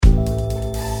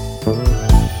Hello,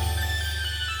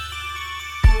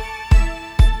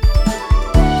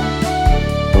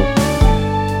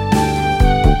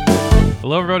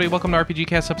 everybody. Welcome to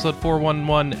RPGCast episode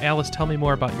 411. Alice, tell me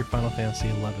more about your Final Fantasy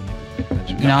 11.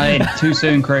 No, too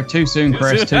soon, Chris. Too soon. All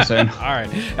right.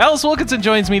 Alice Wilkinson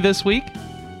joins me this week.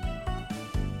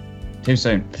 Too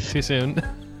soon.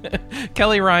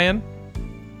 Kelly Ryan.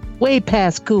 Way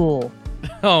past cool.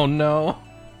 Oh, no.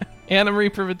 Anna Marie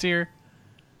Privateer.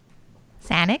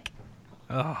 Sanic.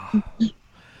 Oh.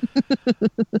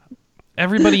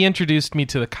 Everybody introduced me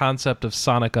to the concept of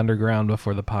Sonic Underground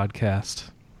before the podcast,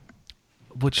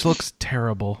 which looks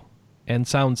terrible and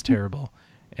sounds terrible,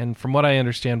 and from what I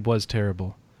understand was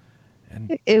terrible.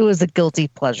 And it was a guilty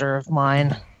pleasure of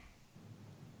mine.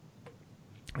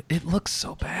 It looks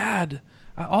so bad.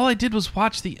 All I did was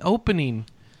watch the opening.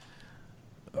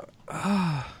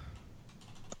 I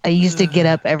used to get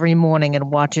up every morning and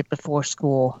watch it before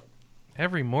school.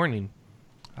 Every morning?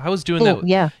 I was doing that.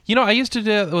 Yeah. You know, I used to do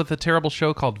that with a terrible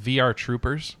show called VR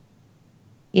Troopers.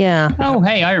 Yeah. Oh,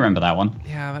 hey, I remember that one.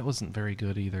 Yeah, that wasn't very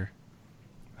good either.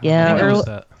 Yeah.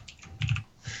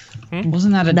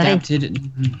 Wasn't that adapted?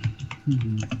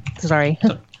 Sorry.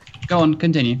 Go on,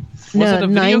 continue. Was it a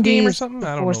video game or something?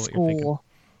 I don't know what school you're thinking.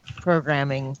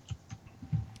 Programming.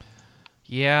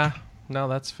 Yeah. No,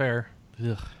 that's fair.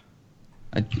 Ugh.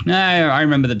 I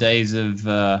remember the days of.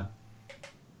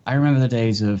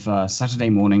 Saturday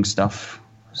morning stuff.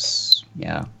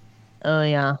 Yeah. Oh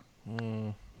yeah.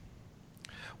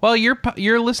 Well,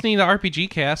 you're listening to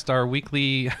RPGCast, our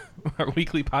weekly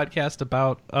podcast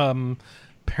about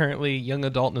apparently young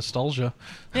adult nostalgia.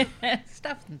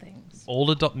 Stuff and things.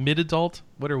 Old adult, mid adult.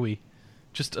 What are we?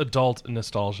 Just adult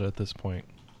nostalgia at this point.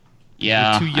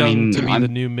 Yeah. We're too young to be the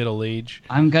new middle age.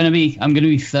 I'm gonna be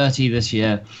 30 this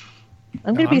year.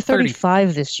 I'm going to be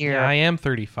 35 this year. Yeah, I am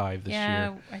 35 this year.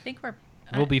 Yeah, I think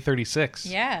We'll be 36.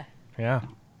 Yeah. Yeah.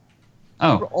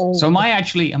 Oh, so am I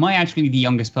actually the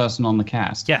youngest person on the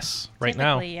cast? Yes, right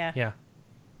now. Yeah. Yeah.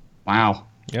 Wow.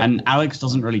 Yep. And Alex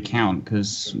doesn't really count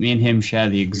because me and him share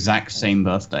the exact same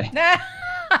birthday.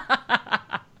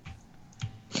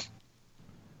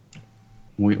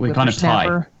 we kind of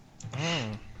tie.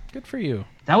 Good for you.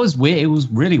 That was weird. It was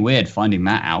really weird finding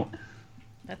that out.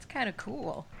 That's kind of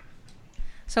cool.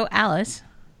 So, Alice.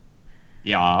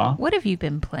 Yeah. What have you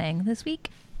been playing this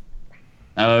week?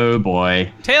 Oh boy.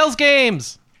 Tales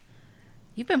games.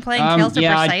 You've been playing Tales of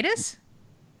Berseidus?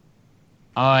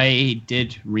 I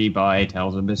did rebuy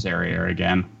Tales of Berseria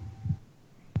again.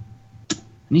 I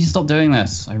need to stop doing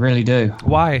this. I really do.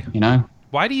 Why? You know?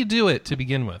 Why do you do it to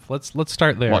begin with? Let's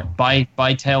start there. What?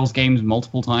 Buy Tales games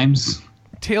multiple times?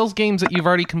 Tales games that you've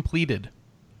already completed.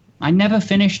 I never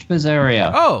finished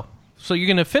Berseria. Oh, so you're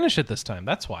going to finish it this time.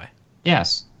 That's why.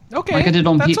 Yes. Okay. Like I did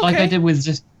like I did with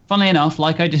just. Funnily enough,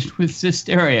 like I did with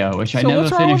Zisteria, which I never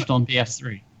finished on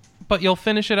PS3. But you'll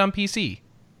finish it on PC.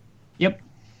 Yep.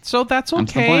 So that's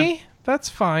okay. That's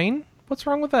fine. What's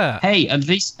wrong with that? Hey, at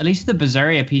least the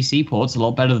Berseria PC port's a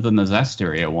lot better than the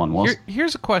Zisteria one was.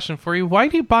 Here's a question for you. Why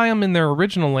do you buy them in their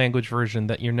original language version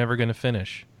that you're never going to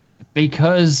finish?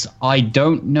 Because I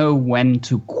don't know when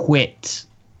to quit.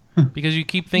 Because you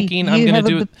keep thinking, I'm going to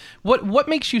do it. What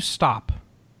makes you stop?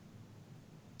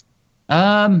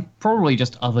 Probably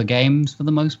just other games for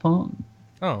the most part.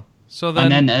 Oh, so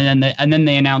then and then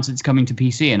they announce it's coming to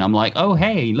PC, and I'm like, oh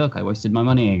hey, look, I wasted my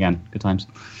money again. Good times.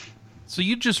 So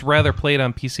you'd just rather play it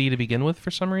on PC to begin with for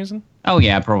some reason? Oh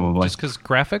yeah, probably. Just because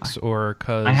graphics or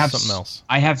because something else?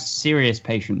 I have serious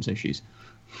patience issues.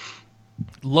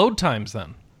 Load times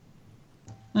then?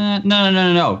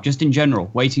 No. Just in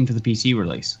general, waiting for the PC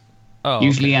release. Oh,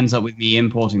 usually ends up with me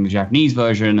importing the Japanese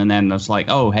version, and then it's like,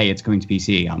 oh, hey, it's coming to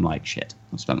PC. I'm like, shit,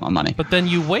 I spent my money. But then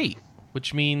you wait,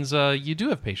 which means you do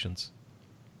have patience.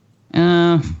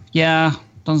 Yeah.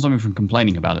 Doesn't stop me from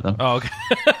complaining about it, though. Oh, okay.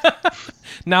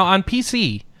 Now, on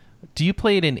PC, do you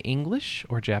play it in English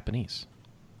or Japanese?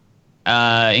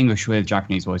 English with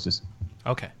Japanese voices.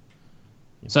 Okay.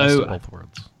 So, both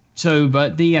worlds.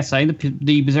 But the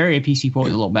Berseria PC port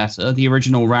is a lot better. The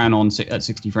original ran at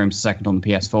 60 frames a second on the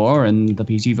PS4, and the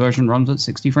PC version runs at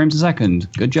 60 frames a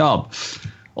second. Good job.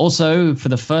 Also, for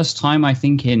the first time, I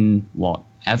think in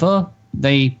ever,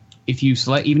 if you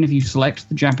select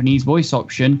the Japanese voice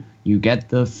option, you get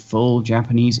the full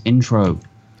Japanese intro.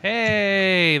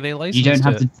 Hey, they licensed you don't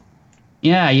have it.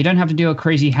 You don't have to do a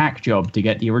crazy hack job to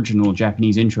get the original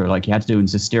Japanese intro like you had to do in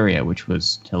Zisteria, which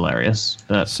was hilarious.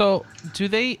 But so, do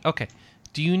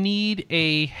you need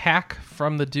a hack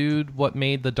from the dude what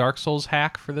made the Dark Souls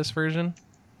hack for this version?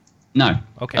 No.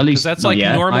 Okay, at least that's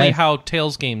normally how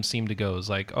Tales games seem to go. Is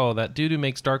like, oh, that dude who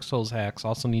makes Dark Souls hacks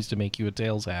also needs to make you a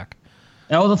Tales hack.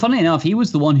 Well, funny enough, he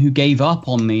was the one who gave up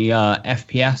on the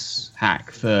FPS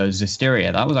hack for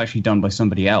Zisteria. That was actually done by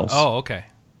somebody else. Oh, okay.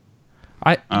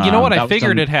 You know what? I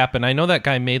figured done... it happened. I know that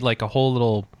guy made like a whole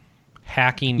little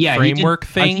hacking framework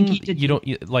thing. You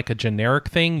don't like a generic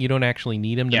thing. You don't actually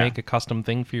need him to make a custom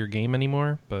thing for your game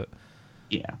anymore. But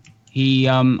yeah, he.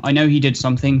 I know he did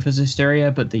something for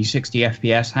Zisteria, but the 60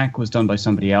 FPS hack was done by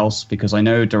somebody else because I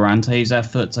know Durante's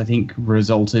efforts, I think,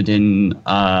 resulted in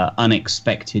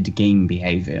unexpected game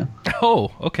behavior.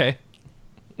 Oh, okay.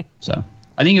 So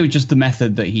I think it was just the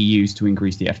method that he used to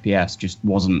increase the FPS just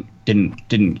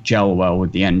didn't gel well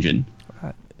with the engine.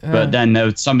 But then there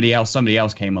was somebody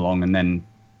else came along, and then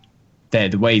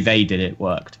the way they did it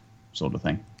worked, sort of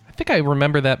thing. I think I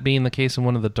remember that being the case in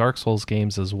one of the Dark Souls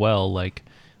games as well. Like,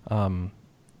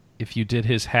 if you did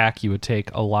his hack, you would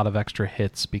take a lot of extra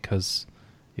hits because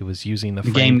it was using the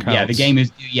frame game. counts.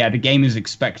 The game is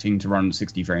expecting to run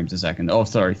 60 frames a second. Oh,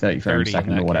 sorry, 30 frames a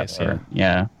second or whatever. Case,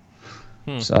 yeah.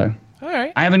 So. All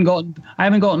right. I haven't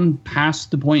gotten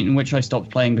past the point in which I stopped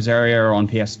playing Berseria on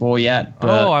PS4 yet.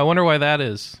 But I wonder why that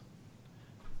is.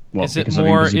 Is it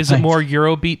more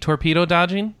Eurobeat torpedo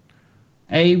dodging?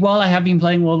 Well, I have been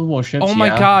playing World of Warships. Oh my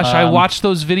gosh, I watched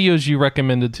those videos you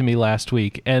recommended to me last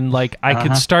week, and like I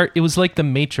could start. It was like the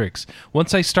Matrix.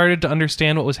 Once I started to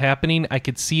understand what was happening, I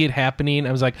could see it happening.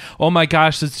 I was like, oh my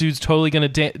gosh, this dude's totally gonna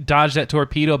dodge that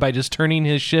torpedo by just turning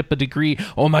his ship a degree.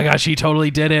 Oh my gosh, he totally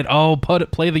did it. Oh,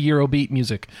 play the Eurobeat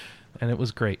music, and it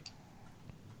was great.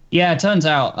 Yeah, it turns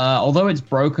out, although it's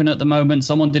broken at the moment,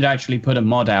 someone did actually put a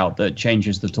mod out that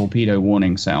changes the torpedo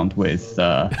warning sound with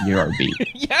Eurobeat.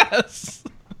 Yes!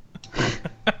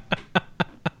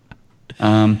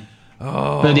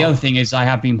 But the other thing is I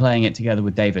have been playing it together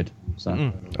with David.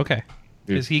 So okay.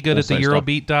 Is he good at the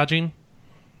Eurobeat dodging?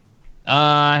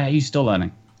 He's still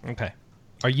learning. Okay.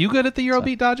 Are you good at the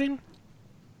Eurobeat dodging?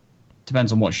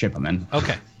 Depends on what ship I'm in.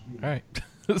 Okay. All right.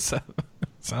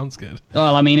 Sounds good.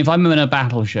 Well, I mean, if I'm in a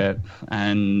battleship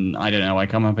and, I don't know, I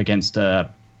come up against a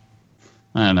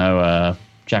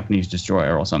Japanese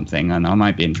destroyer or something, and I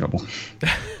might be in trouble.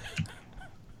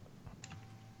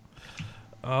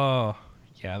 Oh,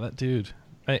 yeah, that dude.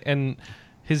 And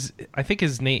I think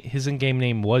his in-game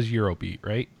name was Eurobeat,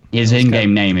 right? His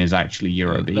in-game name is actually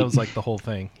Eurobeat. That was like the whole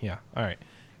thing. Yeah. All right.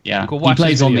 Yeah. Go watch he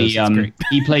plays on the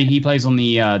he plays on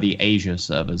the Asia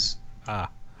servers.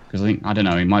 Because I don't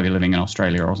know, he might be living in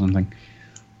Australia or something.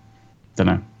 Don't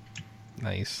know.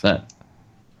 Nice. But,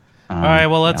 all right,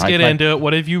 well, let's get into it.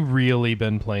 What have you really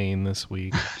been playing this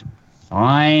week?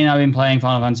 Fine, I've been playing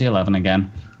Final Fantasy 11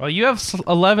 again. Well, you have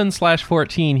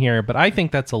 11/14 here, but I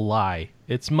think that's a lie.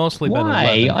 It's mostly been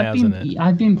 11, hasn't it?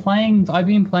 I've been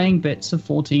playing bits of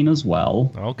 14 as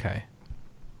well. Okay.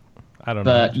 I don't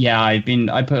know. But yeah, I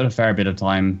put a fair bit of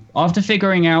time. After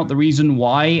figuring out the reason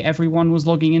why everyone was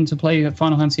logging in to play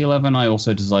Final Fantasy 11, I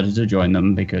also decided to join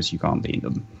them because you can't beat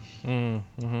them.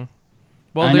 Mm-hmm.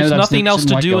 Well, there's nothing else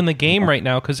to do in the game right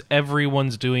now because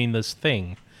everyone's doing this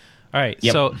thing. All right,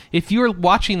 so if you're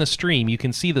watching the stream, you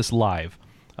can see this live.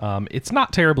 It's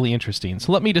not terribly interesting,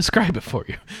 so let me describe it for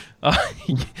you.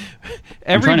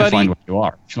 I'm trying to find what you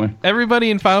are, actually.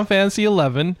 Everybody in Final Fantasy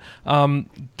XI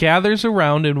gathers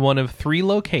around in one of 3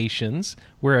 locations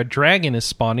where a dragon is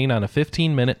spawning on a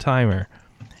 15-minute timer.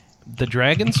 The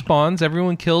dragon spawns,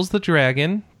 everyone kills the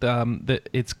dragon.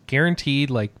 It's guaranteed,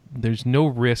 like, there's no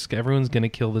risk. Everyone's going to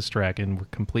kill this dragon. We're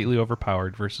completely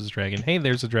overpowered versus dragon. Hey,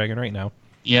 there's a dragon right now.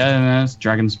 Yeah, it's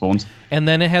dragon spawns. And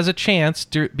then it has a chance,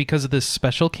 because of this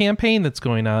special campaign that's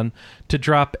going on, to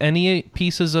drop any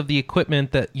pieces of the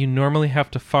equipment that you normally have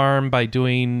to farm by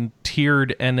doing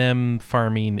tiered NM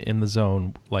farming in the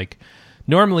zone. Like,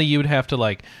 normally you would have to,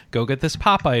 like, go get this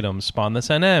pop item, spawn this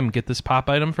NM, get this pop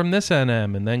item from this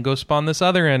NM, and then go spawn this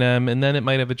other NM, and then it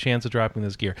might have a chance of dropping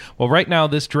this gear. Well, right now,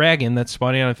 this dragon that's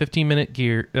spawning on a 15-minute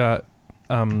gear...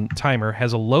 timer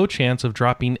has a low chance of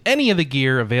dropping any of the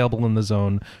gear available in the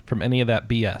zone from any of that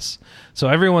BS. So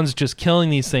everyone's just killing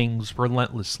these things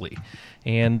relentlessly.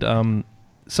 And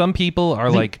some people are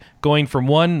like going from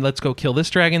one, let's go kill this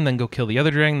dragon, then go kill the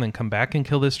other dragon, then come back and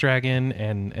kill this dragon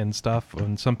and stuff.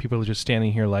 And some people are just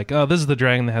standing here like, oh, this is the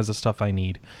dragon that has the stuff I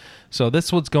need. So this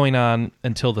is what's going on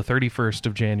until the 31st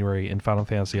of January in Final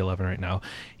Fantasy XI right now.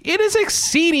 It is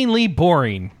exceedingly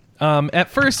boring. At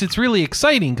first, it's really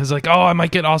exciting because, like, oh, I might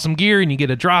get awesome gear, and you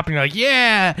get a drop, and you're like,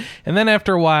 yeah! And then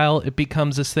after a while, it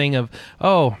becomes this thing of,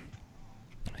 oh,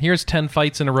 here's 10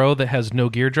 fights in a row that has no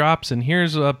gear drops, and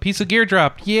here's a piece of gear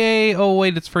drop. Yay! Oh,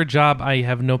 wait, it's for a job I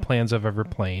have no plans of ever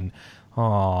playing.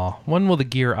 Aw, when will the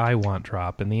gear I want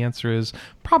drop? And the answer is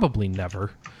probably never.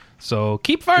 So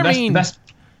keep farming!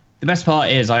 The best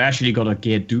part is I actually got a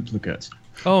gear duplicate.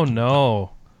 Oh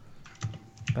no,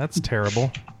 that's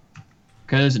terrible.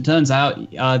 Because it turns out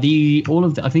I think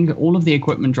all of the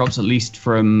equipment drops, at least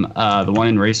from the one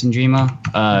in Racing Jima,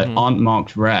 aren't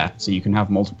marked rare, so you can have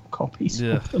multiple copies.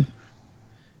 Yeah.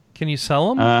 Can you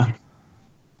sell them?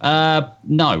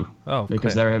 No. Oh,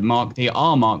 because okay. they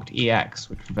are marked EX,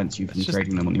 which prevents you from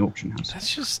trading them on the auction house.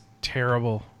 That's just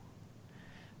terrible.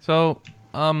 So,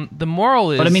 the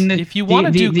moral is, But I mean, if you want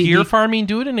to do gear farming,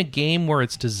 do it in a game where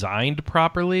it's designed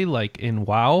properly, like in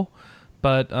WoW.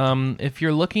 But if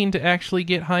you're looking to actually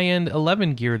get high-end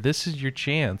 11 gear, this is your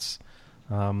chance.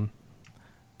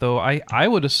 Though I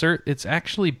would assert it's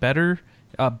actually better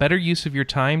use of your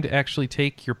time to actually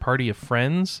take your party of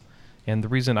friends. And the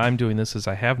reason I'm doing this is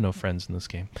I have no friends in this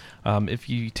game. If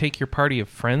you take your party of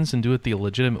friends and do it the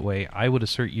legitimate way, I would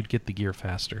assert you'd get the gear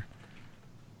faster.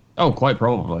 Oh, quite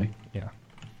probably. Yeah.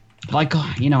 I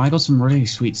got some really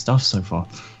sweet stuff so far.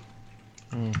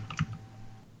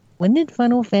 When did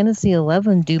Final Fantasy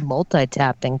XI do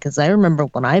multi-tapping? Because I remember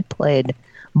when I played,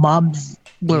 mobs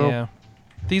were... Yeah.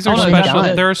 These are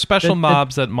there are special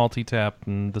mobs that multi-tap,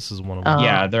 and this is one of them.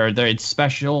 Yeah, it's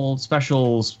special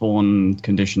spawn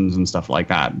conditions and stuff like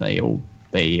that. They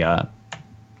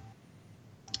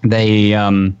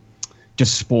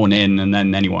just spawn in, and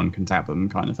then anyone can tap them,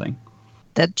 kind of thing.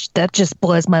 That just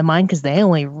blows my mind because they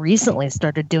only recently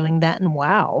started doing that in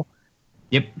WoW.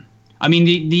 Yep. I mean,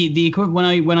 the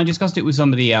equipment, when I discussed it with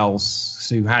somebody else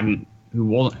who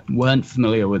weren't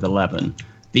familiar with 11,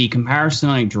 the comparison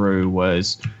I drew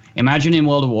was, imagine in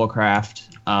World of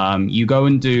Warcraft, you go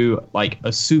and do like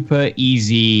a super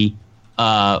easy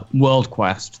world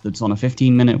quest that's on a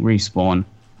 15-minute respawn,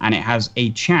 and it has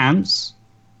a chance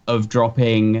of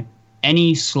dropping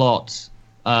any slot,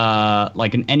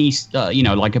 like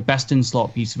a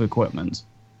best-in-slot piece of equipment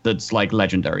that's like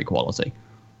legendary quality,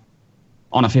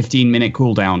 on a 15-minute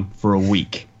cooldown for a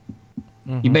week.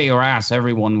 You bet your ass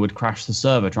everyone would crash the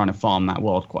server trying to farm that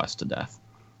world quest to death.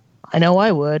 I know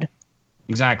I would.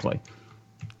 Exactly.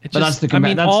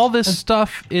 All this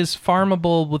stuff is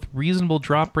farmable with reasonable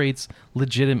drop rates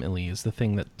legitimately is the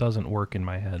thing that doesn't work in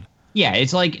my head. Yeah,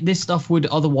 it's like this stuff would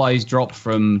otherwise drop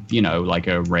from, like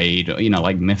a raid,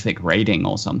 like mythic raiding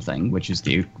or something, which is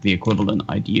the equivalent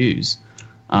I'd use.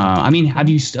 Have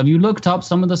you looked up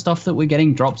some of the stuff that we're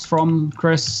getting drops from,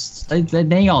 Chris?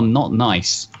 They are not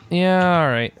nice. Yeah, all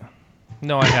right.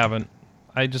 No, I haven't.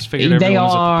 I just figured everyone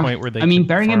was at the point where they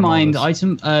bearing in mind,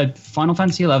 Final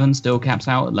Fantasy XI still caps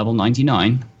out at level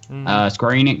 99.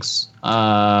 Square Enix,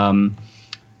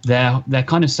 their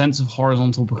kind of sense of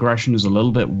horizontal progression is a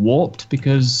little bit warped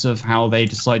because of how they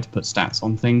decide to put stats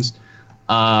on things.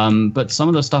 But some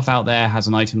of the stuff out there has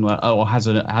an item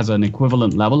has an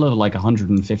equivalent level of like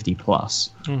 150 plus,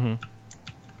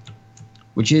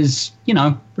 which is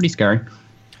pretty scary.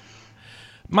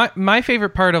 My favorite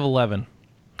part of 11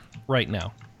 right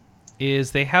now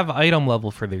is they have item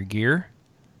level for their gear,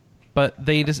 but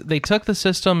they took the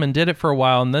system and did it for a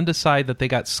while and then decide that they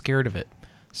got scared of it.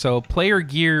 So player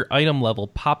gear item level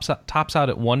tops out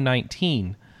at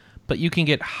 119, but you can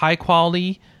get high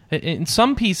quality. In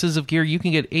some pieces of gear, you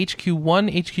can get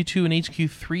HQ1, HQ2, and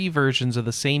HQ3 versions of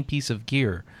the same piece of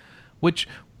gear, which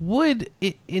would,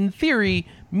 in theory,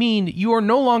 mean you are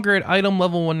no longer at item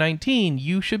level 119.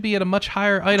 You should be at a much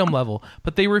higher item level.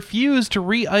 But they refuse to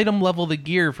re-item level the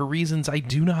gear for reasons I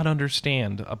do not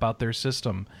understand about their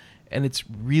system. And it's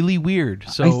really weird.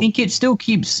 So I think it still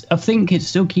keeps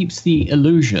the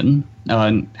illusion,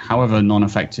 however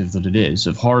non-effective that it is,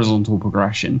 of horizontal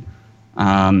progression.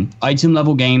 Item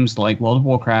level games like World of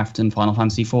Warcraft and Final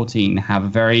Fantasy XIV have a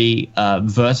very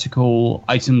vertical,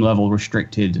 item level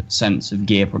restricted sense of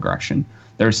gear progression.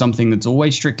 There is something that's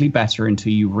always strictly better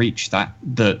until you reach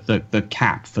the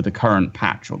cap for the current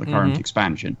patch or the current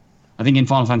expansion. I think in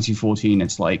Final Fantasy XIV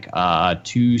it's like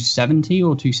 270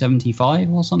 or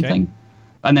 275 or something. Okay.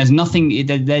 And there's nothing.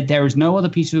 There is no other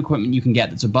piece of equipment you can get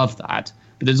that's above that.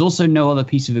 But there's also no other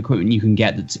piece of equipment you can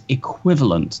get that's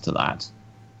equivalent to that.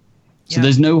 So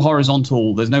there's no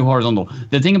horizontal.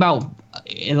 The thing about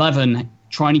 11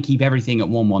 trying to keep everything at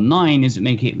 119 is it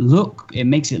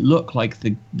makes it look like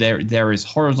there is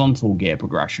horizontal gear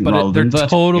progression, but rather than vertical.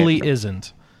 Totally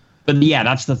isn't. But yeah,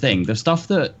 that's the thing. The stuff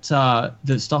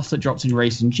that drops in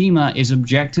Race and Jima is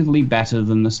objectively better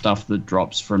than the stuff that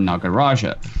drops from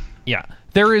Nagaraja. Yeah.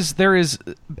 There is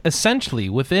essentially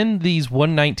within these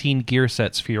 119 gear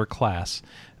sets for your class,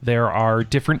 there are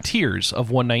different tiers of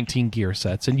 119 gear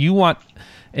sets,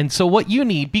 and so what you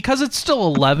need, because it's still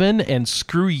 11 and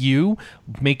screw you,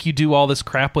 make you do all this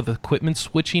crap with equipment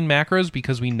switching macros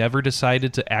because we never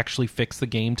decided to actually fix the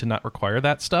game to not require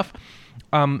that stuff.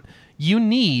 You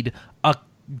need a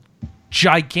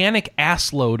gigantic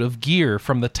assload of gear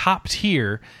from the top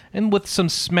tier and with some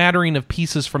smattering of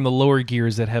pieces from the lower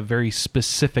gears that have very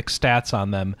specific stats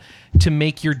on them to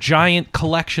make your giant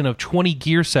collection of 20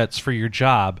 gear sets for your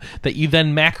job that you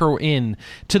then macro in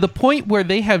to the point where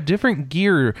they have different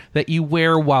gear that you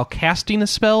wear while casting a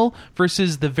spell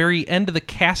versus the very end of the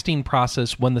casting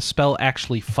process when the spell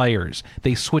actually fires.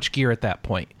 They switch gear at that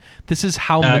point. This is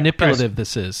how manipulative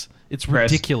this is. It's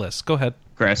ridiculous. Go ahead.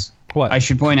 Chris. What? I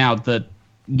should point out that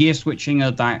gear switching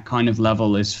at that kind of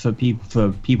level is for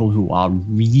people who are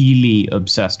really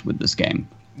obsessed with this game.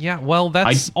 Yeah, well,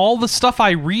 all the stuff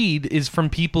I read is from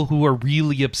people who are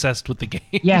really obsessed with the game.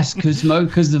 Yes, because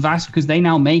they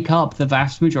now make up the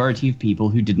vast majority of people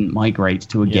who didn't migrate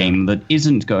to a game that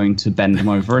isn't going to bend them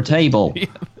over a table.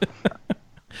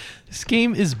 This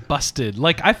game is busted.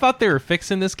 Like, I thought they were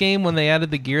fixing this game when they added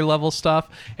the gear level stuff,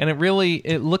 and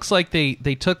it looks like they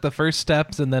took the first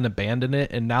steps and then abandoned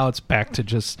it, and now it's back to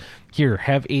just, here,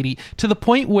 have 80, to the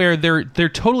point where they're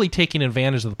totally taking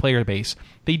advantage of the player base.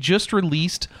 They just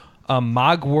released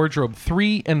Mog Wardrobe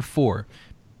 3 and 4.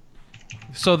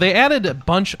 So they added a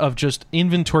bunch of just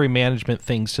inventory management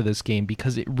things to this game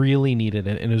because it really needed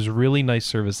it, and it was a really nice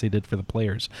service they did for the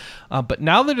players. But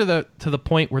now they're to the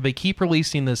point where they keep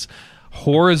releasing this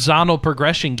horizontal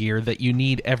progression gear that you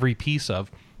need every piece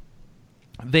of.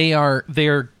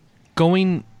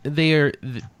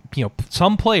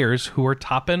 Some players who are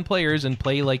top-end players and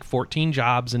play like 14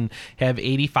 jobs and have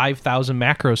 85,000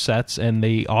 macro sets and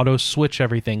they auto-switch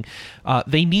everything,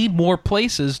 they need more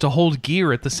places to hold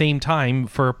gear at the same time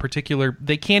for a particular...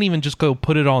 They can't even just go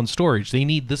put it all in storage. They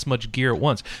need this much gear at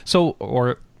once. So,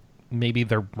 or maybe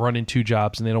they're running 2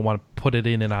 jobs and they don't want to put it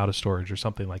in and out of storage or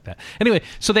something like that. Anyway,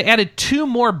 so they added 2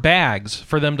 more bags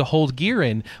for them to hold gear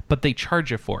in, but they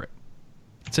charge you for it.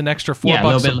 It's an extra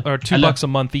 $4 or $2 a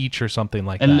month each or something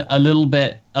like that. A little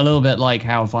bit like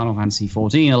how Final Fantasy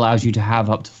XIV allows you to have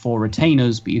up to 4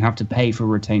 retainers, but you have to pay for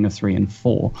retainer 3 and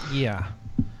 4. Yeah.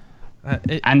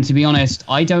 And to be honest,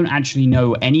 I don't actually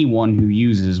know anyone who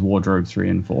uses Wardrobe 3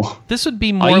 and 4. This would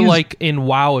be more like in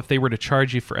WoW if they were to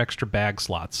charge you for extra bag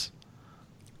slots.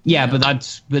 Yeah, but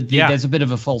there's a bit of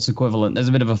a false equivalent. There's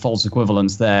a bit of a false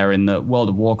equivalence there in the World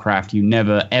of Warcraft. You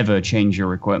never ever change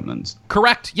your equipment.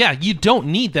 Correct. Yeah, you don't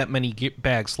need that many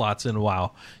bag slots in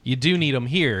WoW. You do need them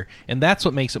here, and that's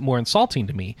what makes it more insulting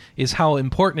to me. Is how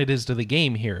important it is to the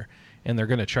game here, and they're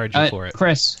going to charge you for it.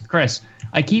 Chris,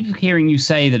 I keep hearing you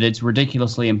say that it's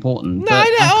ridiculously important. No,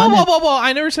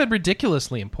 I never said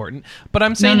ridiculously important, but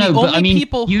I'm saying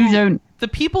the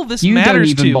people this matters to...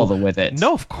 You don't even bother with it.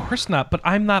 No, of course not, but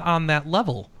I'm not on that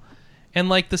level. And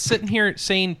like the sitting here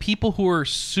saying people who are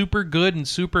super good and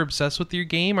super obsessed with your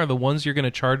game are the ones you're going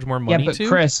to charge more money to? Yeah,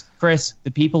 but Chris,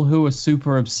 the people who are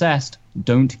super obsessed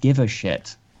don't give a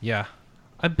shit. Yeah.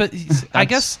 But I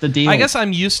guess the deal. I guess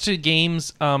I'm used to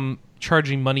games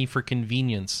charging money for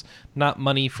convenience, not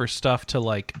money for stuff to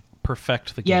like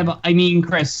perfect the game. Yeah, but I mean,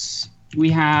 Chris, we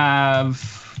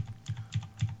have...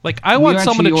 Like, I want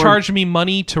someone to charge me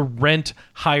money to rent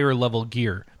higher level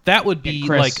gear. That would be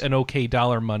like an okay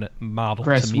dollar model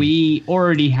Chris, to me. We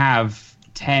already have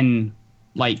 10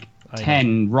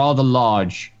 rather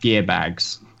large gear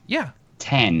bags. Yeah.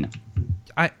 10.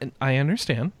 I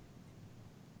understand.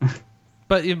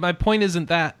 But my point isn't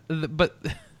that. But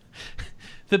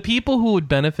the people who would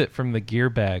benefit from the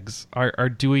gear bags are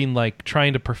doing, like,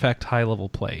 trying to perfect high level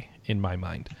play, in my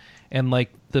mind. And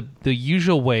like the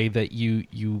usual way that you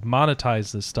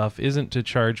monetize this stuff isn't to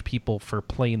charge people for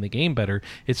playing the game better.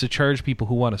 It's to charge people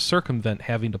who want to circumvent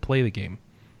having to play the game.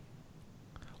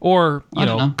 Or, you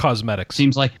know, cosmetics.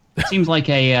 Seems like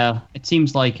a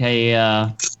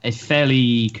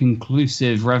fairly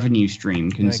conclusive revenue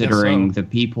stream, considering the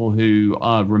people who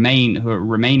are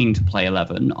remaining to play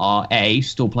 11 are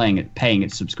still paying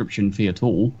its subscription fee at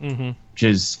all, which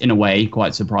is in a way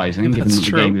quite surprising, given that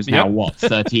the game is now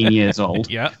 13 years old.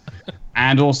 Yeah,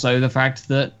 and also the fact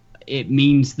that it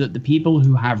means that the people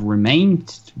who have remained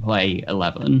to play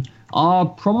 11 are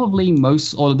probably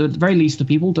or at the very least, the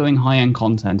people doing high-end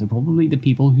content are probably the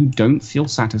people who don't feel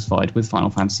satisfied with Final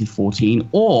Fantasy XIV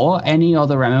or any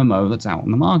other MMO that's out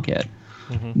on the market.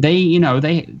 Mm-hmm.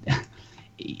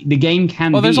 The game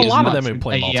can. Well, there's a lot of them who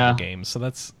play multiple games, so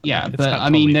that's but I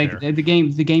mean, the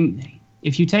game.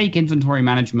 If you take inventory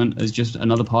management as just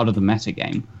another part of the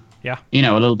metagame, yeah,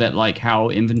 a little bit like how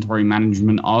inventory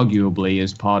management arguably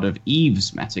is part of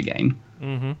Eve's metagame,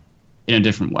 in a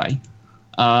different way.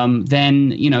 Then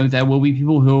there will be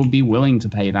people who will be willing to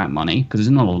pay that money because it's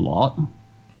not a lot,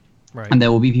 right? And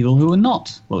there will be people who are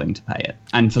not willing to pay it.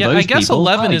 And for those I guess people,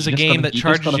 11 is a game that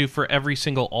charges you for every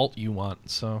single alt you want.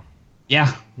 So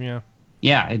yeah.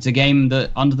 Yeah, it's a game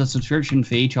that, under the subscription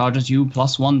fee, charges you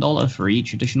plus $1 for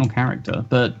each additional character.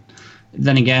 But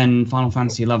then again, Final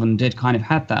Fantasy XI did kind of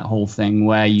have that whole thing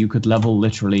where you could level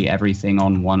literally everything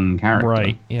on one character.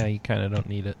 Right. Yeah, you kind of don't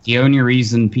need it. The only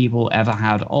reason people ever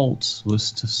had alts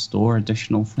was to store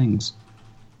additional things.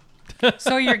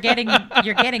 So you're getting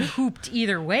hooped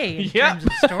either way in Yeah. terms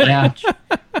of storage.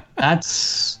 Yeah.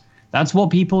 That's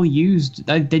what people used.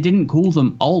 They didn't call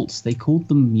them alts. They called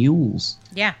them mules.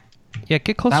 Yeah. Yeah,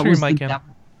 get closer to your mic, Em.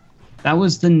 That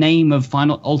was the name of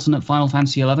alternate Final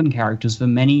Fantasy XI characters for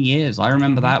many years. I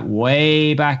remember that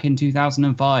way back in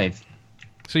 2005.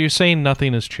 So you're saying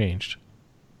nothing has changed?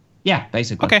 Yeah,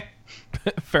 basically. Okay.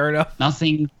 Fair enough.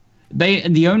 Nothing.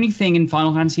 The only thing in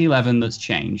Final Fantasy XI that's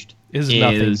changed Is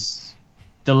nothing.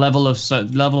 The level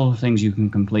of things you can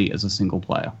complete as a single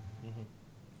player. Mm-hmm.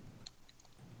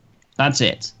 That's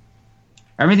it.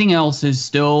 Everything else is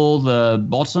still the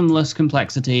bottomless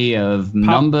complexity of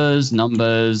numbers,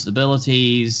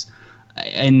 abilities,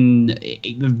 and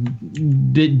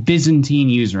the Byzantine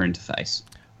user interface.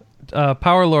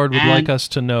 Power Lord would like us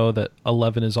to know that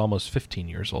 11 is almost 15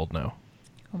 years old now.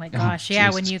 Oh my gosh! Yeah,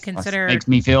 when you Jesus, consider makes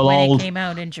me feel when old. it came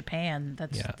out in Japan,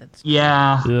 that's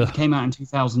Yeah, Ugh. it came out in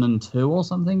 2002 or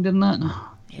something, didn't it?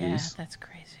 yeah, Jeez. that's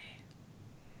crazy.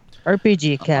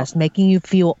 RPGCast, making you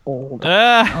feel old.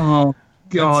 Oh,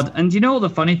 God. And you know what the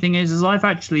funny thing is I've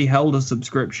actually held a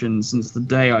subscription since the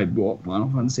day I bought Final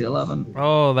Fantasy XI.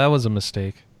 Oh, that was a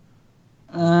mistake.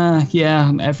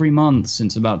 Yeah, every month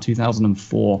since about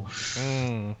 2004.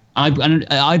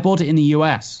 I bought it in the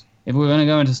US. If we're going to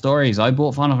go into stories, I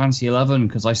bought Final Fantasy XI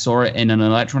because I saw it in an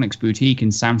electronics boutique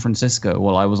in San Francisco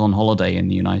while I was on holiday in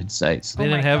the United States. They Oh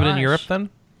didn't my have it in gosh. Europe then?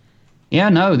 Yeah,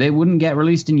 no, they wouldn't get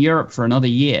released in Europe for another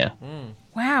year.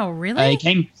 Wow, really?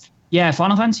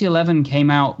 Final Fantasy XI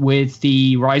came out with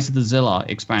the Rise of the Zilla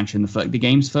expansion, the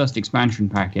game's first expansion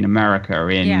pack in America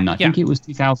in, I think it was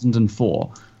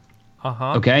 2004.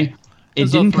 Uh-huh. Okay? It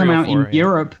was didn't come out 0304, in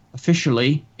Europe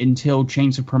officially until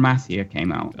Chains of Promathia came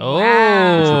out.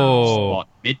 Oh.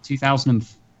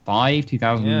 Mid-2005,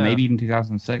 2000, Yeah. maybe even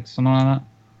 2006, something like that.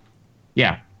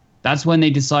 Yeah. That's when they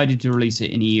decided to release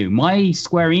it in EU. My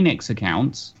Square Enix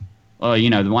account,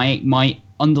 my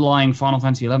underlying Final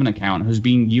Fantasy XI account has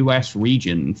been US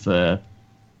region for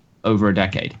over a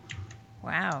decade.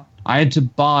 Wow. I had to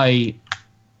buy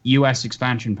US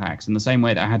expansion packs in the same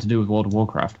way that I had to do with World of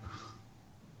Warcraft.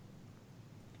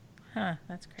 Huh,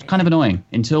 that's crazy. Kind of annoying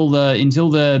until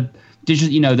the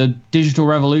digital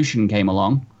revolution came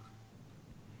along.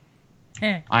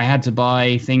 I had to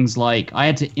buy things like I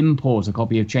had to import a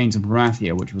copy of Chains of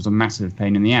Promathia, which was a massive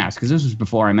pain in the ass because this was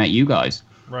before I met you guys.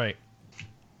 Right.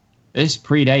 This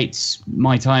predates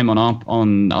my time on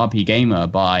RP Gamer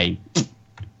by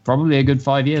probably a good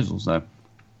 5 years or so.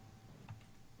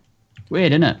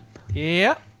 Weird, isn't it?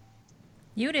 Yeah.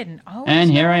 You didn't always And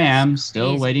here know I this am, still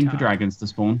crazy waiting for talk. dragons to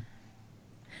spawn.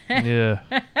 Yeah.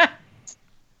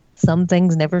 Some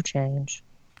things never change.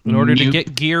 In order to Nope.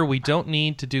 get gear we don't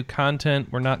need to do content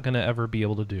we're not going to ever be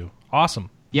able to do. Awesome.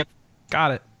 Yep.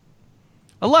 Got it.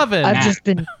 11.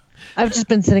 I've just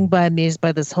been sitting by amused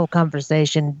by this whole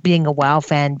conversation, being a WoW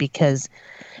fan, because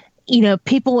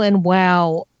people in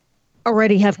WoW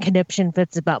already have conniption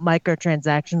fits about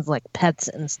microtransactions like pets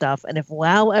and stuff, and if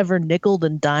WoW ever nickeled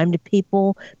and dimed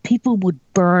people would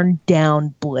burn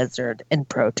down Blizzard in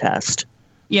protest.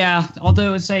 Yeah,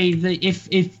 although I'd say that if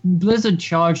Blizzard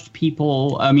charged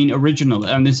people, originally,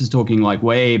 and this is talking like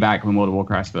way back when World of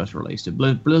Warcraft first released it,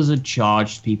 Blizzard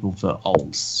charged people for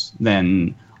alts,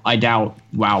 then I doubt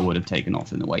WoW would have taken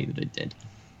off in the way that it did.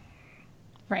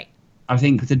 Right. I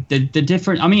think the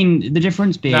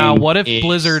difference being... Now, what if is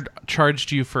Blizzard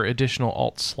charged you for additional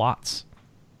alt slots?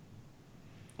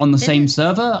 on the same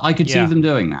server, I could see Yeah. them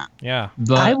doing that. Yeah.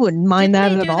 But I wouldn't mind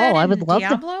Didn't that they at do all. I in would love to.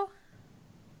 Diablo?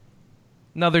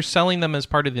 No, they're selling them as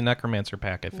part of the Necromancer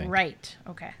pack, I think. Right.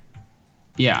 Okay.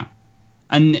 yeah.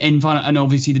 And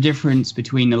obviously the difference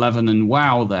between 11 and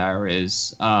WoW there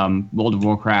is World of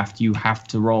Warcraft, you have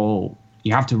to roll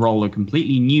a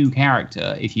completely new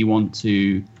character if you want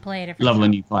to Play a different level a style.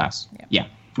 new class. Yep. Yeah.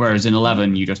 Whereas in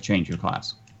 11 you just change your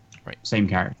class. Right. Same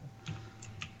character.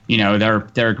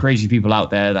 There are crazy people out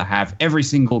there that have every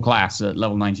single class at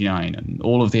level 99 and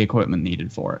all of the equipment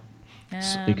needed for it.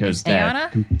 Because they're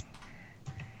Diana?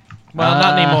 Well,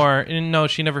 not anymore. No,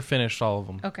 she never finished all of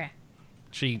them. Okay.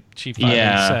 She finally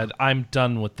Yeah. said, "I'm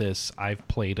done with this. I've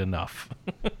played enough."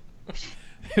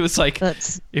 It was like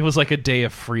a day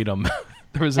of freedom.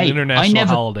 There was an international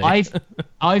holiday.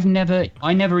 I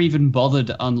never even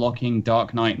bothered unlocking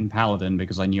Dark Knight and Paladin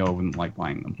because I knew I wouldn't like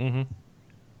playing them. Mm-hmm.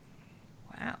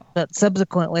 Wow. But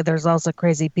subsequently, there's also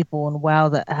crazy people in WoW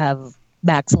that have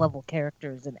max level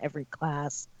characters in every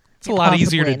class. It's a lot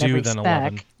easier to possibly in do every than spec.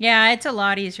 11. Yeah, it's a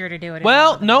lot easier to do it.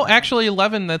 Well, no, actually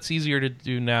 11, that's easier to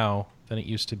do now than it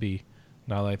used to be,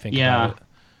 now that I think about it.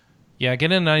 Yeah,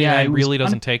 getting a 99 really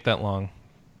doesn't take that long.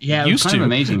 Yeah, it was kind of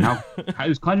amazing how it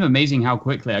was kind of amazing how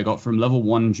quickly I got from level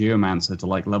 1 Geomancer to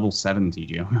like level 70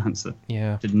 Geomancer.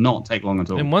 Yeah. Did not take long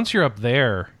at all. And once you're up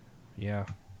there, yeah.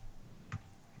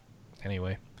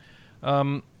 Anyway.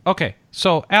 Okay,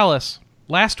 so Alice,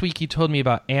 last week you told me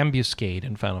about Ambuscade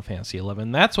in Final Fantasy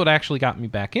XI. That's what actually got me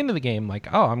back into the game. Like,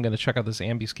 oh, I'm going to check out this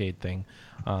Ambuscade thing.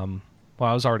 Well,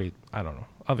 I was already, I don't know,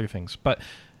 other things. But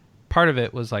part of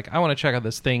it was like, I want to check out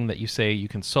this thing that you say you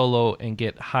can solo and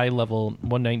get high-level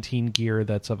 119 gear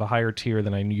that's of a higher tier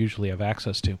than I usually have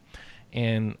access to.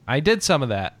 And I did some of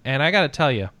that, and I got to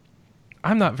tell you,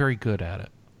 I'm not very good at it.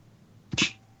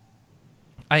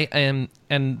 I am,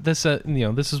 and this,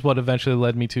 this is what eventually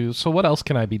led me to, so what else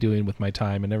can I be doing with my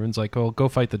time? And everyone's like, oh, go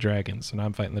fight the dragons, and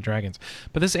I'm fighting the dragons.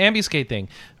 But this Ambuscade thing,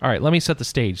 all right, let me set the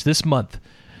stage. This month,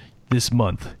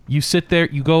 you sit there,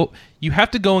 you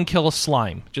have to go and kill a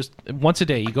slime. Just once a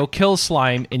day, you go kill a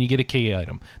slime, and you get a key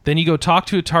item. Then you go talk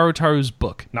to a Tarotaru's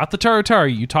book. Not the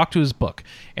Tarotaru, you talk to his book.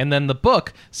 And then the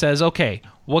book says, okay,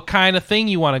 what kind of thing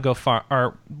you want to go far,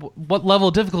 or what level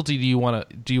of difficulty do you want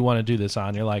to do this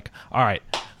on? You're like, all right,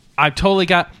 I've totally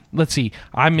got, let's see,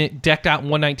 I'm decked out in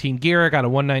 119 gear, I got a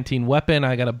 119 weapon,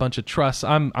 I got a bunch of trusts,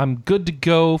 I'm good to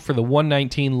go for the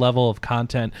 119 level of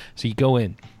content. So you go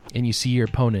in and you see your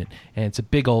opponent, and it's a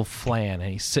big old flan, and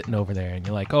he's sitting over there, and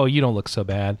you're like, oh, you don't look so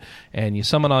bad. And you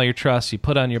summon all your trusts, you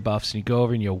put on your buffs, and you go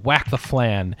over and you whack the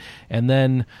flan, and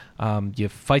then you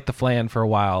fight the flan for a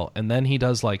while, and then he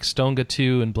does like Stonga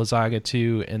 2 and Blizzaga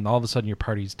 2, and all of a sudden your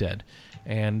party's dead.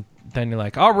 And then you're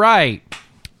like, all right,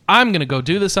 I'm going to go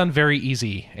do this on very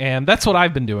easy. And that's what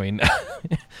I've been doing.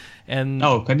 And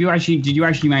did you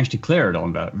actually manage to clear it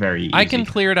on very easy? I can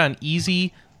clear it on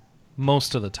easy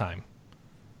most of the time.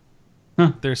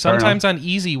 There's sometimes on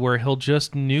easy where he'll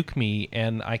just nuke me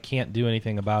and I can't do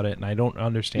anything about it, and I don't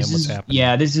understand what's happening.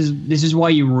 Yeah, this is why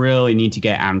you really need to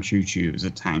get Amchuchu as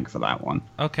a tank for that one.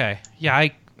 Okay. Yeah,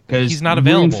 he's not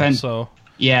available, so...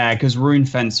 Yeah, because Rune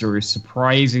Fencer is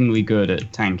surprisingly good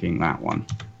at tanking that one,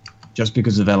 just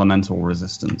because of elemental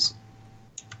resistance.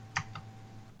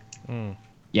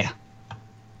 Yeah.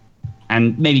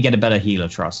 And maybe get a better healer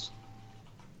trust.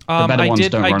 The better ones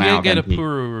don't run out of get MP. A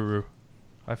Pururu.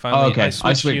 I finally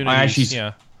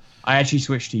I actually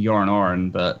switched to Yoran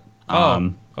Oran, but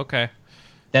okay.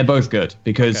 They're both good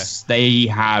because they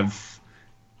have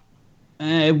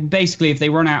basically if they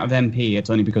run out of MP, it's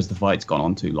only because the fight's gone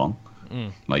on too long.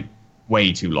 Like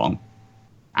way too long.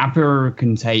 Apper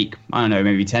can take, I don't know,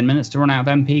 maybe 10 minutes to run out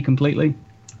of MP completely.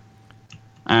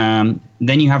 Then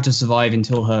you have to survive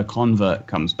until her convert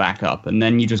comes back up, and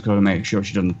then you just got to make sure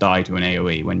she doesn't die to an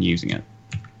AoE when using it.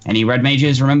 Any red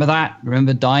mages remember that?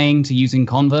 Remember dying to using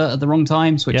convert at the wrong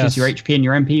time? Switches your HP and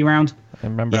your MP around? I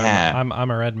remember. Yeah.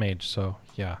 I'm a red mage, so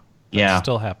yeah. Yeah.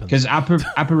 Still happens. Because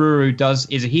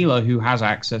Apururu is a healer who has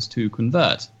access to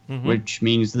convert, which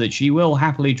means that she will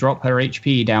happily drop her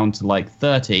HP down to like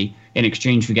 30 in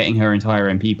exchange for getting her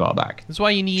entire MP bar back. That's why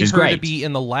you need her to be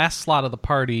in the last slot of the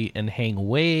party and hang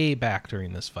way back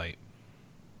during this fight.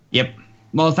 Yep.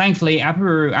 Well, thankfully,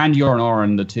 Apururu and Yoran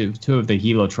Oran, the two of the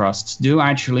healer trusts, do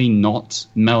actually not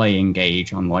melee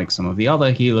engage, unlike some of the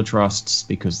other healer trusts,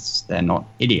 because they're not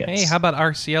idiots. Hey, how about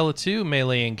Arciela 2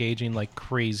 melee engaging like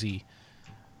crazy?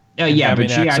 Yeah,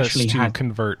 but she actually had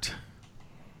convert.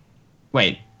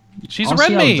 Wait, she's a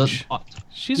red mage.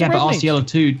 She's a red mage. Arciela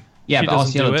 2. Yeah, but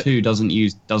Arciela 2 doesn't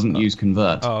use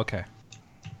convert. Oh, okay.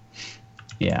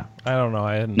 Yeah. I don't know.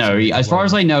 I hadn't. No, as far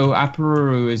as I know,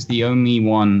 Apururu is the only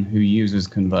one who uses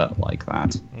convert like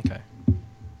that. Okay.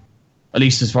 At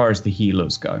least as far as the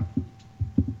healers go.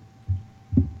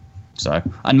 So,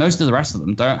 and most of the rest of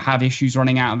them don't have issues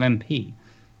running out of MP.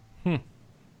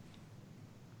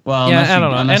 Well, yeah, I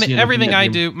don't know. And everything I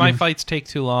do, my fights take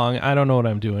too long. I don't know what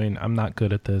I'm doing. I'm not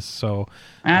good at this, so...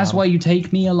 That's why you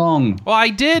take me along. Well, I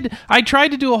did. I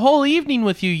tried to do a whole evening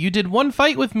with you. You did one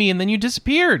fight with me, and then you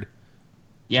disappeared.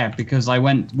 Yeah, because I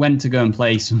went to go and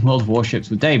play some World of Warships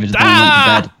with David, and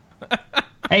then went to bed.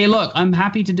 Hey, look, I'm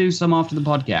happy to do some after the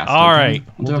podcast. All right,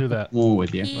 we'll do that. More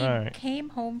with you. He All right. came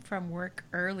home from work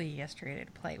early yesterday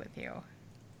to play with you.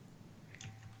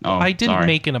 Oh, I didn't sorry.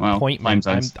 make an appointment.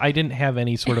 I didn't have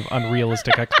any sort of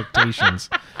unrealistic expectations.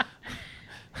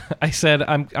 I said,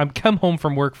 I'm come home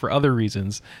from work for other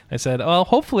reasons. I said, well,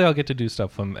 hopefully I'll get to do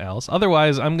stuff from else.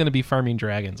 Otherwise, I'm going to be farming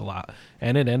dragons a lot.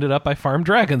 And it ended up I farmed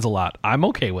dragons a lot. I'm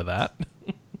okay with that.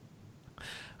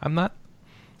 I'm not...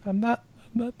 I'm not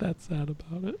that sad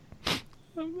about it.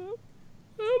 I'm not.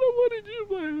 I don't know, what did you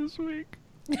play this week?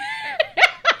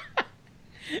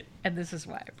 And this is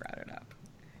why I brought it up.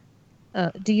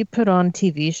 Do you put on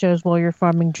TV shows while you're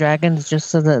farming dragons just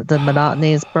so that the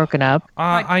monotony is broken up?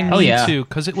 I need to,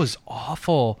 because it was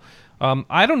awful.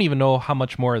 I don't even know how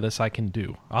much more of this I can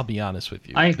do. I'll be honest with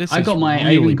you. This is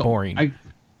really boring.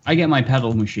 I get my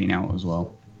pedal machine out as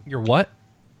well. Your what?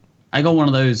 I got one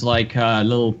of those like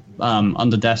little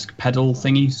under desk pedal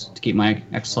thingies to keep my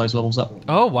exercise levels up.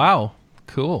 Oh wow,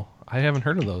 cool! I haven't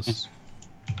heard of those. Yes.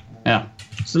 Yeah,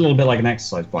 it's a little bit like an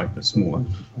exercise bike, but smaller.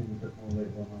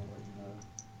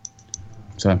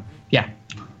 So yeah,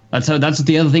 that's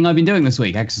the other thing I've been doing this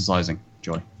week: exercising.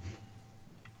 Joy.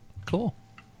 Cool.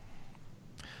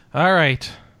 All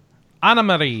right, Anna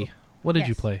Marie, what did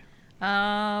you Yes. play?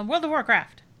 World of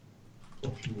Warcraft.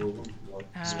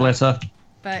 Splitter.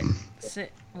 But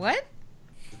what?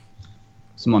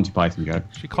 It's a Monty Python joke.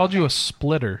 She called you a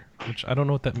splitter, which I don't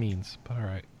know what that means, but all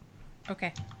right.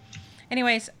 Okay.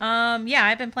 Anyways, yeah,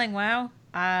 I've been playing WoW.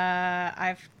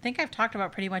 I think I've talked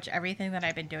about pretty much everything that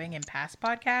I've been doing in past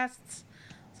podcasts,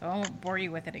 so I won't bore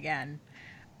you with it again.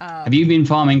 Have you been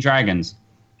farming dragons?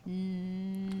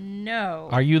 No.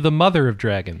 Are you the mother of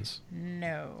dragons?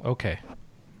 No. Okay,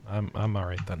 I'm all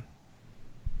right then.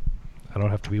 I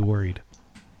don't have to be worried.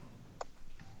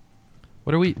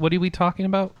 What are we talking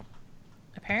about?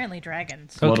 Apparently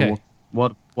dragons. Okay.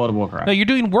 World of Warcraft. No, you're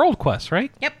doing world quests,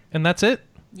 right? Yep. And that's it?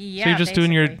 Yeah. So you're just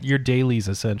doing basically. your dailies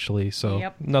essentially, so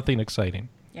Yep. nothing exciting.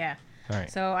 Yeah. All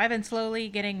right. So I've been slowly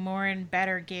getting more and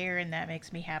better gear, and that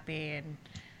makes me happy.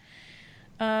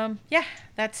 And yeah,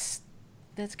 that's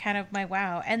kind of my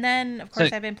WoW. And then of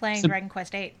course I've been playing Dragon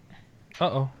Quest VIII.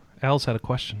 Uh-oh. Al's had a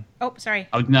question. Oh, sorry.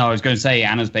 I was going to say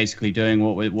Anna's basically doing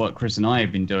what Chris and I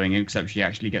have been doing, except she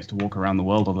actually gets to walk around the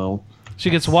world a little.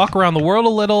 She gets to walk around the world a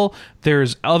little.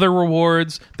 There's other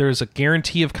rewards. There's a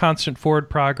guarantee of constant forward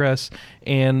progress.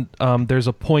 And there's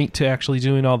a point to actually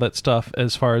doing all that stuff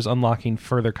as far as unlocking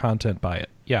further content by it.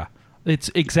 Yeah.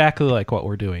 It's exactly like what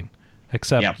we're doing.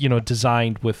 Except,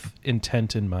 designed with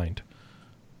intent in mind.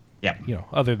 Yeah.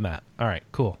 Other than that. All right,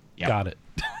 cool. Yep. Got it.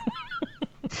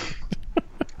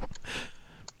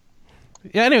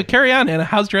 Yeah, anyway, carry on, Anna.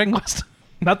 How's Dragon Quest?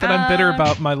 Not that I'm bitter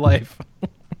about my life.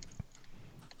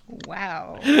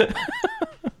 Wow.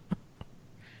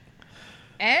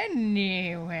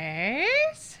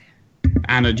 Anyways,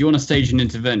 Anna, do you want to stage an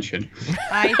intervention?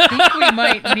 I think we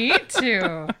might need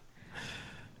to.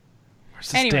 Where's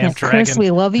this Anyways. damn dragon? Chris,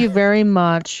 we love you very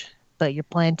much, but you're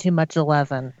playing too much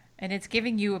 11. And it's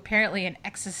giving you apparently an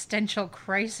existential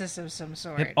crisis of some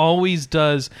sort. It always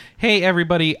does. Hey,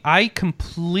 everybody, I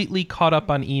completely caught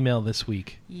up on email this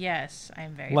week. Yes,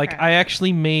 I'm very Like, proud. I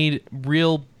actually made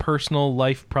real personal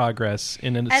life progress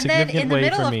in a And then significant in the way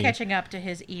middle for of me. catching up to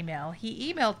his email,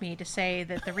 he emailed me to say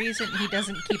that the reason he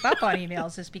doesn't keep up on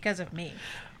emails is because of me.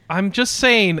 I'm just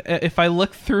saying, if I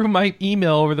look through my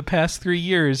email over the past 3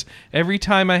 years, every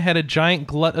time I had a giant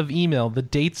glut of email, the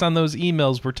dates on those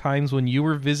emails were times when you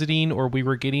were visiting or we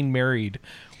were getting married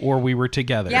or we were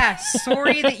together. Yeah,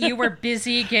 sorry that you were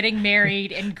busy getting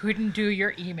married and couldn't do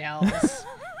your emails,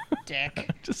 dick.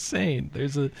 Just saying,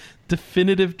 there's a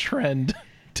definitive trend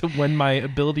to when my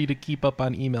ability to keep up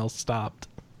on emails stopped.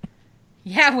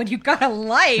 Yeah, when you got a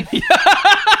life.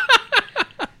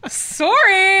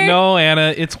 Sorry. No,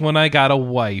 Anna, it's when I got a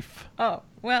wife. Oh,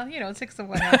 well, 6 of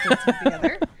one, half of the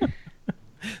other.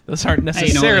 Those aren't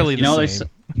necessarily the same.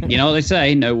 You know what they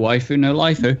say, no waifu, no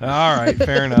lifu. All right,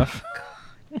 fair enough.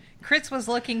 Chris was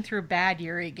looking through bad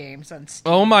Yuri games on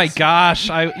Steam. Oh my gosh.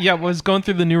 I was going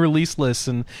through the new release list,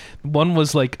 and one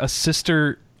was like a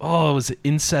sister. Oh, it was an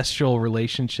incestual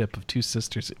relationship of two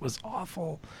sisters. It was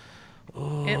awful.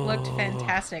 It looked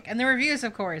fantastic. And the reviews,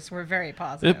 of course, were very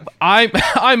positive.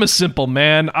 I'm a simple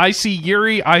man. I see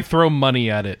Yuri, I throw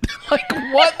money at it. Like,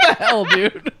 what the hell,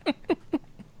 dude?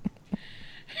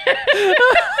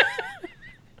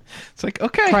 It's like,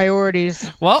 okay.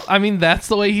 Priorities. Well, I mean, that's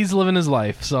the way he's living his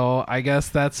life, so I guess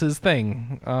that's his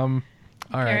thing. All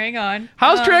right. Carrying on.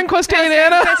 How's Dragon Quest 8,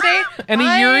 Anna? Quest 8? Any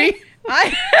Yuri?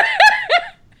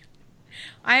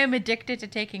 I am addicted to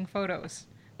taking photos.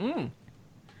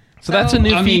 So that's a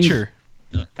new feature.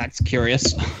 That's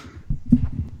curious.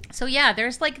 So yeah,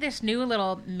 there's like this new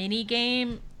little mini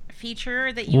game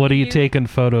feature that you What can are you do. taking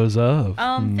photos of?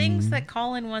 Things that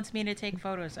Colin wants me to take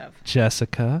photos of.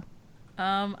 Jessica?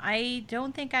 I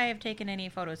don't think I have taken any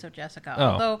photos of Jessica. Oh.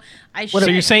 Although I should.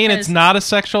 So you're saying it's because not a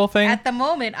sexual thing? At the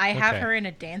moment, I have Okay. her in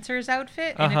a dancer's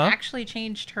outfit, and Uh-huh. it actually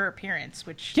changed her appearance,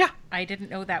 which Yeah. I didn't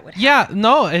know that would happen. Yeah,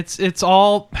 no, it's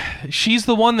all... She's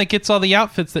the one that gets all the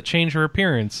outfits that change her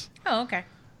appearance. Oh, okay.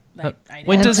 Wait,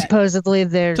 And does supposedly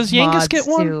there's does Yangus mods get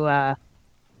one? to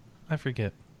I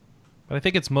forget. But I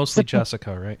think it's mostly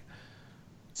Jessica, right?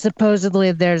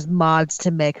 supposedly there's mods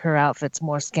to make her outfits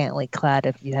more scantily clad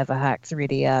if you have a hacked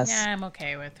 3DS. Yeah, I'm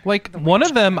okay with Like, the one witch.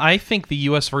 of them, I think the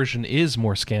US version is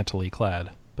more scantily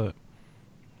clad. But,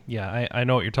 yeah, I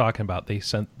know what you're talking about. They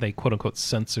quote-unquote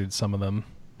censored some of them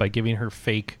by giving her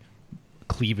fake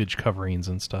cleavage coverings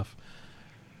and stuff.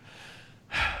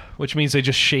 Which means they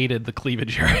just shaded the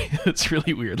cleavage area. It's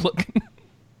really weird looking.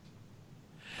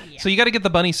 Yeah. So you got to get the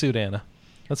bunny suit, Anna.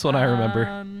 That's what I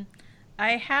remember.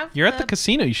 I have. You're at the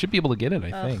casino. You should be able to get it,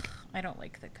 I think. I don't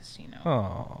like the casino.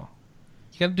 Oh,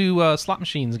 you got to do slot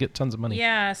machines, get tons of money.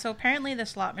 Yeah, so apparently the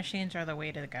slot machines are the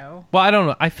way to go. Well, I don't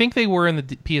know. I think they were in the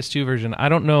PS2 version. I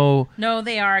don't know. No,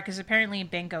 they are, because apparently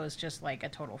bingo is just like a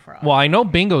total fraud. Well, I know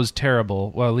bingo's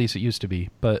terrible. Well, at least it used to be.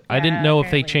 But I didn't Yeah, know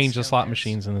if they apparently it changed the still slot is.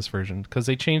 machines in this version because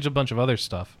they changed a bunch of other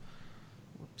stuff.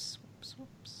 Whoops, whoops,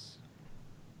 whoops.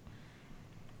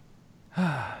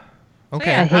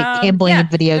 Okay. I hate gambling in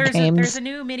video there's games. There's a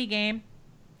new mini game,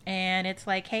 and it's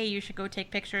like, hey, you should go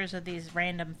take pictures of these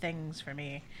random things for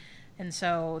me. And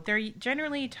so they're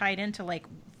generally tied into like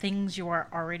things you are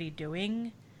already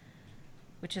doing,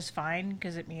 which is fine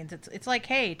because it means it's like,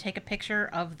 hey, take a picture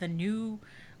of the new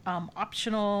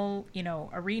optional,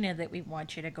 arena that we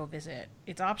want you to go visit.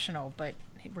 It's optional, but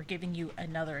we're giving you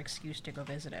another excuse to go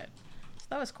visit it. So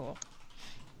that was cool.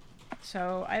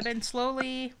 So I've been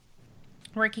slowly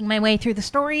working my way through the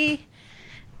story,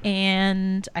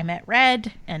 and I met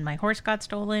Red, and my horse got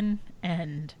stolen,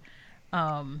 and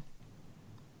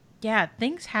yeah,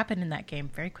 things happen in that game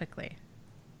very quickly.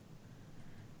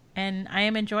 And I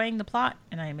am enjoying the plot,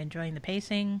 and I am enjoying the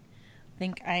pacing. I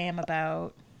think I am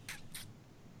about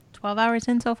 12 hours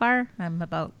in so far. I'm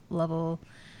about level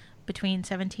between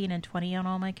 17 and 20 on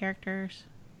all my characters.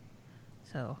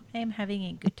 So I am having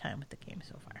a good time with the game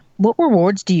so far. What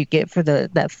rewards do you get for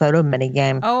that photo mini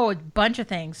game? Oh, a bunch of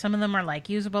things. Some of them are like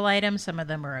usable items. Some of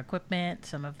them are equipment.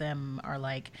 Some of them are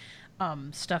like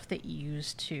stuff that you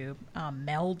use to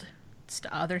meld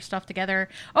other stuff together.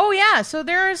 Oh, yeah. So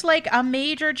there's like a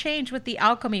major change with the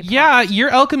alchemy pot. Yeah, your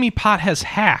alchemy pot has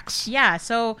hacks. Yeah.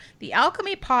 So the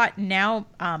alchemy pot now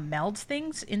melds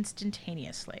things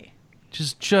instantaneously.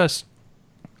 Just,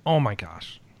 oh my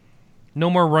gosh. No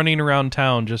more running around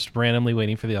town just randomly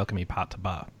waiting for the alchemy pot to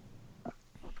pop.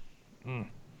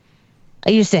 I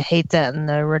used to hate that in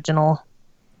the original,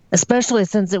 especially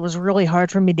since it was really hard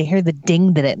for me to hear the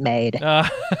ding that it made. Yeah,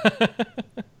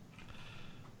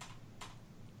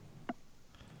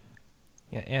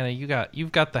 Anna,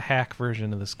 you've got the hack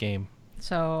version of this game.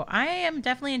 So I am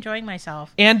definitely enjoying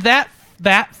myself. And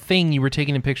that thing you were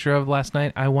taking a picture of last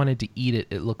night, I wanted to eat it.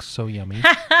 It looks so yummy.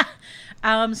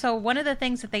 So one of the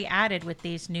things that they added with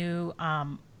these new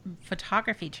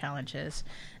photography challenges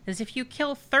is if you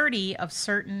kill 30 of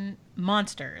certain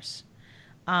monsters,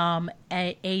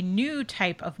 a new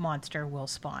type of monster will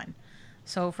spawn.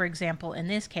 So, for example, in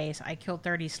this case, I killed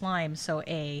 30 slimes, so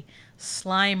a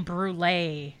slime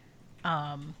brulee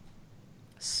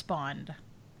spawned.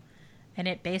 And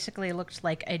it basically looked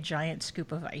like a giant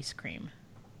scoop of ice cream.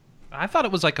 I thought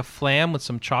it was like a flam with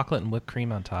some chocolate and whipped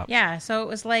cream on top. Yeah, so it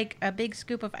was like a big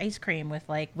scoop of ice cream with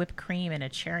like whipped cream and a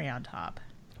cherry on top.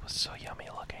 It was so yummy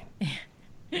looking.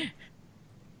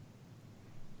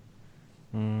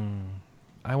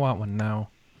 I want one now.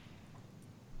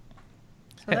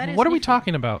 So that is What are we neat.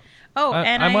 talking about? Oh,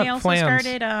 and I want also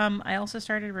flams.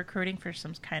 started recruiting for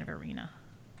some kind of arena.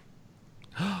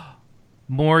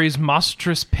 Maury's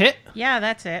Monstrous Pit? Yeah,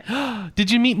 that's it. Did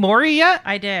you meet Maury yet?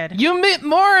 I did. You met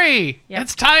Maury! Yep.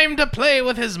 It's time to play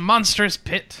with his monstrous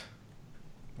pit.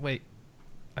 Wait,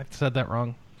 I said that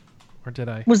wrong. Or did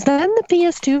I? Was that in the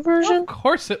PS2 version? Of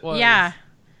course it was. Yeah.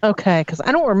 Okay, because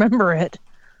I don't remember it.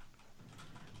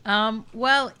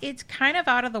 Well, it's kind of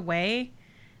out of the way,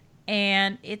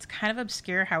 and it's kind of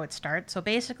obscure how it starts. So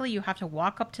basically, you have to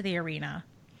walk up to the arena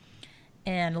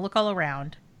and look all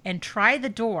around and try the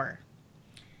door.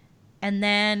 And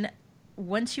then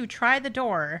once you try the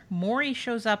door, Maury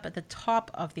shows up at the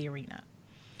top of the arena.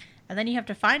 And then you have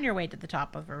to find your way to the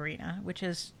top of the arena, which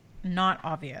is not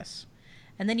obvious.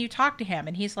 And then you talk to him,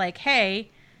 and he's like,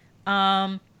 hey,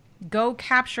 go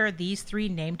capture these 3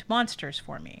 named monsters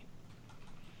for me.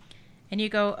 And you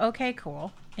go, okay,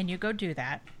 cool. And you go do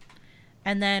that.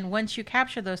 And then once you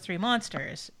capture those 3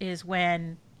 monsters is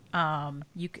when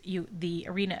the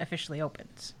arena officially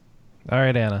opens. All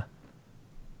right, Anna.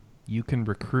 You can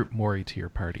recruit Maury to your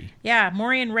party. Yeah,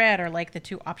 Maury and Red are like the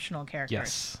 2 optional characters.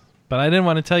 Yes. But I didn't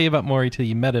want to tell you about Maury till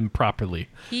you met him properly.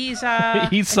 He's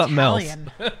He's something else.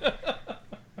 Italian.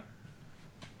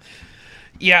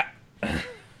 Yeah.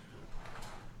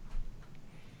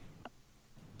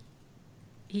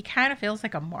 he kind of feels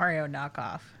like a Mario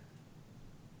knockoff.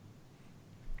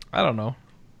 I don't know,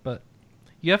 but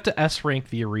you have to S rank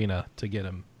the arena to get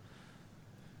him.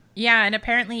 Yeah, and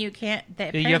apparently you can't.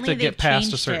 You have to get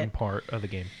past a certain it. part of the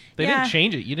game. They didn't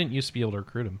change it. You didn't used to be able to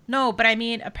recruit him. No, but I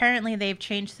mean, apparently they've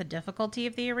changed the difficulty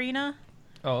of the arena.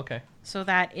 Oh, okay. So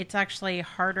that it's actually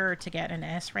harder to get an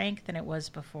S rank than it was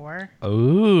before.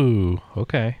 Oh,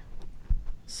 okay.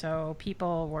 So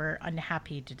people were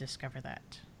unhappy to discover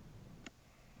that.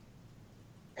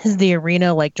 Is the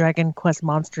arena like Dragon Quest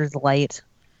Monsters Light?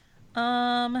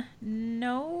 No,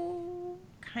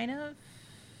 kind of.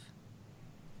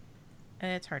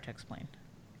 It's hard to explain.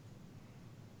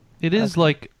 It is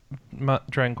like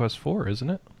Dragon Quest 4, isn't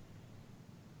it?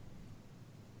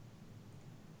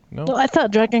 No? Well, I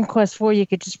thought Dragon Quest 4 you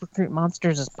could just recruit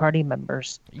monsters as party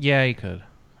members. Yeah, you could,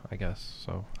 I guess.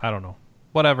 So, I don't know.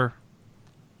 Whatever.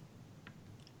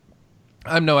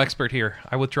 I'm no expert here.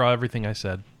 I withdraw everything I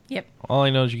said. Yep. All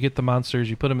I know is you get the monsters,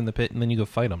 you put them in the pit, and then you go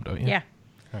fight them, don't you? Yeah.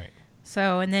 All right.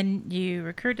 So, and then you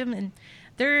recruit them, and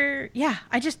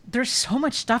there's so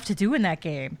much stuff to do in that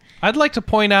game. I'd like to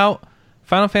point out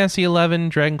Final Fantasy 11,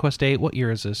 Dragon Quest 8. What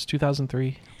year is this?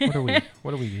 2003? What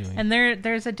are we doing? And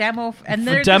there's a demo, and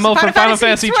there's demo for Final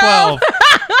Fantasy 12.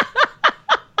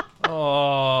 12.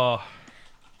 Oh.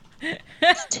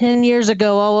 It's 10 years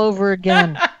ago all over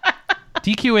again.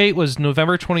 DQ8 was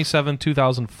November 27,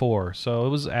 2004, so it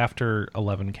was after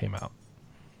 11 came out.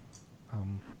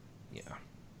 Yeah.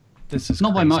 This is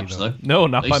Not by crazy, much, though. No,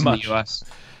 not At by least in much. the US.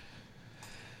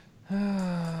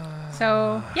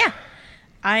 So, yeah.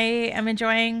 I am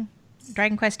enjoying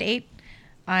Dragon Quest VIII.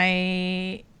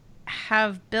 I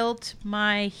have built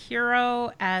my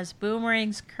hero as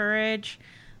Boomerang's Courage.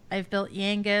 I've built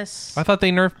Yangus. I thought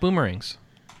they nerfed boomerangs.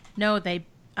 No, they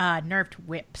nerfed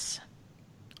whips.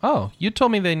 Oh, you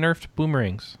told me they nerfed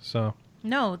boomerangs, so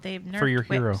No, they've nerfed for your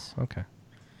hero. whips. Okay.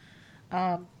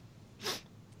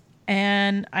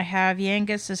 And I have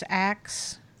Yangus's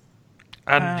axe.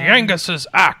 And Yangus's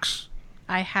axe.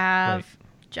 I have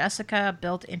Jessica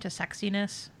built into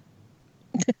sexiness.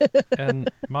 And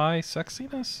my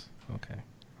sexiness? Okay.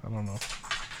 I don't know.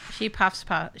 She puffs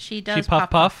puff. She does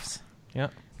puff puffs. Yeah.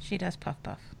 She does puff.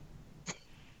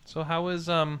 So how is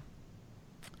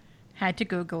Had to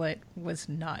Google it. Was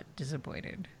not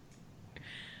disappointed.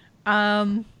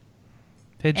 have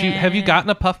you gotten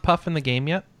a puff in the game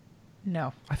yet?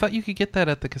 No. I thought you could get that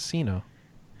at the casino.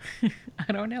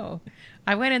 I don't know.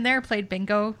 I went in there, played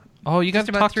bingo. Oh, you got just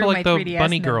to about talk to threw like my the 3DS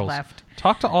bunny and then girls. left.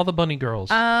 Talk to all the bunny girls.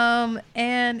 And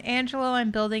Angelo, I'm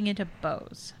building into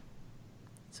bows.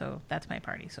 So that's my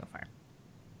party so far.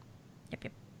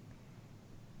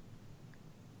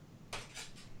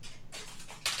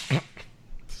 Yep.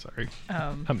 Sorry.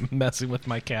 I'm messing with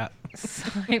my cat.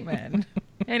 Simon.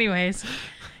 Anyways,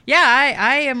 yeah,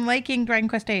 I am liking Dragon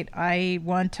Quest VIII. I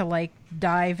want to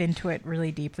dive into it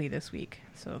really deeply this week.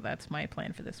 So that's my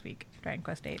plan for this week. Dragon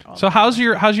Quest VIII. So how's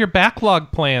your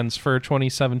backlog plans for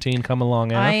 2017 come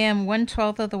along, Anna? I am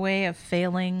 1/12 of the way of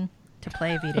failing to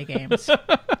play Vita games.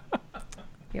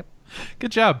 Yep.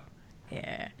 Good job.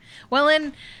 Yeah. Well,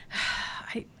 and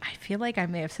I feel like I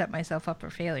may have set myself up for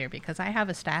failure because I have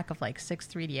a stack of 6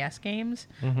 3DS games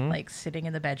sitting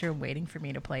in the bedroom waiting for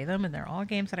me to play them, and they're all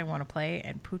games that I want to play,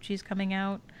 and Poochie's coming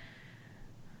out.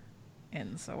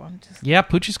 And so I'm just... Yeah,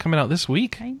 Poochie's coming out this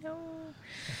week. I know.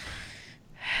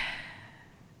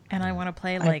 And I want to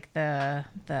play the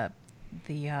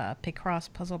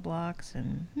Picross puzzle blocks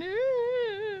and...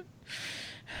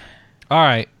 All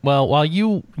right. Well, while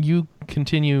you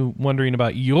continue wondering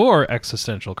about your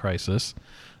existential crisis,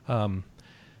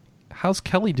 how's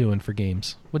Kelly doing for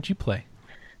games? What'd you play?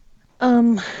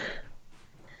 Well,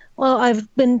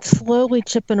 I've been slowly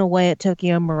chipping away at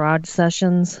Tokyo Mirage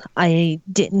Sessions. I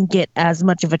didn't get as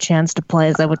much of a chance to play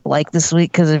as I would like this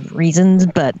week because of reasons,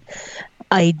 but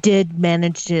I did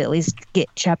manage to at least get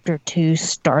Chapter 2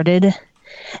 started.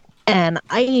 And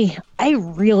I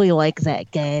really like that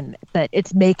game, but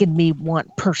it's making me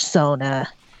want Persona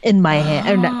in my hand,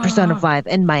 or not Persona 5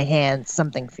 in my hands,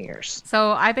 something fierce.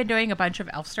 So I've been doing a bunch of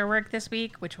Elfster work this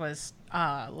week, which was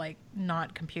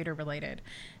not computer related.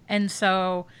 And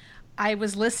so I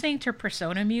was listening to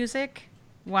Persona music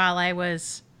while I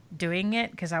was doing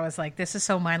it because I was like, this is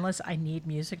so mindless. I need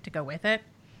music to go with it.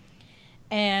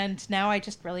 And now I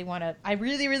just really want to... I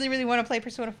really, really, really want to play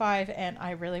Persona 5, and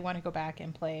I really want to go back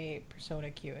and play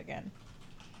Persona Q again.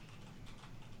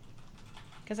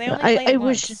 Because I only played it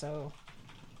once, so...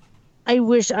 I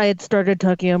wish I had started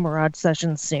Tokyo Mirage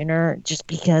Sessions sooner, just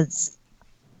because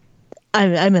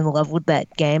I'm in love with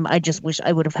that game. I just wish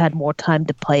I would have had more time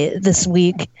to play it this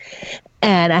week.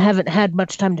 And I haven't had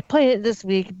much time to play it this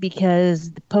week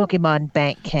because the Pokemon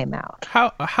Bank came out.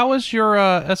 How is your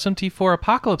SMT4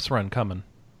 Apocalypse run coming?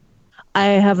 I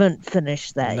haven't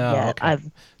finished that yet. Okay.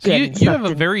 So you have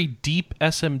a very deep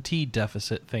SMT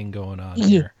deficit thing going on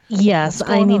here. Yes,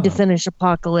 I need to finish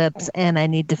Apocalypse and I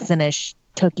need to finish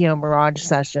Tokyo Mirage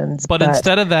Sessions. But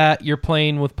instead of that, you're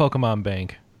playing with Pokemon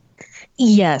Bank.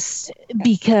 Yes,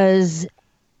 because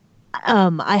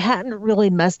I hadn't really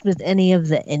messed with any of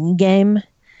the endgame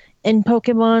in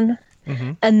Pokemon.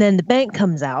 Mm-hmm. And then the bank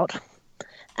comes out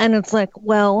and it's like,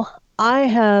 well, I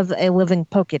have a living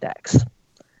Pokedex.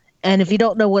 And if you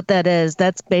don't know what that is,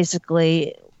 that's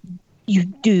basically you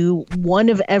do one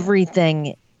of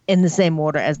everything in the same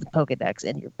order as the Pokedex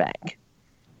in your bank.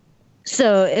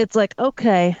 So it's like,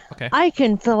 okay, I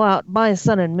can fill out my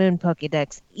Sun and Moon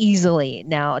Pokedex easily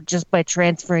now just by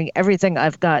transferring everything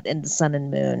I've got into Sun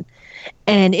and Moon.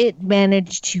 And it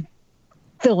managed to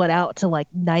fill it out to like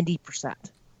 90%.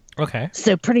 Okay.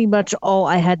 So pretty much all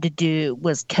I had to do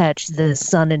was catch the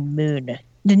Sun and Moon,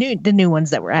 the new ones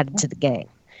that were added to the game.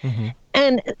 Mm-hmm.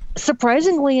 And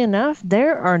surprisingly enough,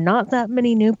 there are not that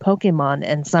many new Pokemon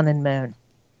in Sun and Moon.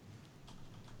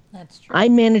 That's true. I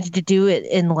managed to do it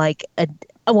in like a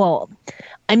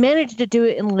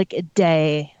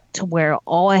day to where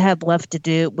all I had left to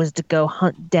do was to go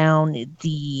hunt down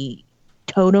the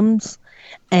totems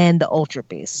and the Ultra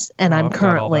Beasts. And I'm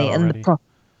currently in the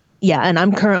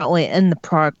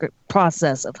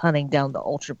process of hunting down the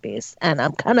Ultra Beasts. And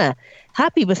I'm kind of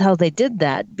happy with how they did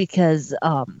that because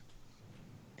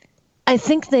I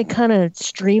think they kind of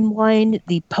streamlined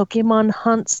the Pokemon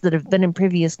hunts that have been in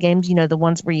previous games. You know, the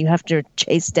ones where you have to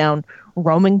chase down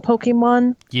roaming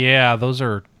Pokemon. Yeah, those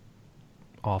are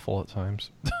awful at times.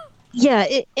 Yeah,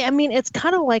 it's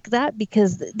kind of like that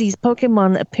because these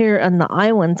Pokemon appear on the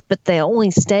islands, but they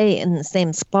only stay in the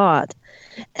same spot.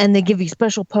 And they give you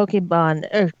special Pokeballs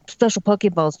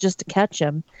just to catch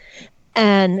them.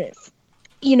 And,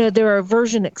 you know, there are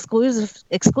version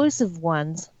exclusive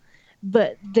ones.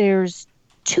 But there's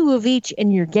 2 of each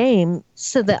in your game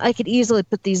so that I could easily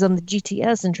put these on the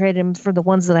GTS and trade them for the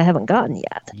ones that I haven't gotten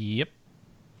yet. Yep.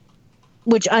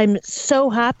 Which I'm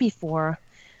so happy for.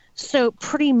 So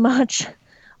pretty much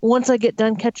once I get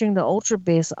done catching the Ultra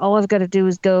Beast, all I've got to do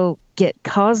is go get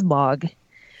Cosmog.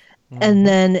 Mm-hmm. And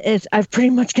then I'm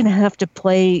pretty much going to have to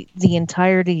play the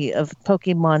entirety of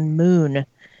Pokemon Moon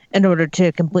in order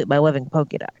to complete my living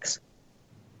Pokedex.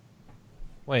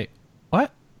 Wait, what?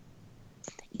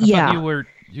 I thought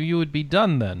you would be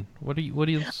done then. What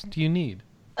else do you need?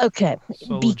 Okay,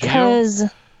 because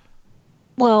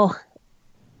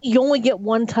you only get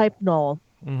one type null,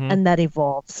 and that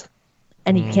evolves,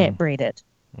 and you can't breed it.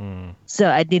 So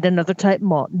I'd need another type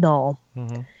null,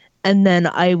 and then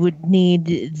I would need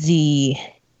the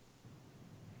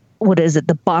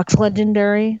box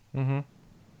legendary. Not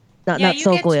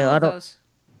Solgaleo.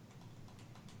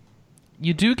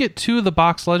 You do get 2 of the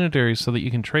box legendaries so that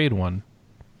you can trade one.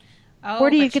 Oh,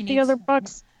 where do you get the other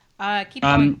box? Keep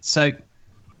going. So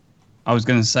I was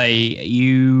going to say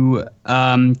you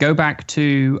go back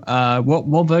to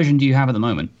what version do you have at the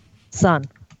moment? Sun.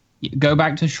 Go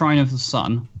back to Shrine of the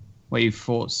Sun, where you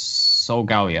fought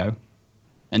Solgaleo,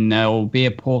 and there will be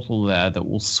a portal there that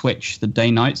will switch the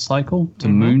day-night cycle to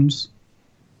moons.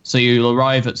 So you'll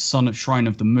arrive at Shrine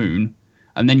of the Moon,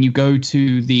 and then you go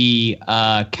to the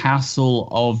Castle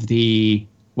of the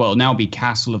now be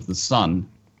Castle of the Sun.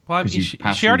 Well,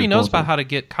 she already knows about how to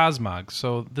get Cosmog,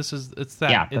 so it's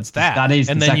that. Yeah, it's that. That is,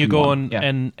 and the then you go one.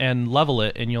 and level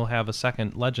it, and you'll have a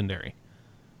second legendary.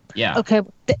 Yeah. Okay,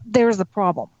 there's the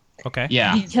problem. Okay.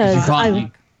 Yeah. Because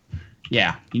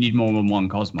you need more than one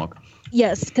Cosmog.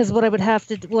 Yes, because what I'm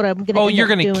going to. Oh, you're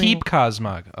going to keep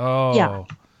Cosmog. Oh. Yeah.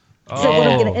 So what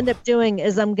I'm going to end up doing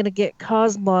is I'm going to get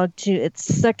Cosmog to its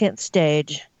second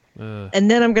stage,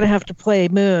 and then I'm going to have to play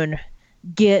Moon,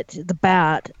 get the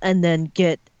Bat, and then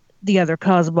get the other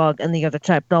Cosmog and the other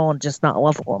type null and just not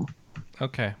level them.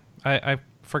 Okay. I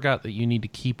forgot that you need to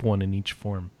keep one in each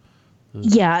form. Ugh.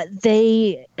 Yeah,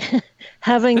 they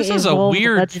having this is a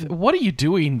weird. What are you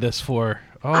doing this for?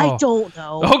 Oh. I don't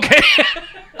know. Okay.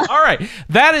 All right.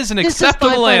 That is an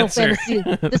acceptable answer.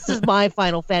 This is my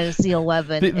Final Fantasy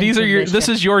 11. This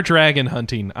is your dragon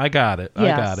hunting. I got it.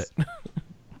 Yes. I got it.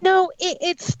 No,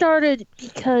 it started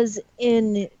because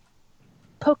in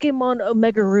Pokemon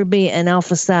Omega Ruby and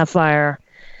Alpha Sapphire,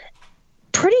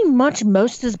 pretty much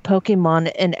most of the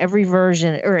Pokemon in every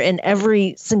version or in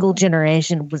every single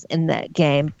generation was in that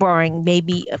game, barring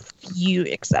maybe a few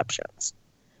exceptions.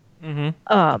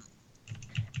 Mm-hmm.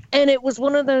 And it was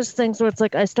one of those things where it's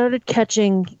like I started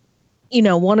catching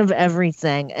one of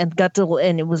everything, and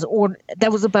it was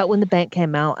that was about when the bank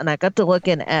came out, and I got to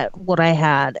looking at what I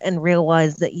had and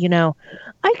realized that,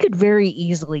 I could very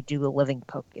easily do a living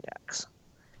Pokédex.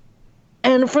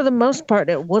 And for the most part,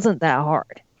 it wasn't that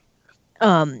hard.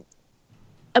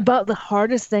 About the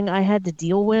hardest thing I had to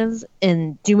deal with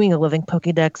in doing a living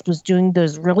Pokédex was doing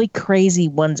those really crazy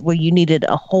ones where you needed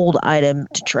a hold item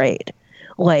to trade.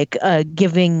 Like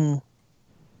giving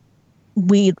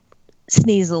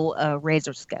Sneasel a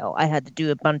razor scale. I had to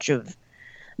do a bunch of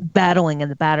battling in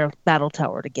the battle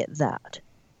tower to get that.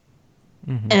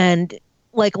 Mm-hmm. And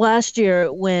like last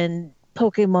year when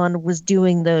Pokemon was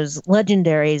doing those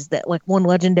legendaries that like one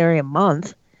legendary a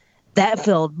month, that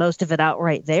filled most of it out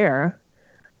right there.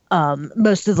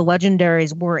 Most of the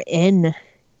legendaries were in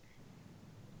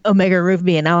Omega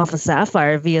Ruby and Alpha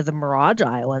Sapphire via the Mirage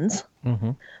Islands.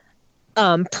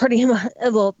 Mm-hmm. Pretty much.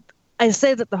 Well, I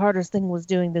say that the hardest thing was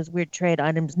doing those weird trade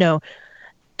items. No,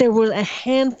 there was a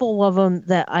handful of them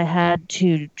that I had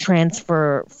to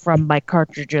transfer from my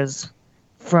cartridges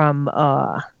from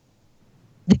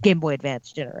the Game Boy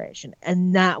Advance generation,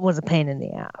 and that was a pain in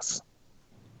the ass.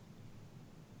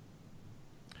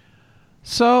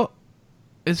 So,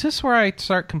 is this where I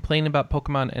start complaining about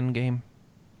Pokemon Endgame?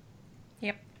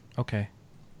 Yep. Okay.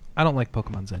 I don't like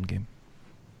Pokemon's Endgame.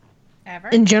 Ever?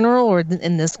 In general, or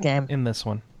in this game? In this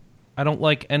one. I don't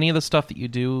like any of the stuff that you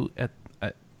do at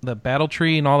the battle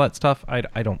tree and all that stuff. I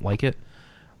don't like it.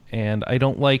 And I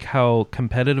don't like how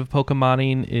competitive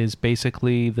Pokemoning is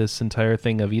basically this entire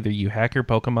thing of either you hack your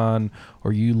Pokemon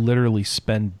or you literally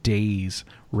spend days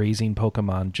raising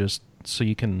Pokemon just so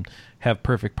you can have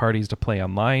perfect parties to play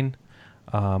online.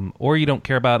 Or you don't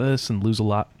care about this and lose a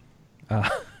lot.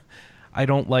 I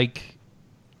don't like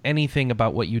anything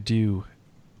about what you do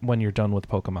when you're done with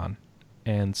Pokemon.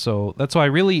 And so that's why I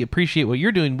really appreciate what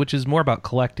you're doing, which is more about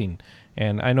collecting.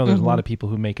 And I know there's a lot of people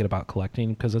who make it about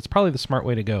collecting because it's probably the smart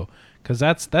way to go. Because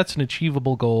that's an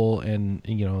achievable goal, and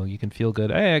you can feel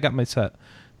good. Hey, I got my set.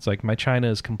 It's like my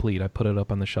China is complete. I put it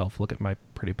up on the shelf. Look at my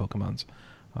pretty Pokemons.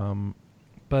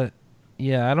 But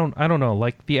yeah, I don't know.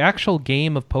 Like the actual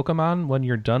game of Pokemon, when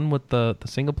you're done with the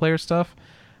single player stuff,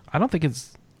 I don't think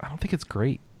it's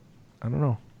great. I don't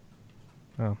know.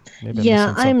 Oh, maybe I'm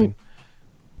missing something.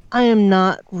 I am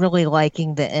not really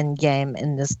liking the end game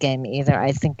in this game either.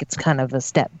 I think it's kind of a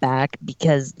step back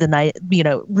because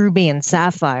Ruby and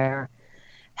Sapphire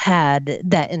had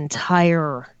that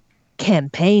entire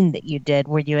campaign that you did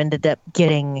where you ended up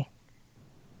getting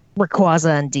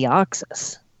Rayquaza and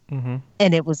Deoxys. Mm-hmm.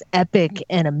 And it was epic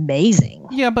and amazing.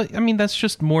 Yeah, but I mean, that's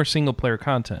just more single player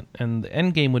content. And the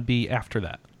end game would be after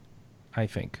that, I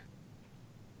think.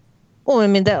 Well, I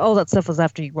mean, all that stuff was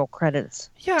after you roll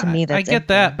credits. Yeah, to me, I get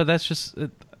that, but that's just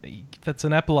that's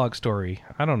an epilogue story.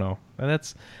 I don't know.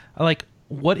 That's like,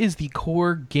 what is the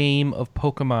core game of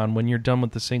Pokemon when you're done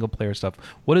with the single player stuff?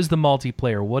 What is the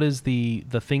multiplayer? What is the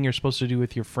thing you're supposed to do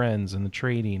with your friends and the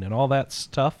trading and all that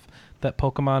stuff that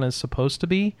Pokemon is supposed to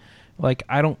be? Like,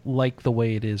 I don't like the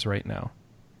way it is right now.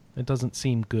 It doesn't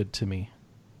seem good to me.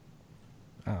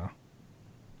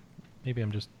 Maybe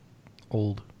I'm just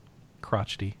old,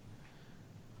 crotchety.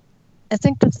 I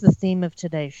think that's the theme of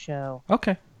today's show.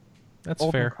 Okay. That's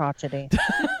old fair. And crotchety.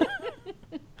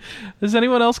 Has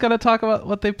anyone else got to talk about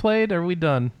what they played? Or are we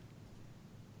done?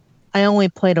 I only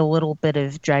played a little bit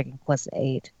of Dragon Quest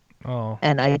VIII. Oh.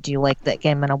 And I do like that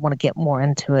game, and I want to get more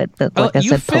into it. But like I said,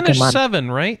 you finished Pokemon.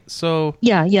 7, right? So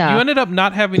yeah. You ended up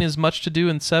not having as much to do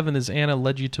in 7 as Anna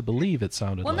led you to believe. It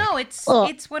sounded. Well, like. no,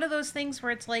 it's one of those things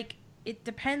where it's like it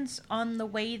depends on the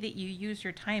way that you use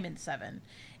your time in 7.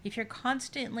 If you're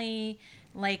constantly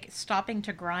like stopping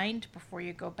to grind before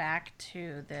you go back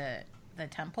to the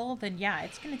temple, then yeah,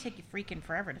 it's going to take you freaking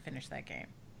forever to finish that game.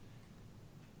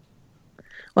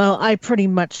 Well, I pretty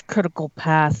much critical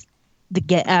path to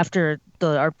get after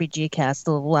the RPGCast,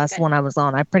 the last one I was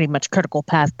on. I pretty much critical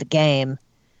path the game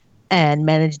and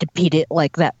managed to beat it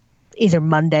like that either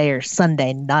Monday or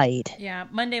Sunday night. Yeah,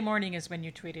 Monday morning is when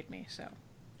you tweeted me. So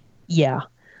yeah,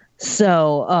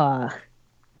 so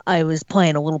I was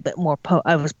playing a little bit more.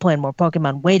 I was playing more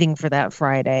Pokemon, waiting for that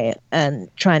Friday and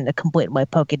trying to complete my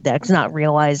Pokédex, not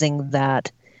realizing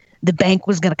that the bank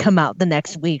was going to come out the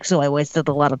next week. So I wasted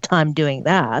a lot of time doing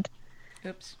that.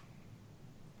 Oops.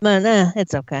 But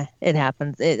it's okay. It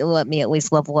happens. It let me at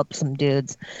least level up some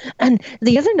dudes. And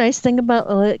the other nice thing about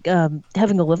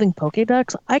having a living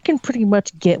Pokédex, I can pretty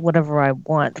much get whatever I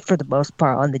want for the most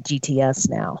part on the GTS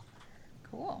now.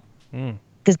 Cool.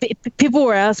 Because people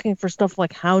were asking for stuff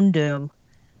like Houndoom.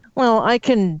 Well, I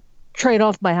can trade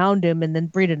off my Houndoom and then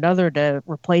breed another to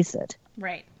replace it.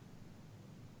 Right.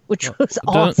 which was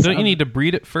awesome. Don't you need to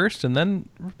breed it first and then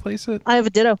replace it? I have a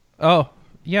Ditto. Oh,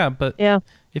 yeah, but Yeah.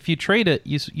 if you trade it,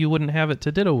 you wouldn't have it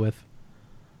to Ditto with.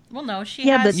 Well, no, she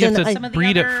Yeah, has but You have then to some of the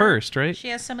breed other, it first, right? She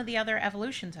has some of the other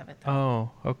evolutions of it, though.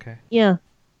 Oh, okay. Yeah.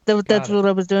 That's it. what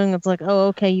I was doing. It's like, oh,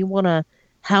 okay, you want a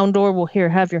Houndour? Well, here,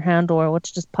 have your Houndour.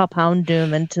 Let's just pop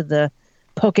Houndoom into the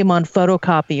Pokemon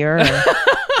Photocopier.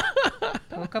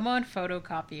 Pokemon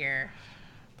Photocopier.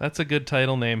 That's a good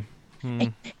title name.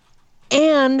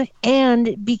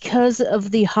 And because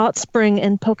of the hot spring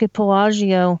in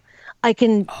Pokepelagio, I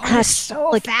can hatch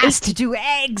to do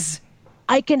eggs.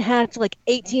 I can hatch like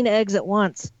 18 eggs at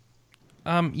once.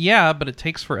 Yeah, but it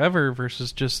takes forever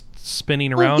versus just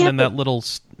spinning Well, around yeah, in that little.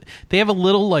 They have a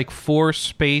little like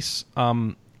 4-space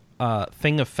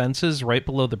thing of fences right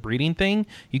below the breeding thing.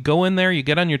 You go in there, you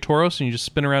get on your Tauros, and you just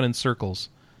spin around in circles.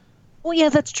 Well, yeah,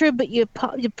 that's true, but you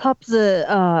pop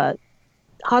the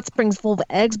hot springs full of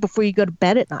eggs before you go to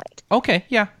bed at night, Okay,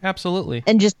 yeah, absolutely.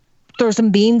 and just throw some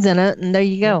beans in it, and there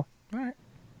you go. All right.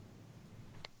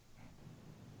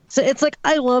 So it's like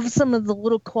I love some of the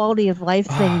little quality of life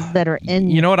things that are in.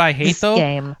 You know what I hate this though?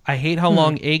 game. I hate how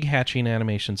long egg hatching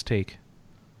animations take.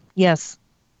 Yes.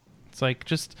 It's like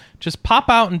just pop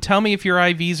out and tell me if your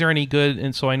IVs are any good,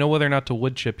 and so I know whether or not to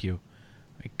wood chip you.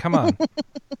 Like, come on.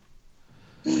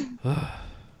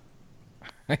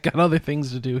 I got other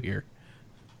things to do here.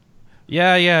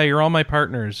 Yeah, you're all my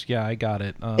partners. Yeah, I got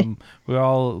it. We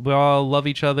all love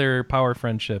each other. Power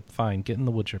friendship. Fine, get in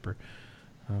the wood chipper.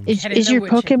 Is your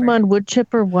Pokemon wood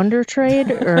chipper Wonder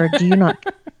Trade, or do you not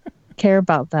care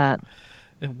about that?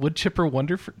 Wood chipper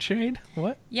wonder trade?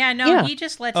 What? Yeah, no, Yeah. he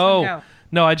just lets them go.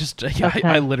 No, I just Okay.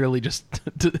 I literally just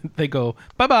they go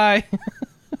bye.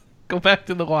 Go back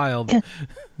to the wild.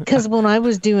 Because when I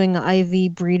was doing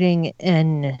IV breeding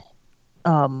in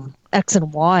X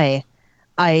and Y,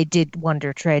 I did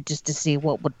Wonder Trade just to see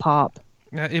what would pop.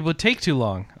 It would take too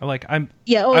long. I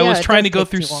was trying to go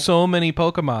through so many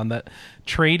Pokemon that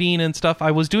trading and stuff.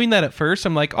 I was doing that at first.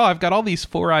 I'm like, oh, I've got all these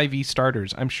 4 IV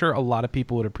starters. I'm sure a lot of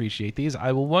people would appreciate these.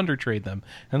 I will Wonder Trade them.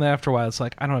 And then after a while, it's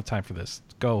like, I don't have time for this.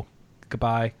 Go.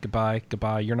 Goodbye.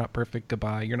 You're not perfect.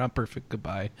 Goodbye. You're not perfect.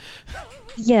 Goodbye.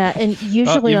 Yeah, and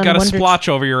usually You've on got a Wonder splotch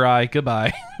over your eye.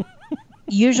 Goodbye.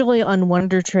 Usually on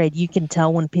Wonder Trade, you can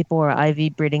tell when people are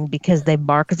IV breeding because they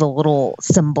mark the little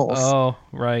symbols. Oh,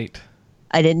 right.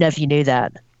 I didn't know if you knew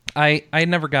that. I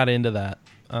never got into that.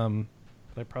 But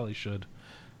I probably should.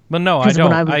 But no, I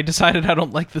don't. I decided I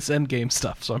don't like this endgame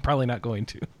stuff, so I'm probably not going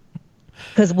to.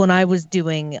 Because when I was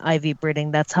doing IV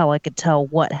breeding, that's how I could tell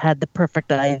what had the perfect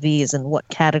IVs and what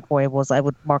category it was. I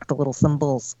would mark the little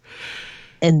symbols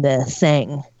in the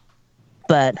thing.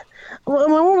 But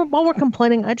while we're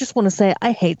complaining, I just want to say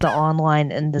I hate the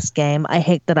online in this game. I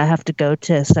hate that I have to go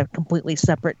to a completely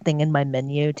separate thing in my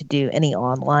menu to do any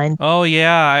online. Oh,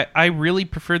 yeah. I really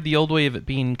preferred the old way of it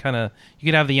being kind of... You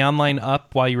could have the online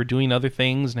up while you were doing other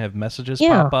things and have messages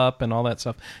pop up and all that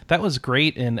stuff. That was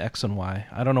great in X and Y.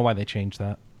 I don't know why they changed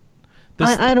that.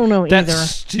 I don't know either. That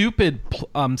stupid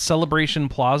Celebration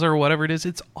Plaza or whatever it is,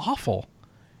 it's awful.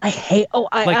 I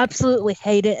absolutely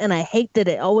hate it, and I hate that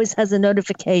it always has a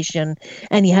notification,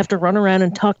 and you have to run around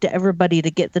and talk to everybody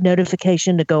to get the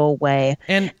notification to go away.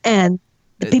 And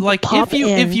the people like pop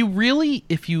if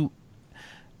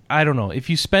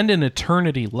you spend an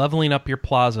eternity leveling up your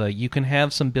plaza, you can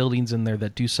have some buildings in there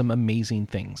that do some amazing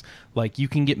things. Like you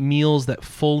can get meals that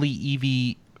fully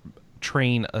EV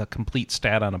train a complete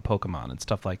stat on a Pokemon and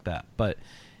stuff like that. But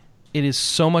it is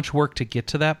so much work to get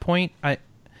to that point.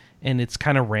 And it's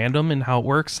kind of random in how it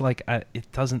works. Like,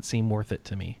 it doesn't seem worth it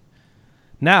to me.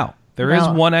 Now, there is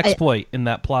one exploit in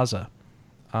that plaza.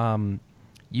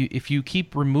 If you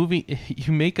keep removing...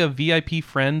 You make a VIP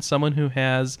friend, someone who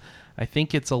has... I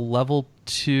think it's a level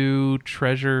 2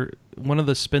 treasure... One of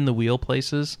the spin the wheel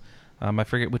places. I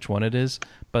forget which one it is.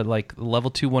 But, like, level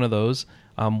 2 one of those.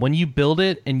 When you build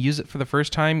it and use it for the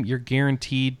first time, you're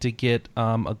guaranteed to get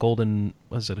a golden...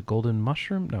 Was it a golden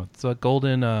mushroom? No, it's a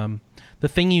golden... the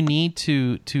thing you need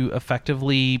to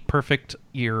effectively perfect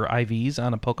your IVs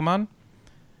on a Pokemon.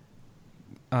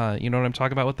 You know what I'm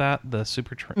talking about with that? The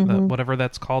super... whatever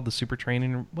that's called, the super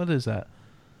training... What is that?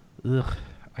 Ugh,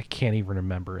 I can't even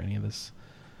remember any of this.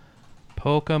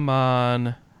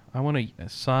 Pokemon... I want to...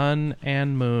 Sun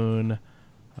and Moon...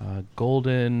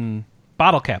 golden...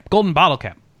 Bottle cap. Golden bottle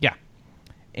cap. Yeah.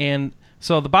 And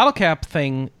so the bottle cap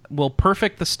thing will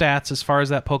perfect the stats as far as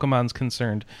that Pokemon's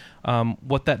concerned.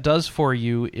 What that does for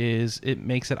you is it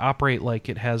makes it operate like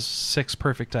it has 6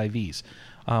 perfect IVs.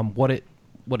 What it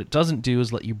doesn't do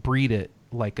is let you breed it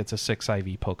like it's a 6 IV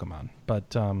Pokemon.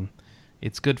 But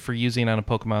it's good for using on a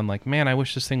Pokemon. Like, man, I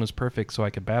wish this thing was perfect so I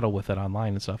could battle with it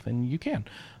online and stuff. And you can,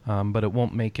 but it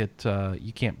won't make it.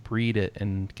 You can't breed it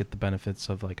and get the benefits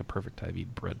of like a perfect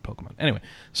IV bred Pokemon. Anyway,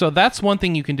 so that's one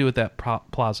thing you can do with that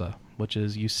plaza, which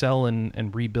is you sell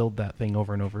and rebuild that thing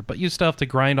over and over. But you still have to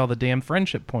grind all the damn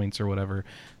friendship points or whatever.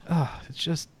 It's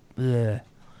just, bleh.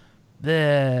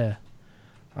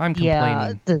 I'm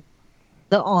complaining. Yeah,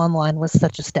 the online was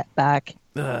such a step back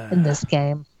in this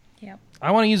game. Yep.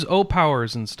 I want to use O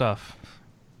powers and stuff.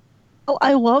 Oh,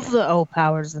 I love the O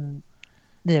powers in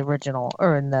the original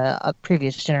or in the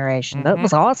previous generation. That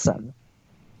was awesome.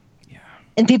 Yeah.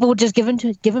 And people would just give them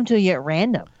to you at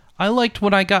random. I liked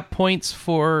when I got points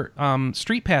for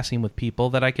street passing with people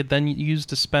that I could then use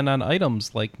to spend on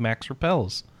items like max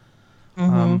repels.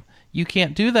 You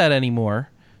can't do that anymore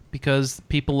because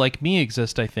people like me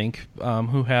exist, I think,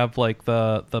 who have like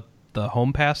the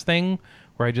home pass thing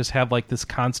where I just have like this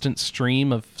constant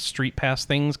stream of street pass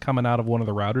things coming out of one of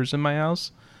the routers in my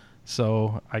house.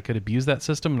 So I could abuse that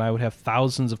system and I would have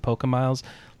thousands of Pokémiles.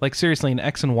 Like seriously, in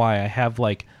X and Y, I have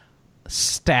like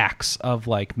stacks of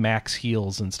like max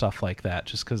heals and stuff like that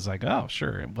just because like, oh,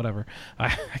 sure, whatever. I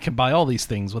can buy all these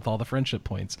things with all the friendship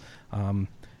points.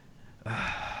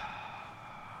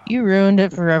 You ruined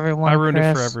it for everyone. I ruined Chris.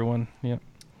 it for everyone. Yep.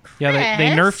 Yeah, they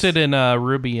nerfed it in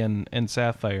Ruby and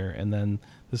Sapphire, and then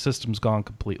the system's gone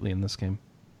completely in this game.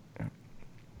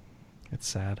 It's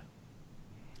sad.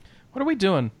 What are we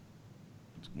doing?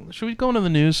 Should we go into the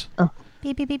news?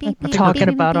 Beep, beep, beep, We're beep, talking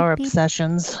beep, about beep, our beep.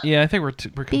 obsessions. Yeah, I think we're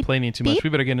complaining too much. beep. We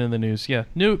better get into the news. Yeah.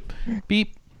 Nope.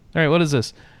 Beep. All right, what is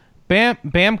this?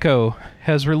 Bamco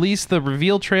has released the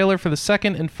reveal trailer for the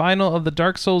second and final of the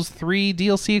Dark Souls 3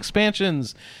 DLC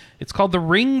expansions. It's called The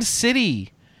Ringed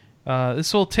City.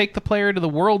 This will take the player to the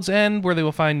world's end, where they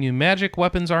will find new magic,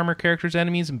 weapons, armor, characters,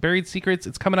 enemies, and buried secrets.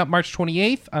 It's coming up March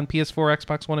 28th on PS4,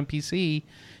 Xbox One, and PC. You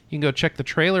can go check the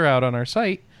trailer out on our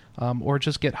site, or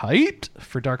just get hyped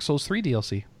for Dark Souls 3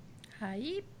 DLC.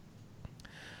 Hype.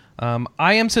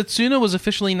 I Am Setsuna was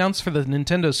officially announced for the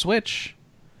Nintendo Switch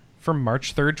for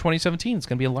March 3rd, 2017. It's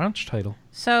going to be a launch title.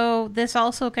 So this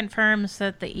also confirms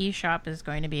that the eShop is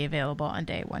going to be available on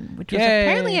day one, which was Yay.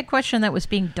 apparently a question that was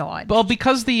being dodged. Well,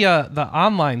 because the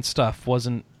online stuff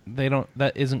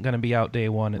that isn't going to be out day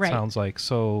one, it Right. sounds like.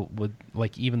 So would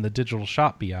like even the digital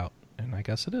shop be out? And I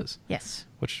guess it is. Yes.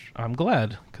 Which I'm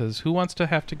glad, because who wants to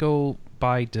have to go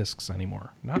buy discs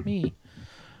anymore? Not me.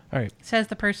 All right. Says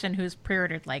the person who's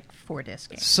pre-ordered like 4 disc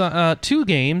games. So, 2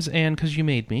 games, and because you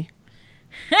made me.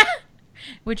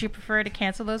 Would you prefer to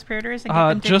cancel those pre-orders and get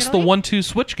them Just the digitally? 1-2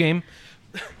 Switch game.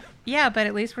 Yeah, but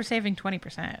at least we're saving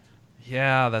 20%.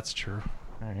 Yeah, that's true.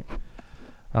 All right.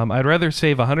 I'd rather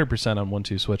save 100% on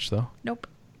 1-2 Switch, though. Nope.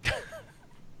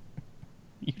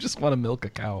 You just want to milk a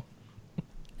cow.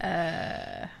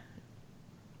 Koei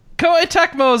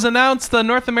Tecmo has announced the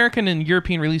North American and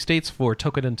European release dates for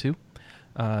Toukiden 2.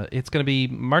 It's going to be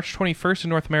March 21st in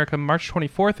North America, March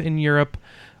 24th in Europe.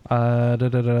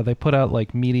 They put out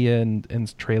like media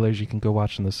and trailers you can go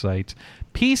watch on the site.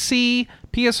 PC,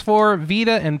 PS4,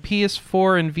 Vita, and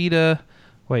PS4 and Vita.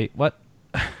 Wait, what?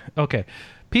 Okay.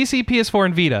 PC, PS4,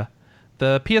 and Vita.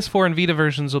 The PS4 and Vita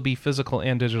versions will be physical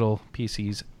and digital.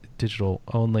 PCs, digital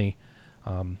only.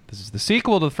 This is the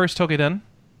sequel to the first Toukiden.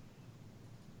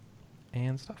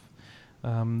 And stuff.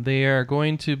 They are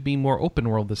going to be more open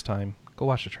world this time. Go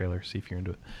watch the trailer, see if you're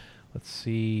into it. Let's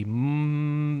see.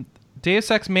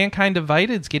 Deus Ex Mankind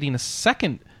Divided is getting a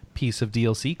second piece of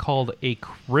DLC called A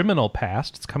Criminal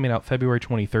Past. It's coming out February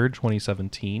 23rd,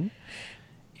 2017.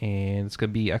 And it's going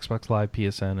to be Xbox Live,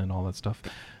 PSN, and all that stuff.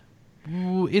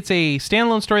 It's a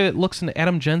standalone story that looks into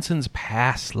Adam Jensen's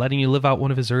past, letting you live out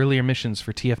one of his earlier missions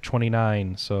for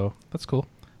TF-29. So that's cool.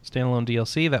 Standalone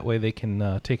DLC. That way they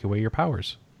can take away your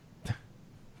powers.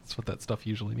 That's what that stuff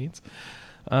usually means.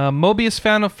 Mobius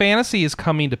Final Fantasy is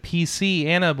coming to PC.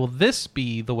 Anna, will this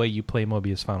be the way you play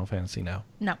Mobius Final Fantasy now?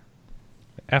 No.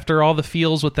 After all the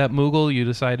feels with that Moogle, you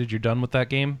decided you're done with that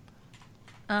game?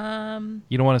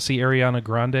 You don't want to see Ariana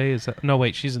Grande? Is that... No,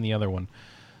 wait, she's in the other one.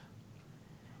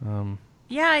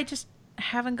 Yeah, I just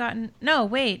haven't gotten... No,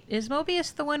 wait. Is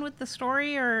Mobius the one with the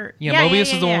story? Or Yeah,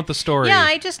 Mobius is the one with the story. Yeah,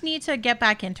 I just need to get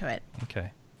back into it.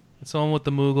 Okay. It's the one with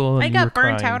the Moogle. And I you were got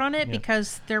burnt crying. out on it Yeah.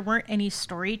 because there weren't any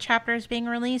story chapters being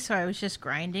released, so I was just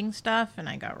grinding stuff, and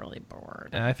I got really bored.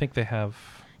 And I think they have...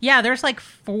 Yeah, there's like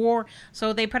 4.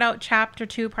 So they put out Chapter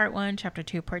 2, Part 1, Chapter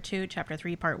 2, Part 2, Chapter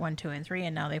 3, Part 1, 2, and 3,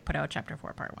 and now they put out Chapter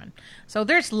 4, Part 1. So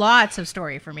there's lots of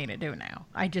story for me to do now.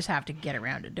 I just have to get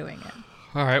around to doing it.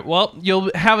 All right, well,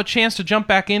 you'll have a chance to jump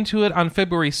back into it on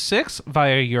February 6th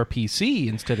via your PC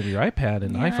instead of your iPad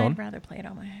and Yeah, iPhone. I'd rather play it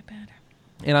on my iPad.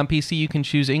 And on PC, you can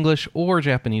choose English or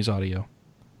Japanese audio.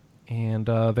 And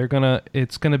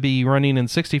it's gonna be running in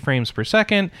 60 frames per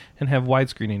second and have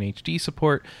widescreen and HD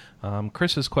support.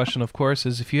 Chris's question, of course,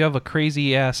 is if you have a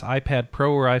crazy ass iPad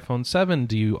Pro or iPhone 7,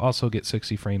 do you also get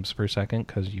 60 frames per second?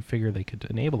 Because you figure they could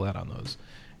enable that on those.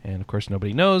 And of course,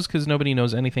 nobody knows, because nobody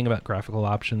knows anything about graphical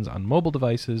options on mobile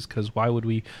devices. Because why would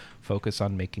we focus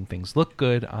on making things look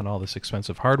good on all this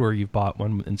expensive hardware you've bought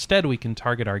when instead we can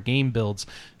target our game builds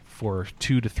for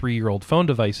 2 to 3 year old phone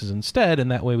devices instead, and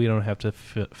that way we don't have to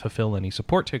fulfill any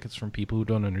support tickets from people who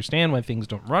don't understand why things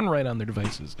don't run right on their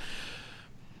devices.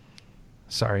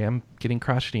 Sorry, I'm getting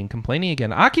crotchety and complaining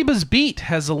again. Akiba's Beat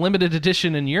has a limited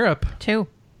edition in Europe. 2.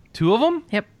 2 of them?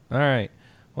 Yep. All right.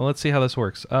 Well, let's see how this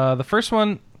works. The first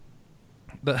one...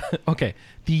 The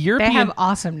European... They have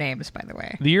awesome names, by the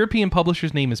way. The European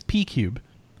publisher's name is P-Cube.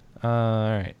 All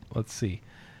right. Let's see.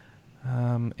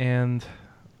 And...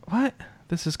 What?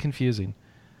 This is confusing.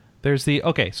 There's the...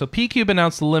 Okay, so P-Cube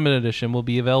announced the limited edition will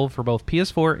be available for both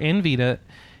PS4 and Vita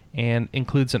and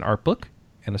includes an art book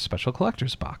and a special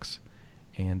collector's box.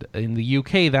 And in the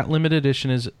UK, that limited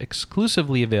edition is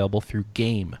exclusively available through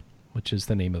Game, which is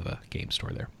the name of a game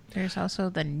store there. There's also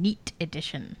the Neat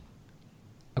edition.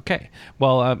 Okay.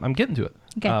 Well, I'm getting to it.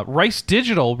 Okay. Rice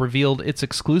Digital revealed its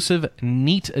exclusive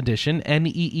Neat edition,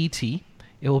 N-E-E-T.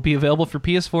 It will be available for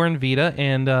PS4 and Vita,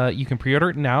 and you can pre-order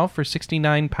it now for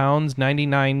 £69,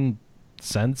 99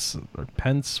 cents, or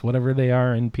pence, whatever they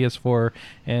are in PS4,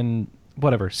 and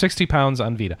whatever, £60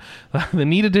 on Vita. The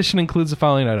Neat edition includes the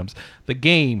following items. The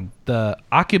game, the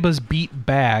Akiba's Beat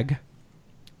bag,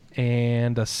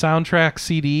 and a soundtrack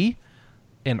CD,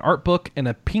 an art book, and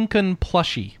a Pinkin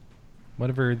plushie.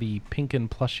 Whatever the Pinkin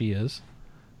plushie is.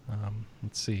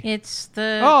 Let's see. It's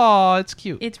the... Oh, it's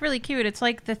cute. It's really cute. It's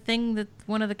like the thing that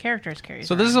one of the characters carries.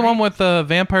 So this is the one with the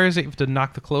vampires that you have to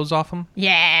knock the clothes off them?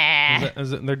 Yeah.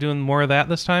 They're doing more of that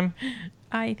this time?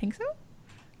 I think so.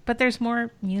 But there's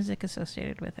more music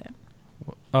associated with it.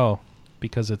 Oh,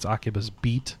 because it's Akiba's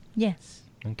Beat? Yes.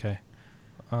 Okay.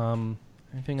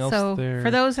 Anything else So there?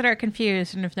 for those that are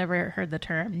confused and have never heard the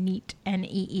term, NEET,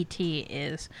 N-E-E-T,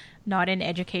 is not in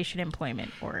education,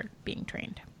 employment, or being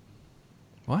trained.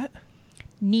 What?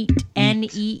 NEET,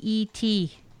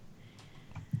 N-E-E-T.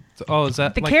 So, is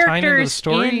that The like tying into the characters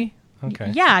story?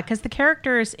 Okay. Yeah, because the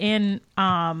characters in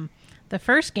the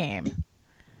first game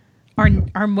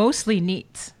are mostly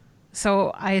NEETs.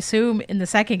 So I assume in the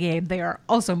second game they are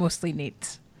also mostly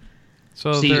NEETs.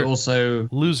 So See they're also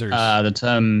losers. the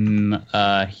term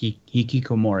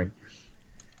hikikomori.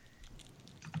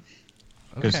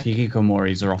 Because Okay.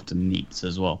 hikikomoris are often neats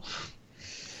as well.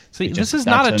 See, It this just- is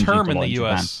not that a term term in people the in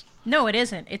U.S. No, it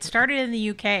isn't. It started in the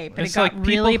UK, but It's it got like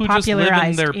really people who just live in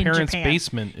popularized their in parents' Japan.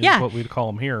 basement is Yeah. what we'd call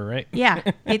them here, right? Yeah,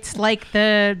 it's like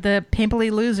the pimply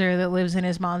loser that lives in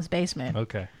his mom's basement.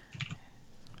 Okay.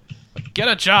 Get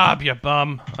a job, you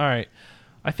bum. All right.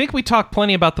 I think we talked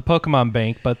plenty about the Pokemon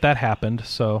Bank, but that happened,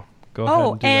 so go ahead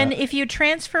and do and that. if you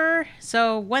transfer...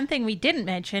 So one thing we didn't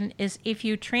mention is if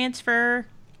you transfer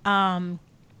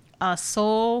a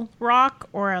Soul Rock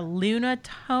or a Luna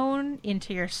Tone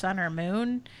into your Sun or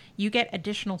Moon, you get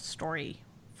additional story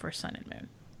for Sun and Moon.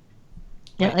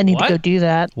 Yeah, Wait, I need what? to go do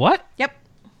that. What? Yep.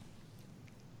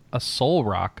 A Soul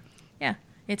Rock? Yeah,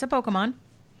 it's a Pokemon.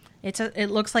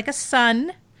 It looks like a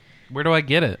sun. Where do I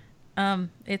get it?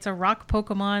 It's a rock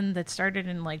Pokemon that started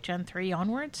in like Gen 3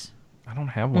 onwards. I don't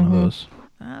have one of those.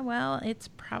 Well, it's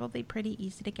probably pretty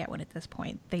easy to get one at this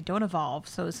point. They don't evolve,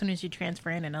 so as soon as you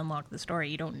transfer in and unlock the story,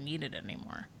 you don't need it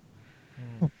anymore.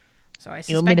 So I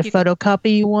You want me suspect to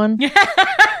photocopy you one?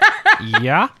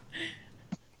 Yeah?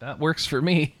 That works for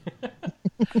me.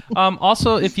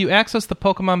 Also, if you access the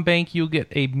Pokemon Bank, you'll get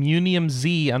a Munium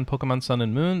Z on Pokemon Sun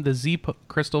and Moon, the Z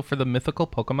crystal for the mythical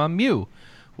Pokemon Mew,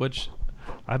 which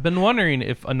I've been wondering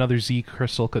if another Z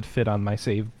crystal could fit on my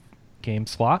save game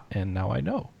slot, and now I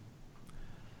know.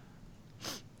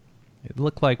 It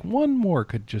looked like one more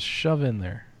could just shove in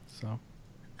there. So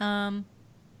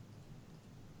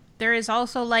there is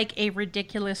also like a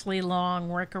ridiculously long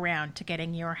workaround to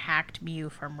getting your hacked Mew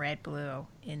from Red Blue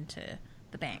into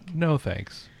the bank. no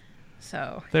thanks.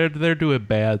 So They're doing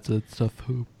bad, so it's a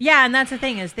poop. yeah, and that's the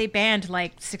thing is they banned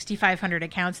like 6,500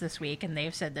 accounts this week, and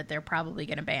they've said that they're probably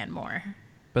going to ban more.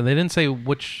 But they didn't say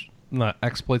which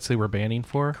exploits they were banning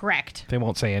for. Correct. They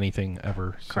won't say anything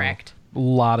ever. So Correct. A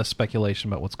lot of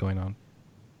speculation about what's going on.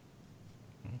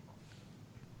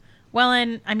 Well,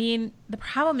 and I mean, the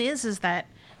problem is that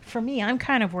for me, I'm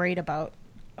kind of worried about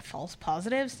false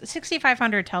positives.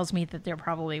 6,500 tells me that there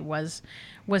probably was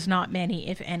not many,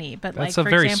 if any. But That's like, a for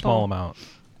very example, small amount.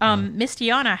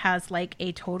 Mistiana has like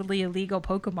a totally illegal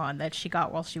Pokemon that she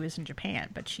got while she was in Japan,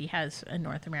 but she has a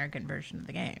North American version of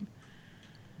the game.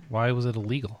 Why was it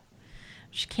illegal?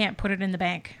 She can't put it in the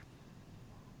bank.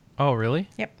 Oh, really?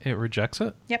 Yep. It rejects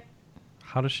it? Yep.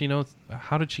 How does she know?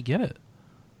 How did she get it?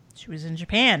 She was in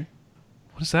Japan.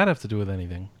 What does that have to do with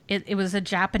anything? It was a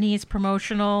Japanese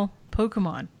promotional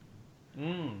Pokemon.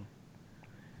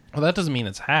 Well, that doesn't mean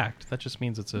it's hacked. That just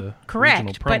means it's a regional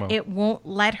Correct, promo. but it won't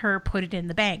let her put it in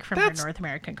the bank from her North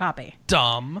American copy.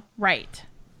 Dumb. Right.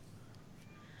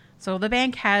 So the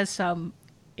bank has some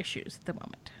issues at the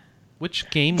moment. Which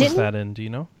game was that in? Do you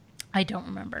know? I don't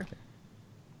remember.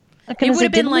 Okay, It would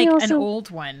have been like an also, old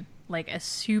one, like a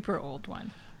super old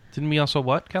one. Didn't we also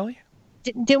what, Kelly?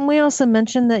 Didn't we also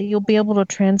mention that you'll be able to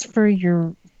transfer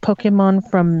your Pokemon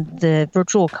from the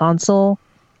Virtual Console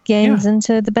games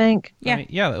into the bank? Yeah. Right,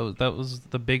 yeah, that was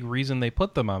the big reason they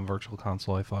put them on Virtual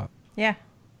Console, I thought. Yeah.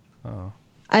 Oh.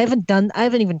 I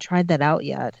haven't even tried that out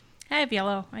yet. I have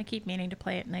yellow. I keep meaning to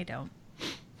play it, and I don't.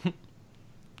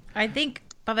 I think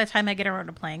by the time I get around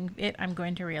to playing it, I'm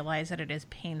going to realize that it is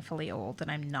painfully old, and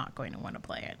I'm not going to want to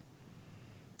play it.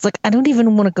 It's like I don't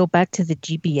even want to go back to the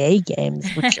GBA games,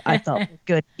 which I thought were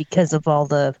good because of all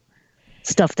the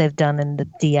stuff they've done in the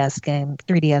 3DS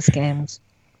games.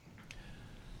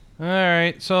 All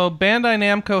right, so Bandai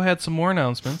Namco had some more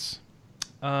announcements.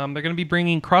 They're going to be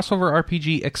bringing crossover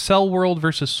RPG Excel World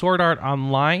versus Sword Art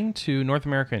Online to North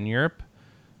America and Europe.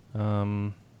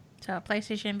 It's a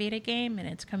PlayStation Vita game, and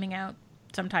it's coming out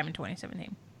sometime in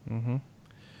 2017. Mm-hmm.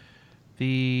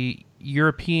 The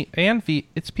European and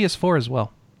it's PS4 as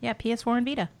well. Yeah, PS4 and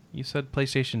Vita. You said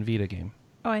PlayStation Vita game.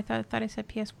 Oh, I thought I said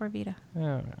PS4 Vita.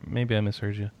 Maybe I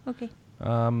misheard you. Okay.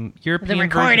 European The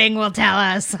recording will tell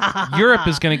us. Europe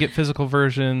is going to get physical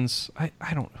versions. I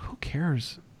don't. Who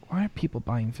cares? Why are people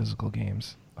buying physical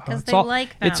games? Because they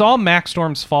like them. It's all Max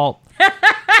Storm's fault. All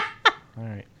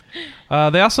right.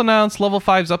 They also announced Level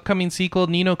 5's upcoming sequel,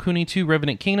 Ni no Kuni 2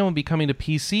 Revenant Kingdom, will be coming to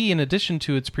PC in addition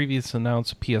to its previous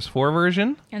announced PS4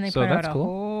 version. And they so put out that's a cool.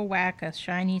 whole whack of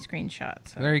shiny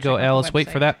screenshots. There you go, Alice. Wait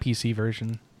for that PC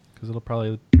version because it'll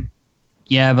probably.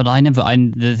 Yeah, but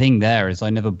the thing there is I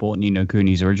never bought Ni no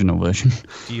Kuni's original version.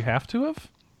 Do you have to have?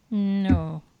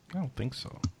 No. I don't think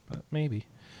so, but maybe.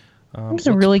 It's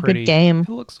a really good game. It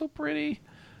looks so pretty.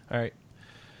 All right.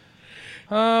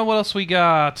 What else we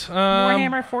got?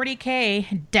 Warhammer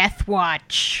 40k Death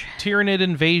Watch. Tyranid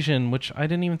Invasion, which I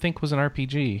didn't even think was an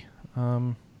RPG.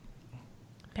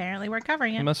 Apparently we're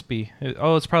covering It it. must be.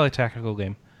 It's probably a tactical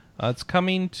game. It's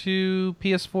coming to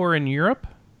PS4 in Europe,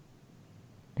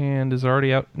 and is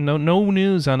already out. No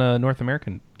news on a North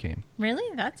American game.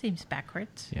 Really? That seems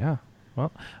backwards. Yeah.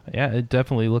 Well, yeah, it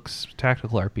definitely looks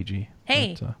tactical RPG.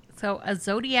 Hey, but, so a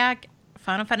Zodiac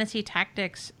Final Fantasy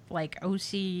Tactics like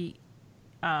OC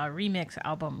remix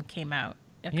album came out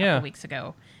a couple weeks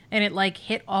ago, and it like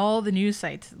hit all the news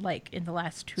sites like in the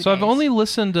last 2 days. So I've only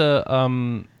listened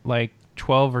to like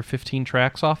 12 or 15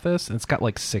 tracks off this, and it's got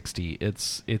like 60.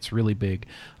 It's really big.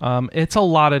 It's a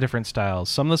lot of different styles.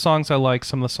 Some of the songs I like,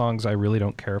 some of the songs I really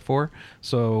don't care for.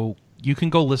 So you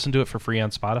can go listen to it for free on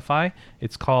Spotify.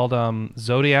 It's called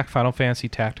Zodiac Final Fantasy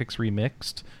Tactics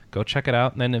Remixed. Go check it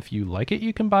out, and then if you like it,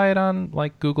 you can buy it on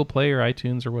like Google Play or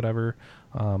iTunes or whatever.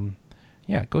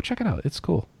 Yeah, go check it out. It's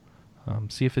cool.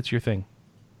 See if it's your thing.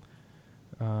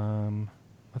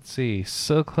 Let's see.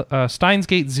 Steins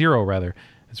Gate Zero, rather.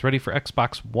 It's ready for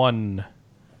Xbox One,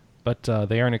 but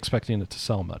they aren't expecting it to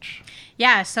sell much.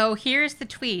 Yeah, so here's the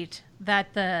tweet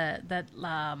that the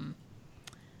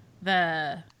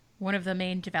one of the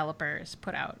main developers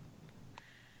put out.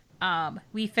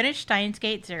 We finished Steins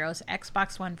Gate Zero's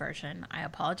Xbox One version. I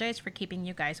apologize for keeping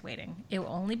you guys waiting. It will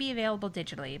only be available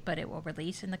digitally, but it will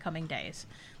release in the coming days.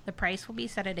 The price will be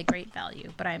set at a great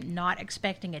value, but I'm not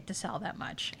expecting it to sell that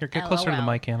much. Here, get closer to the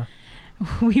mic, Anna.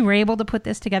 We were able to put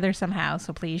this together somehow,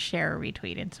 so please share or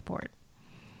retweet in support.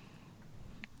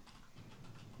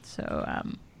 So,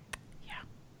 yeah.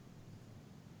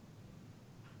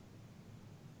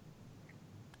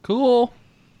 Cool.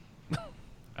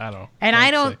 I don't know. And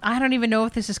I don't even know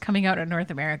if this is coming out in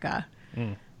North America.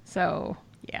 So,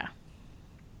 yeah.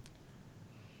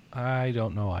 I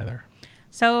don't know either.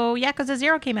 So, Yakuza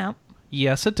 0 came out.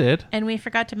 Yes, it did. And we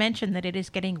forgot to mention that it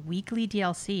is getting weekly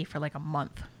DLC for like a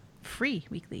month. Free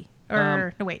weekly.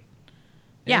 Or, no, wait.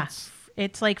 Yeah.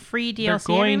 It's like free DLC. They're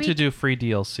going every to week? do free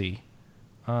DLC.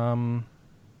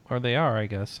 Or they are, I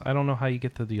guess. I don't know how you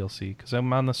get the DLC, because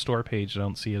I'm on the store page. I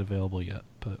don't see it available yet.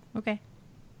 But Okay.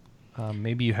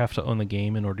 maybe you have to own the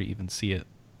game in order to even see it,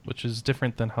 which is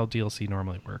different than how DLC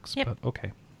normally works. Yep. But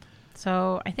okay.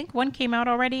 So, I think one came out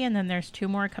already, and then there's 2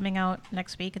 more coming out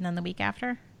next week and then the week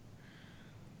after.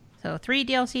 So 3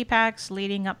 DLC packs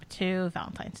leading up to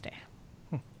Valentine's Day.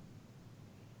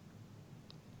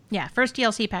 Yeah, first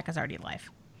DLC pack is already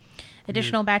live.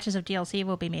 Additional batches of DLC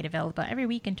will be made available every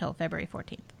week until February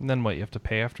 14th. And then what, you have to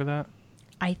pay after that?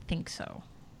 I think so.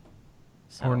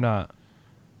 Or not?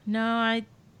 No,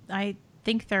 I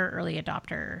think they're early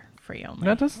adopter free only.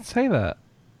 That doesn't say that.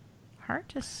 Hard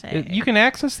to say. You can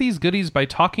access these goodies by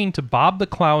talking to Bob the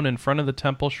Clown in front of the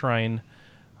temple shrine.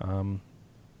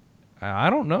 I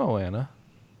don't know, Anna.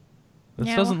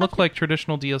 This doesn't look like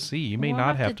traditional DLC. You may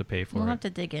not have to pay for it. We'll have to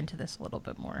dig into this a little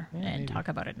bit more and maybe. talk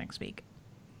about it next week.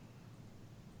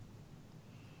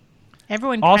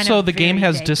 Everyone also, the game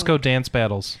has disco dance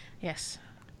battles. Yes.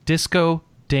 Disco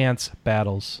dance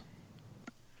battles.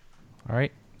 All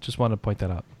right? Just wanted to point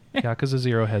that out. Yakuza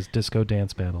 0 has disco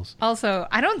dance battles. Also,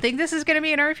 I don't think this is going to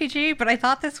be an RPG, but I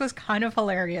thought this was kind of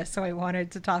hilarious, so I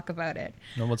wanted to talk about it.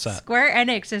 No, what's that? Square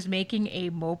Enix is making a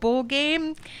mobile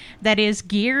game that is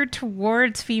geared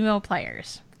towards female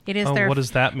players. It is what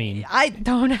does that mean? I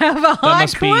don't have a hot That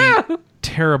must clue. be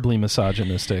terribly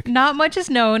misogynistic. Not much is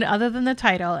known other than the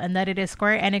title, and that it is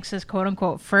Square Enix's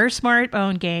quote-unquote first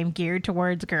smartphone game geared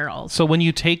towards girls. So when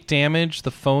you take damage,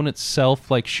 the phone itself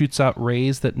like shoots out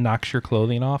rays that knocks your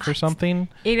clothing off or something?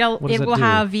 It will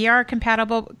have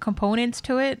VR-compatible components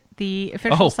to it. The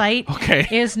official site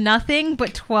is nothing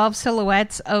but 12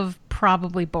 silhouettes of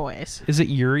probably boys. Is it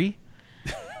Yuri?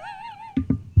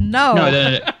 No.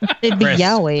 It'd be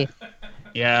yaoi.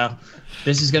 Yeah.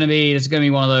 This is gonna be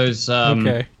one of those.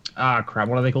 Okay. Crap!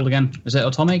 What are they called again? Is it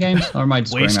Otome games? Or am I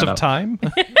just waste of that time?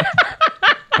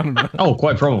 I don't know. Oh,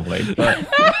 quite probably. But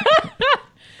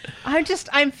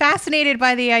I'm fascinated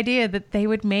by the idea that they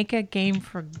would make a game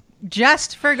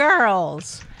just for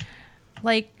girls.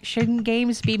 Like, shouldn't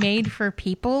games be made for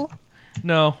people?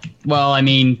 No. Well, I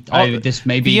mean, this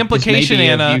may be the implication,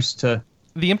 Anna. To...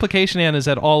 The implication, Anna, is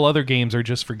that all other games are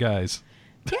just for guys.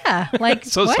 Yeah, like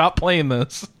so what? Stop playing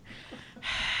this.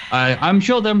 I'm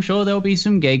sure there'll be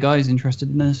some gay guys interested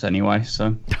in this anyway.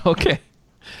 So okay,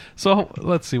 so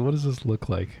let's see. What does this look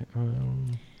like?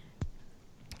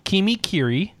 Kimi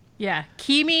Kiri. Yeah,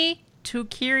 Kimi to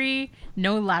Kiri,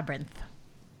 no labyrinth.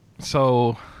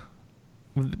 So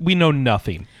we know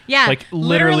nothing. Yeah, like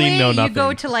literally know nothing. You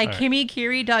go to like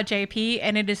kimikiri.jp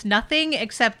and it is nothing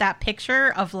except that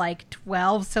picture of like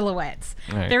 12 silhouettes.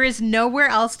 Right. There is nowhere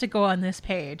else to go on this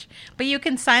page, but you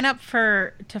can sign up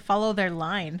to follow their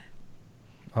line.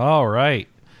 All right,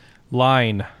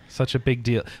 line, such a big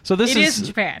deal. So this is in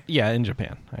Japan. Yeah, in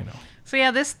Japan, I know. So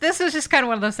yeah, this is just kind of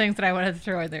one of those things that I wanted to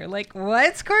throw in there. Like,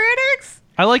 what, Square Enix?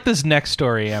 I like this next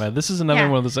story, Anna. This is another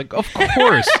one of those like, of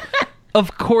course.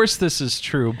 Of course this is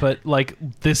true, but like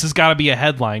this has got to be a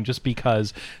headline just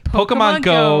because Pokemon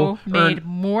Go made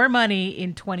more money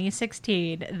in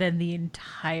 2016 than the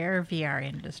entire VR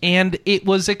industry. And it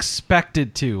was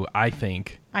expected to, I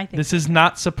think. This is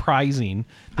not surprising.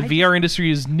 The VR industry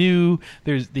is new.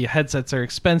 The headsets are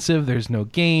expensive. There's no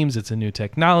games. It's a new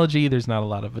technology. There's not a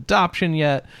lot of adoption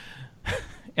yet.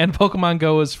 And Pokemon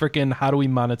Go is freaking, how do we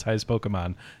monetize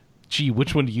Pokemon? Gee,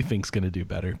 which one do you think's going to do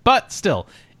better? But still,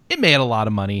 it made a lot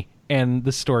of money, and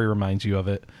the story reminds you of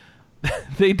it.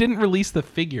 They didn't release the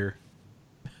figure.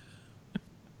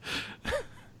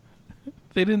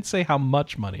 They didn't say how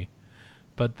much money.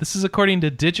 But this is according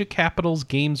to DigiCapital's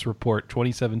Games Report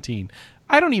 2017.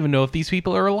 I don't even know if these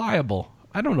people are reliable.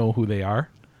 I don't know who they are.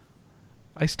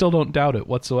 I still don't doubt it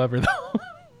whatsoever, though.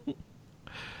 All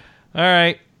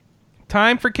right.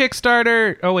 Time for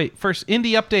Kickstarter. Oh, wait. First,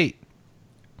 indie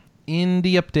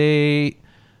update.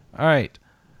 All right.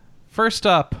 First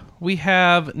up, we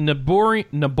have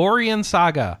Naborian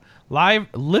Saga.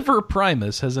 Liver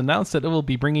Primus has announced that it will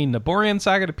be bringing Naborian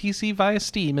Saga to PC via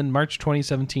Steam in March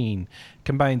 2017.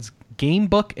 Combines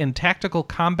gamebook and tactical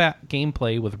combat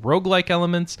gameplay with roguelike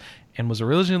elements and was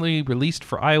originally released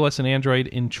for iOS and Android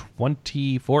in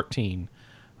 2014.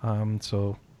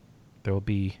 So there will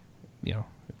be,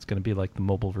 it's going to be like the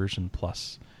mobile version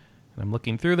plus. And I'm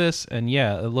looking through this, and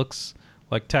yeah, it looks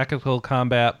like tactical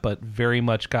combat, but very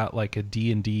much got like a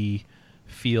D&D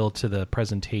feel to the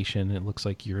presentation. It looks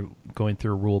like you're going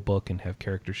through a rule book and have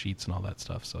character sheets and all that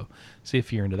stuff. So see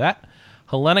if you're into that.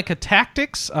 Hellenica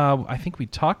Tactics, I think we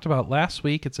talked about last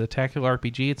week. It's a tactical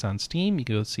RPG. It's on Steam. You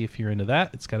can go see if you're into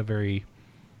that. It's got a very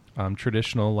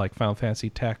traditional like Final Fantasy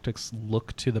Tactics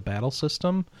look to the battle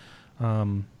system.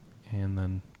 And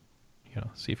then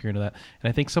see if you're into that. And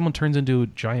I think someone turns into a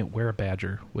giant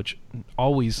were-badger, which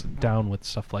always down with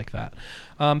stuff like that.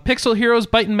 Pixel Heroes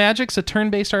Bite and Magic's a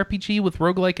turn-based RPG with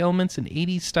roguelike elements and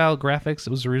 80s-style graphics. It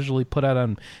was originally put out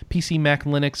on PC, Mac,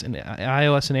 Linux, and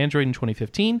iOS and Android in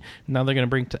 2015. Now they're going to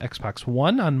bring it to Xbox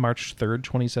One on March 3rd,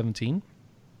 2017.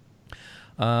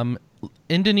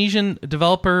 Indonesian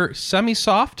developer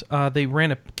Semisoft, they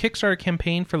ran a Kickstarter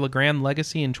campaign for Legrand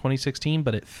Legacy in 2016,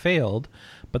 but it failed.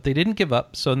 But they didn't give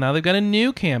up, so now they've got a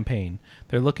new campaign.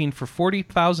 They're looking for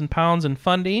 £40,000 in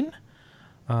funding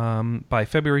by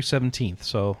February 17th.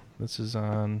 So this is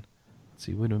on... Let's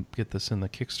see, we didn't get this in the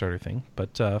Kickstarter thing.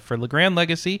 But for Legrand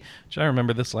Legacy, which I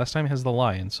remember this last time, has the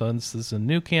lion. So this is a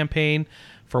new campaign.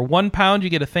 For £1, you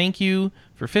get a thank you.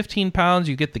 For £15,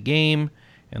 you get the game.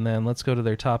 And then let's go to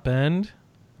their top end.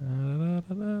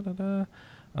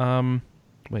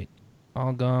 Wait.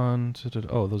 All gone.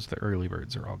 Oh, those are the early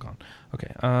birds. Are all gone.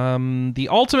 Okay. The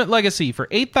Ultimate Legacy for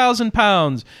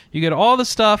 £8,000. You get all the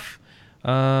stuff.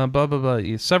 Blah, blah, blah.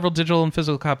 Several digital and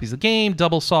physical copies of the game,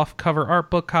 double soft cover art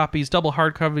book copies, double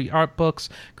hardcover art books,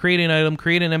 create an item,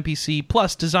 create an NPC,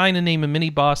 plus design and name a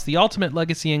mini-boss, the Ultimate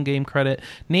Legacy in-game credit.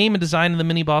 Name and design of the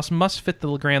mini-boss must fit the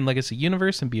Legrand Legacy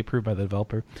universe and be approved by the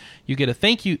developer. You get a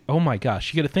thank you... Oh my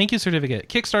gosh. You get a thank you certificate,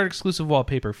 Kickstarter exclusive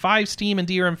wallpaper, 5 Steam and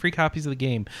DRM free copies of the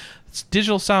game,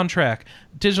 digital soundtrack,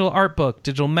 digital art book,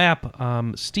 digital map,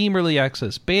 Steam early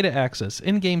access, beta access,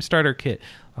 in-game starter kit,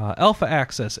 alpha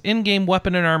access, in-game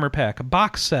weapon and armor pack, a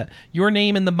box set, your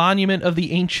name in the Monument of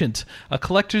the Ancient, a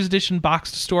collector's edition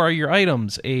box to store your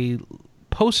items, a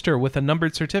poster with a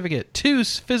numbered certificate, 2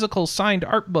 physical signed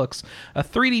art books, a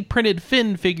 3D printed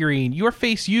Finn figurine, your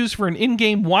face used for an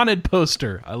in-game wanted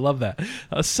poster. I love that.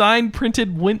 A signed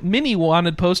printed mini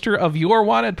wanted poster of your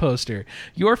wanted poster.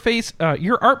 Your face,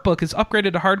 your art book is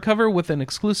upgraded to hardcover with an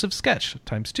exclusive sketch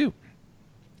 ×2.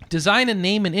 Design and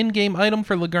name an in-game item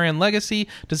for Legrand Legacy.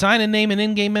 Design and name an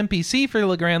in-game NPC for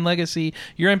Legrand Legacy.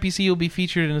 Your NPC will be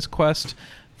featured in his quest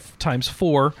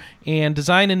 ×4. And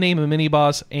design and name a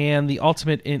mini-boss and the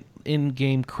ultimate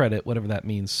in-game credit, whatever that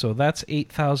means. So that's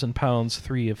 £8,000.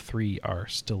 3 of 3 are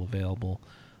still available.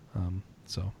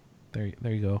 So there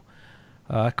you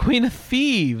go. Queen of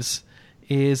Thieves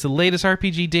is the latest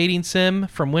RPG dating sim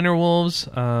from Winterwolves.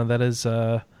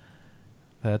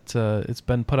 It's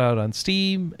been put out on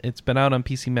Steam. It's been out on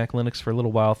PC, Mac, Linux for a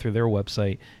little while through their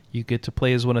website. You get to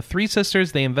play as one of 3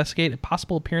 sisters. They investigate a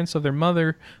possible appearance of their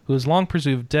mother, who is long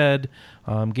presumed dead.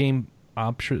 Game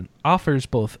offers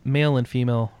both male and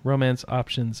female romance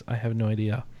options. I have no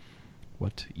idea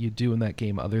what you do in that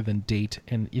game other than date.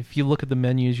 And if you look at the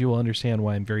menus, you will understand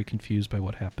why I'm very confused by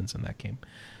what happens in that game.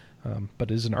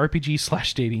 But it is an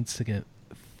RPG/dating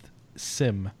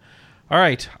sim. All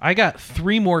right, I got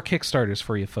 3 more Kickstarters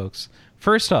for you folks.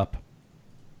 First up,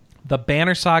 the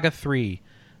Banner Saga 3.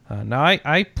 Now,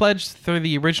 I pledged through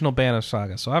the original Banner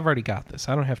Saga, so I've already got this.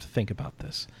 I don't have to think about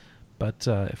this. But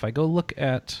if I go look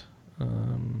at...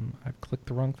 I've clicked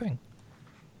the wrong thing.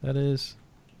 That is...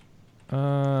 oh,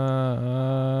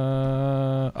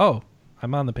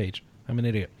 I'm on the page. I'm an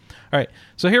idiot. All right,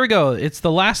 so here we go. It's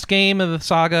the last game of the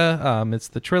saga. It's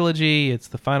the trilogy. It's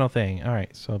the final thing. All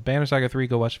right, so Banner Saga 3,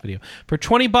 go watch the video. For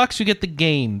 $20, you get the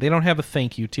game. They don't have a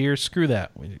thank you tier. Screw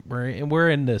that. We're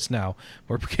in this now.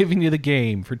 We're giving you the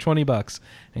game for $20.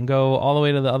 And go all the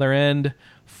way to the other end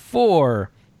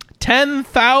for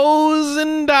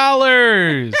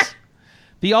 $10,000.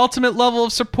 The ultimate level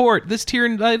of support. This tier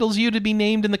entitles you to be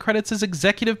named in the credits as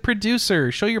executive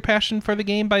producer. Show your passion for the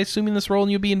game by assuming this role,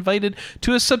 and you'll be invited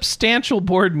to a substantial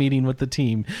board meeting with the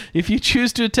team. If you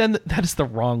choose to attend... That is the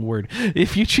wrong word.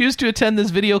 If you choose to attend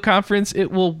this video conference, it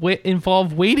will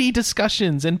involve weighty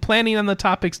discussions and planning on the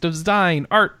topics of design,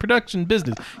 art, production,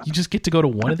 business. You just get to go to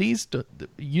one of these?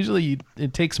 Usually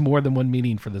it takes more than one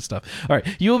meeting for this stuff. All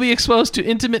right. You will be exposed to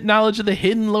intimate knowledge of the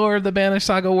hidden lore of the Banner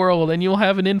Saga world, and you will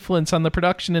have an influence on the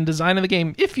production and design of the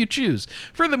game if you choose.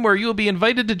 Furthermore, you will be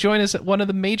invited to join us at one of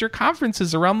the major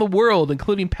conferences around the world,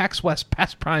 including PAX West,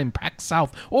 PAX Prime, PAX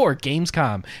South, or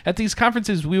Gamescom. At these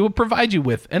conferences, we will provide you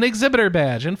with an exhibitor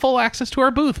badge and full access to our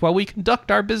booth while we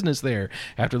conduct our business there.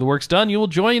 After the work's done, you will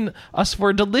join us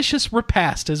for a delicious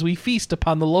repast as we feast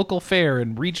upon the local fare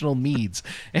and regional needs.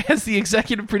 As the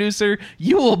executive producer,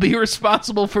 you will be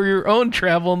responsible for your own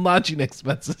travel and lodging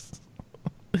expenses.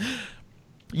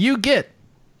 You get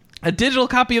A digital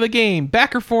copy of the game,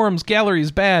 backer forums, galleries,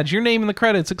 badge, your name in the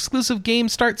credits, exclusive game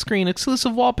start screen,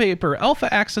 exclusive wallpaper,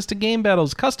 alpha access to game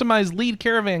battles, customized lead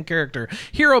caravan character,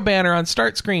 hero banner on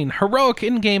start screen, heroic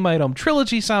in-game item,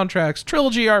 trilogy soundtracks,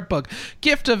 trilogy art book,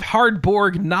 gift of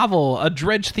Hardborg novel, a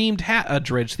Dredge-themed hat, a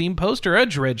Dredge-themed poster, a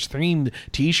Dredge-themed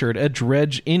t-shirt, a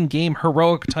Dredge in-game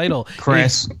heroic title.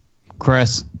 Chris,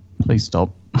 please stop.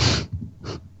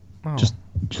 Oh. Just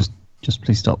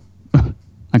please stop.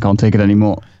 I can't take it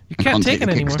anymore. You can't take it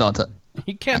anymore. Kickstarter.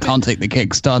 You can't. I can't take the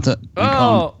Kickstarter.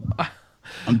 Oh,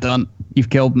 I'm done. You've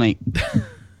killed me.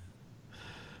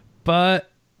 But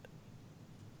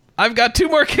I've got 2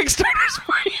 more Kickstarters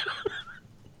for you.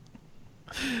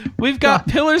 We've got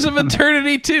Pillars of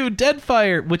Eternity 2,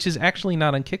 Deadfire, which is actually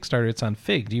not on Kickstarter. It's on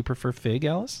Fig. Do you prefer Fig,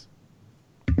 Alice?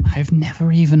 I've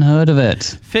never even heard of it.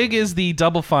 Fig is the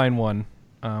Double Fine one.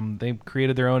 They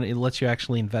created their own. It lets you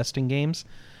actually invest in games.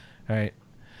 All right.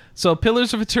 So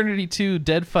Pillars of Eternity 2,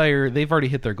 Deadfire, they've already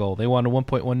hit their goal. They wanted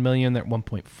 1.1 million. They're at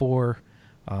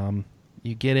 1.4.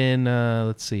 You get in,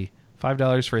 let's see,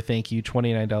 $5 for a thank you,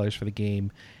 $29 for the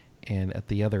game. And at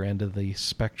the other end of the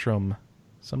spectrum,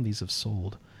 some of these have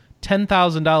sold.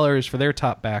 $10,000 for their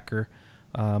top backer.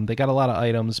 They got a lot of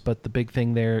items, but the big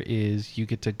thing there is you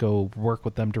get to go work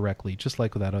with them directly, just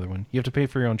like with that other one. You have to pay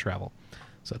for your own travel.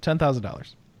 So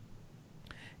 $10,000.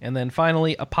 And then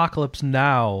finally, Apocalypse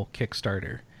Now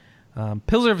Kickstarter.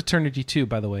 Pillars of Eternity 2,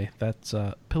 by the way. That's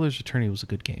Pillars of Eternity was a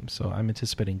good game, so I'm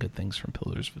anticipating good things from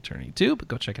Pillars of Eternity 2, but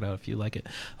go check it out if you like it.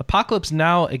 Apocalypse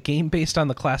Now, a game based on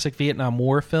the classic Vietnam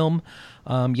War film.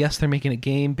 Yes, they're making a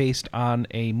game based on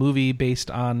a movie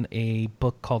based on a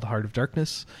book called Heart of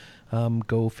Darkness.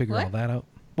 Go figure all that out.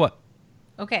 What?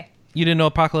 Okay. You didn't know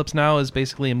Apocalypse Now is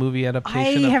basically a movie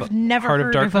adaptation I of have never Heart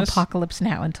heard of of Darkness? Apocalypse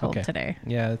Now until today.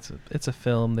 Yeah, it's a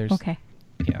film. There's Okay.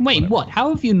 Yeah, Wait, whatever. what? How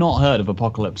have you not heard of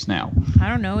Apocalypse Now? I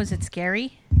don't know. Is it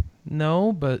scary?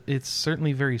 No, but it's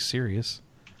certainly very serious.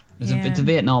 It's a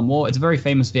Vietnam War. It's a very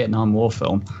famous Vietnam War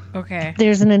film. Okay.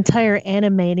 There's an entire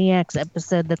Animaniacs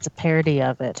episode that's a parody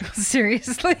of it.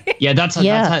 Seriously? Yeah, that's how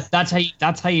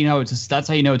you know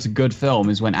it's a good film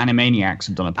is when Animaniacs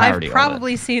have done a parody I've of it.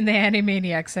 probably seen the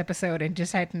Animaniacs episode and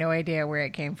just had no idea where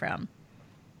it came from.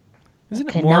 Isn't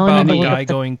Okay, it more now about I'm the gonna guy look at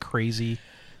the- going crazy?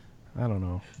 I don't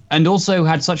know. And also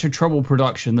had such a troubled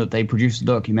production that they produced a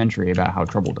documentary about how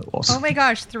troubled it was. Oh my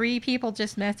gosh, 3 people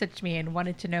just messaged me and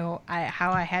wanted to know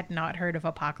how I had not heard of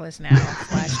Apocalypse Now /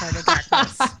 Heart of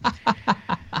Darkness.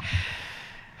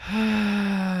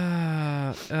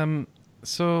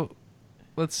 So,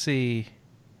 let's see.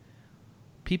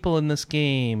 People in this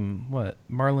game, what?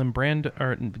 Marlon Brando,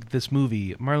 or this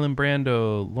movie, Marlon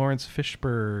Brando, Lawrence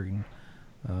Fishburne,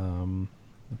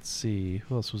 let's see,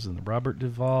 who else was in there? Robert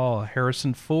Duvall,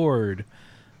 Harrison Ford,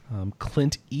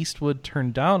 Clint Eastwood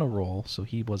turned down a role, so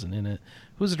he wasn't in it.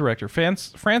 Who's the director?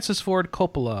 Francis Ford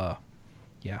Coppola.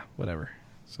 Yeah, whatever.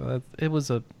 So it was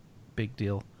a big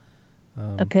deal.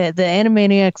 Okay, the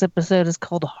Animaniacs episode is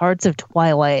called Hearts of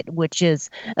Twilight, which is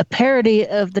a parody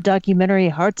of the documentary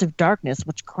Hearts of Darkness,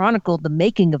 which chronicled the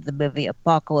making of the movie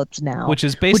Apocalypse Now. Which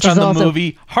is based on the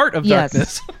movie Heart of Yes.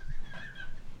 Darkness.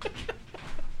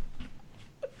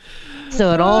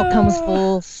 So it all comes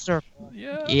full circle.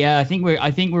 Yeah, I think we're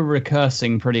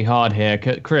recursing pretty hard here.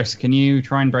 Chris, can you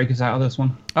try and break us out of this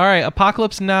one? All right,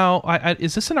 Apocalypse Now.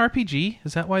 Is this an RPG?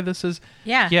 Is that why this is?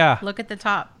 Yeah. Yeah. Look at the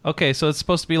top. Okay, so it's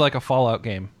supposed to be like a Fallout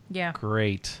game. Yeah.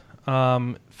 Great.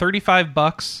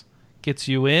 $35 gets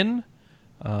you in.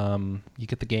 You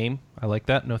get the game. I like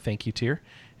that. No thank you tier.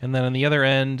 And then on the other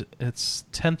end, it's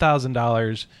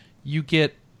 $10,000. You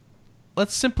get,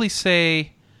 let's simply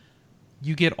say,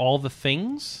 you get all the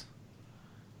things.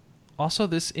 Also,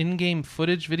 this in-game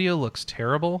footage video looks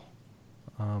terrible.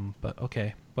 But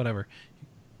okay, whatever.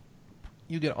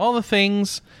 You get all the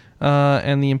things,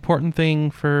 and the important thing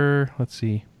for, let's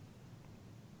see,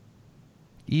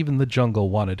 even the jungle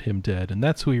wanted him dead, and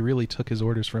that's who he really took his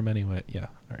orders from anyway. Yeah,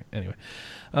 all right, anyway.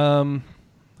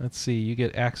 Let's see, you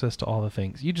get access to all the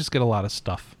things. You just get a lot of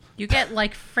stuff. You get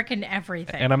like freaking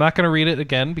everything. And I'm not going to read it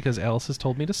again because Alice has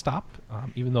told me to stop,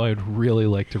 even though I'd really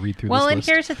like to read through this and list.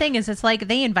 here's the thing: is it's like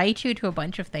they invite you to a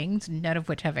bunch of things, none of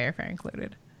which have airfare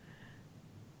included.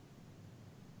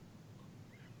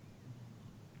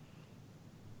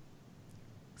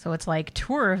 So it's like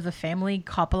tour of the family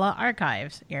Coppola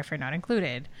archives, airfare not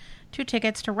included. 2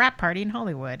 tickets to Rap Party in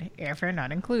Hollywood, airfare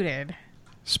not included.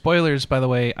 Spoilers, by the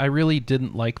way, I really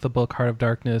didn't like the book Heart of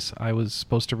Darkness. I was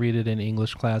supposed to read it in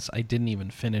English class. I didn't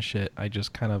even finish it. I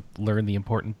just kind of learned the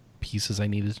important pieces I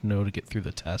needed to know to get through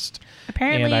the test.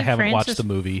 Apparently, and I haven't Francis watched the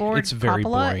movie. Ford It's very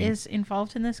Coppola boring. is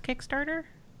involved in this Kickstarter.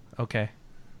 Okay.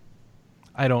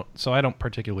 I don't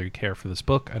particularly care for this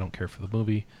book. I don't care for the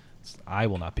movie. I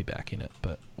will not be backing it,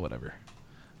 but whatever.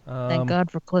 Thank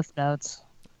God for Cliff Notes.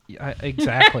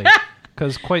 Exactly.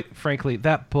 Because quite frankly,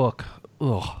 that book,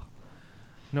 ugh,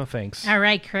 no thanks. All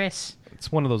right, Chris.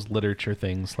 It's one of those literature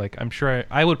things. Like, I'm sure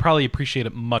I would probably appreciate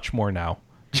it much more now,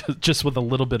 just with a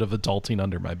little bit of adulting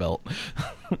under my belt.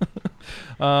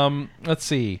 Let's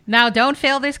see. Now, don't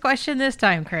fail this question this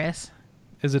time, Chris.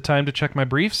 Is it time to check my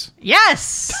briefs?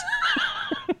 Yes!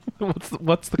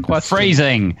 What's the question?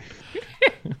 Phrasing.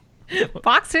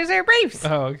 Boxers or briefs?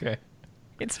 Oh, okay.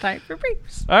 It's time for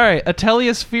briefs. All right,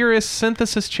 Atelius Furious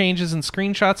synthesis changes and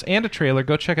screenshots and a trailer.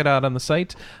 Go check it out on the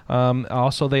site.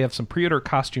 Also, they have some pre-order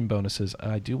costume bonuses.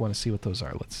 I do want to see what those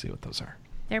are. Let's see what those are.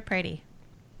 They're pretty.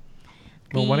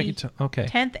 Well, why don't you okay.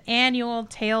 10th annual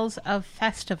Tales of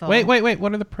Festival. Wait.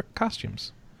 What are the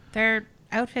costumes? They're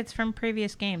outfits from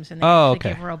previous games, and they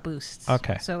okay. give real boosts.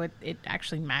 Okay. So it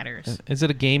actually matters. Is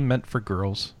it a game meant for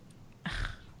girls?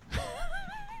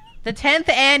 The 10th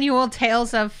annual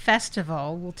Tales of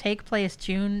Festival will take place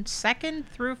June 2nd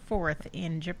through 4th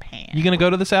in Japan. You going to go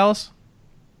to this, Alice?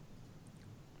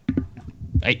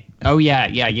 Yeah.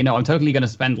 I'm totally going to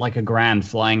spend like $1,000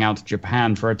 flying out to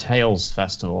Japan for a Tales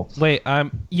festival. Wait,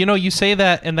 you say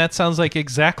that, and that sounds like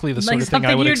exactly the sort of thing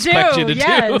I would expect you to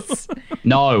do.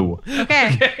 No.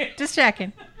 Okay, just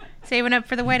checking. Saving up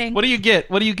for the wedding. What do you get?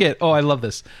 Oh, I love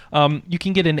this. You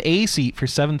can get an A seat for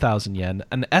 7,000 yen,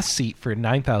 an S seat for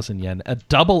 9,000 yen, a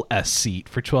double S seat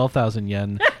for 12,000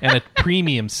 yen, and a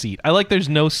premium seat. I like there's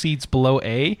no seats below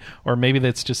A, or maybe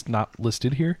that's just not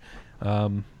listed here.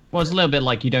 Well, it's a little bit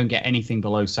like you don't get anything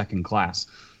below second class.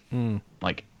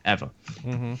 Like, ever.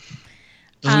 Mm-hmm.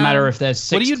 Doesn't matter if there's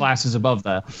 6 classes above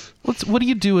there. What do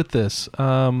you do with this?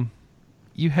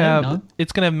 You have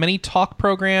it's going to have many talk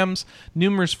programs,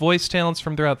 numerous voice talents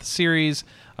from throughout the series,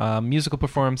 musical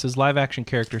performances, live action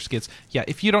character skits. Yeah,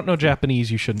 if you don't know Japanese,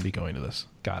 you shouldn't be going to this.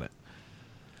 Got it.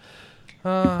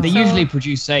 They usually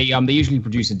produce a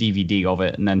DVD of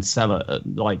it and then sell it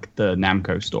at like the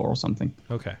Namco store or something.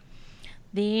 Okay.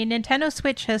 The Nintendo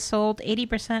Switch has sold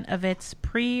 80% of its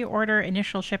pre-order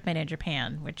initial shipment in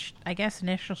Japan, which I guess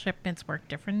initial shipments work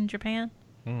different in Japan.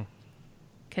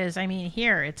 Because,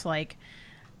 here it's like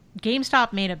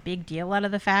GameStop made a big deal out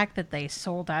of the fact that they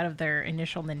sold out of their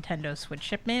initial Nintendo Switch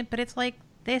shipment, but it's like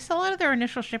they sell out of their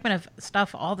initial shipment of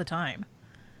stuff all the time.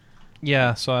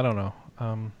 Yeah, so I don't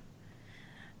know.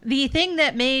 The thing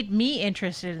that made me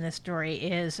interested in this story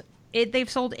is they've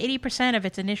sold 80% of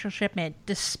its initial shipment,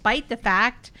 despite the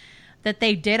fact that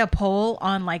they did a poll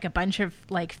on like a bunch of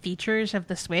like features of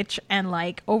the Switch, and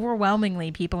like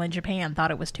overwhelmingly people in Japan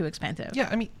thought it was too expensive.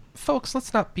 Yeah, folks,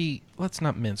 let's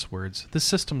not mince words. This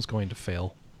system's going to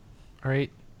fail. All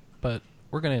right? But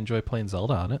we're going to enjoy playing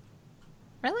Zelda on it.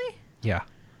 Really? Yeah.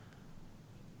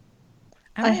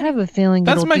 I have a feeling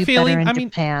That's it'll my do feeling. better in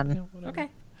Japan. Okay.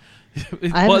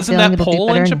 Wasn't that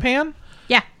poll in Japan?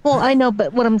 Yeah. Well, I know,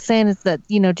 but what I'm saying is that,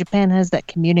 Japan has that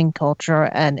commuting culture,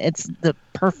 and it's the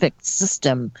perfect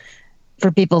system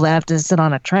for people that have to sit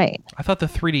on a train. I thought the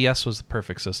 3DS was the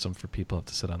perfect system for people who have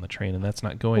to sit on the train, and that's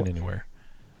not going anywhere.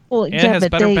 Well, and it has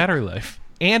better battery life.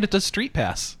 And it does Street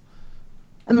Pass.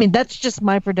 That's just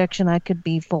my prediction. I could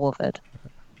be full of it.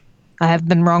 I have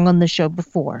been wrong on the show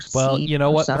before. Well, you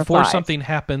know what? Before something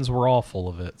happens, we're all full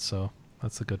of it, so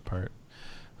that's the good part.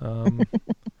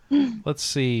 Let's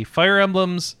see. Fire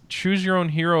Emblem's Choose Your Own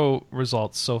Hero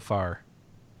results so far.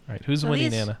 All right, who's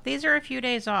winning, Anna? These are a few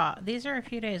days off. Is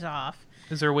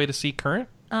there a way to see current?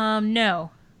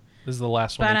 No. This is the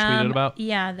last one they tweeted about?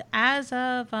 Yeah, as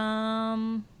of,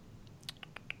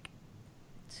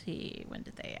 let's see, when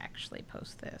did they actually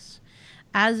post this?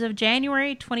 As of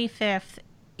January 25th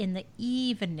in the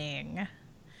evening,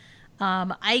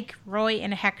 Ike, Roy,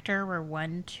 and Hector were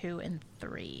 1, 2, and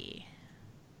 3.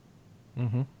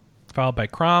 Mm-hmm. Followed by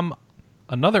Crom,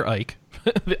 another Ike,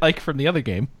 the Ike from the other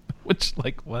game, which,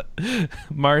 like, what?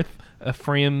 Marth,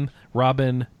 Ephraim,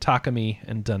 Robin, Takami,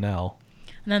 and Donnell.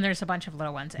 And then there's a bunch of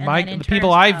little ones. And the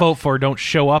people I vote for don't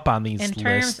show up on these lists. In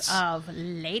terms of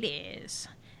ladies,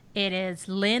 it is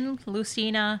Lynn,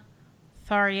 Lucina,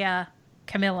 Tharia,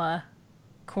 Camilla,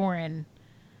 Corin,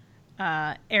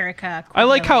 Erica, Cordelia. I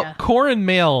like how Corin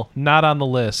male not on the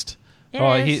list.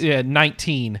 It is.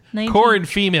 19. Corin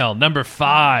female, number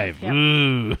 5. Yep.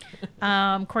 Ooh.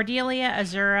 Cordelia,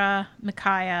 Azura,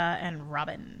 Micaiah, and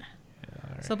Robin.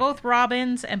 Right. So both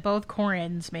Robins and both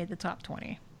Corins made the top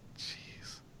 20.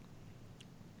 Jeez.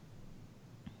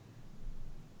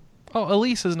 Oh,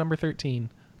 Elise is number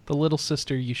 13. The little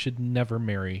sister you should never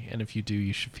marry, and if you do,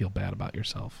 you should feel bad about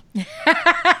yourself.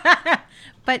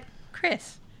 But,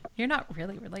 Chris, you're not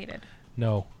really related.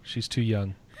 No, she's too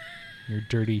young. You're a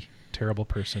dirty, terrible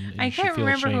person. And I you should can't feel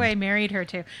remember who I ashamed. married her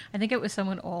to. I think it was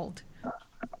someone old.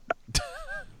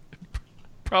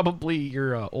 Probably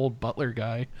your old butler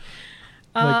guy.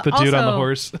 Like the dude on the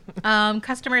horse.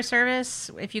 Customer service.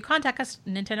 If you contact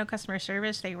Nintendo customer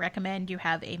service, they recommend you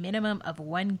have a minimum of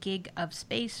 1 gig of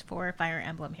space for Fire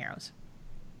Emblem Heroes.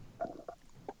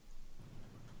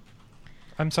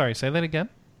 I'm sorry, say that again?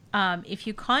 If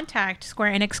you contact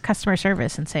Square Enix customer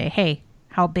service and say, hey,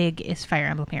 how big is Fire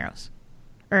Emblem Heroes?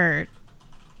 Or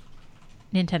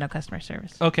Nintendo customer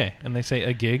service. Okay, and they say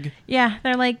a gig? Yeah,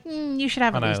 they're like, you should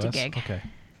have at On least iOS? a gig. Okay.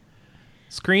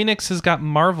 Square Enix has got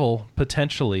Marvel,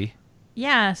 potentially.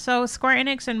 Yeah, so Square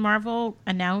Enix and Marvel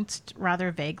announced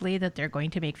rather vaguely that they're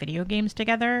going to make video games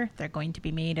together. They're going to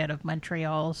be made out of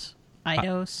Montreal's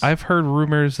Eidos. I've heard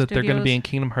rumors that they're going to be Studios. in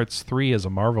Kingdom Hearts 3 as a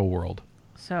Marvel world.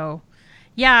 So,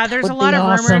 yeah, there's Would a lot be of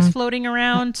awesome. rumors floating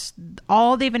around.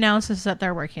 All they've announced is that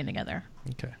they're working together.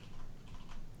 Okay.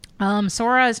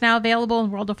 Sora is now available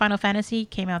in World of Final Fantasy.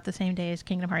 Came out the same day as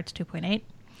Kingdom Hearts 2.8.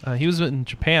 He was in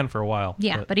Japan for a while.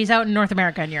 Yeah, but he's out in North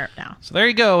America and Europe now. So there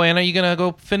you go, Anna. You gonna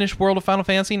go finish World of Final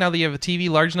Fantasy now that you have a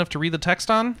TV large enough to read the text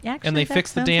on? Yeah, actually, and they that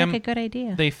fixed the sounds damn. like a good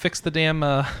idea. They fixed the damn.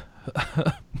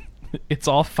 It's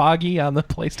all foggy on the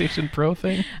PlayStation Pro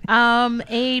thing.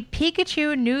 A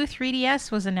Pikachu new 3DS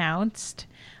was announced.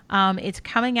 It's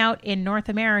coming out in North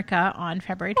America on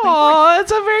February 24th. Oh,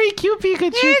 it's a very cute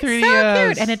Pikachu It's 3DS. so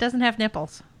cute, and it doesn't have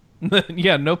nipples.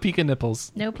 Yeah, no Pika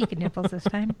nipples. No Pika nipples this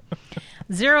time.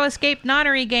 Zero Escape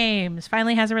Nonary Games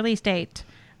finally has a release date.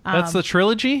 That's the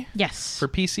trilogy Yes. for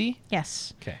PC.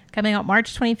 Yes. Okay. Coming out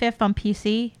March 25th on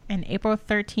PC and April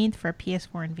 13th for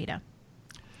PS4 and Vita.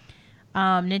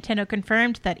 Nintendo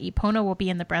confirmed that Epona will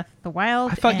be in the Breath of the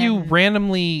Wild. I thought you and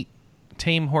randomly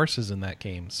tame horses in that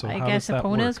game. So I how guess does that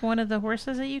Epona's work? one of the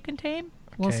horses that you can tame.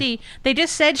 We'll Okay. see. They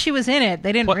just said she was in it.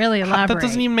 They didn't What- really elaborate. That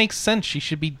doesn't even make sense. She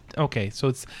should be okay. So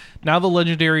it's now the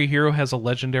legendary hero has a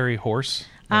legendary horse.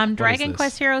 Like, what is Dragon this?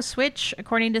 Quest Heroes Switch,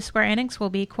 according to Square Enix, will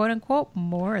be quote unquote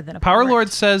more than a Power port. Lord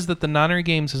says that the Nonary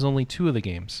games is only 2 of the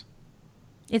games.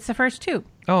 It's the first 2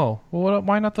 Oh, well,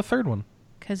 why not the third one?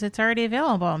 because it's already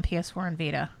available on PS4 and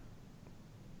Vita.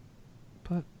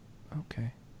 But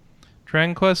okay,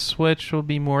 Dragon Quest Switch will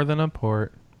be more than a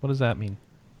port. What does that mean?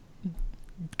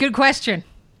 Good question.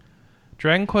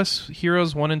 Dragon Quest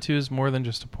Heroes 1 and 2 is more than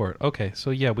just a port. Okay, so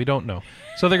yeah, we don't know.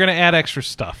 So they're going to add extra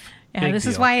stuff. Yeah, Big this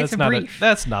is deal. why it's That's a not brief.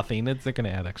 That's nothing. They're going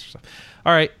to add extra stuff.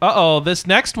 All right. Uh-oh, this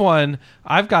next one,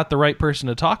 I've got the right person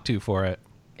to talk to for it.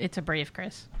 It's a brief,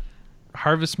 Chris.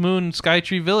 Harvest Moon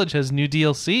Skytree Village has new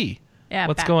DLC. Yeah.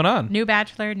 What's going on? New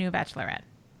Bachelor, new Bachelorette.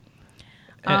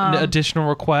 And additional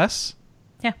requests?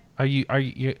 Yeah. Are you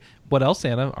what else,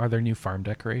 Anna? Are there new farm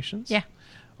decorations? Yeah.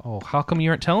 Oh, how come you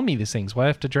aren't telling me these things? Why do I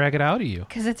have to drag it out of you?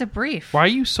 Because it's a brief. Why are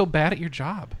you so bad at your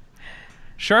job?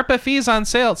 Sharp FE is on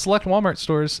sale at select Walmart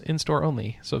stores, in-store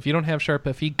only. So if you don't have Sharp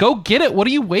FE, go get it. What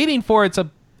are you waiting for? It's an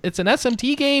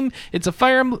SMT game. It's a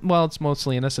Fire Emblem. Well, it's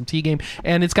mostly an SMT game.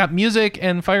 And it's got music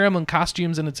and Fire Emblem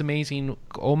costumes, and it's amazing.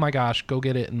 Oh my gosh, go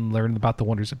get it and learn about the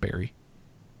wonders of Barry.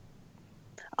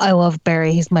 I love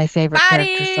Barry. He's my favorite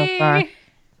character so far.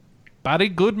 Barry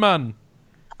Goodman.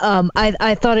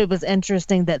 I thought it was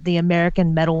interesting that the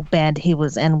American metal band he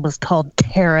was in was called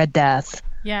Terra Death,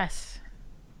 Yes.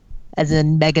 as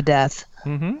in Megadeth.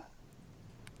 Mm-hmm.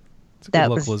 It's a good That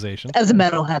was- localization. As a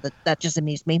metalhead, that just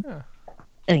amused me. Yeah.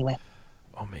 Anyway,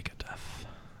 Omega Death.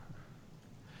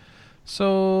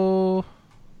 So,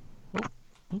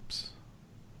 oops.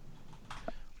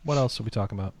 What else are we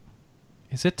talking about?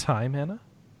 Is it time, Hannah?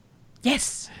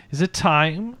 Yes. Is it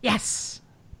time Yes.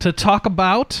 to talk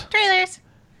about? Trailers.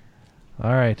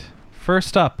 All right.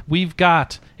 First up, we've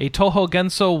got a Toho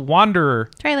Genso Wanderer,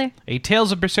 Trailer. a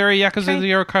Tales of Berseria Yakuza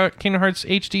Zero Kingdom Hearts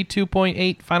HD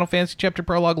 2.8 Final Fantasy Chapter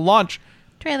Prologue launch.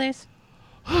 Trailers.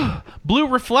 Blue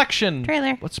Reflection.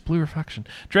 Trailer. What's Blue Reflection?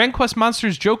 Dragon Quest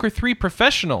Monsters Joker 3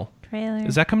 Professional. Trailer.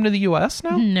 Is that coming to the US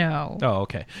now? No. Oh,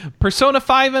 okay. Persona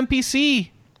 5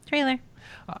 NPC. Trailer.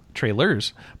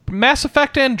 Trailers. Mass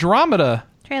Effect Andromeda.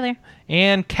 Trailer.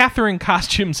 And Catherine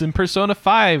costumes in Persona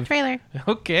 5. Trailer.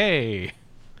 Okay.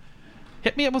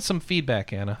 Hit me up with some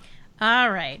feedback, Anna.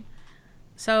 All right.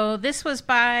 So this was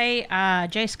by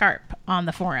Jay Scarp on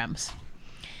the forums.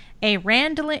 A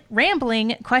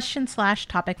rambling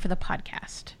question/topic for the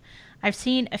podcast. I've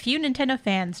seen a few Nintendo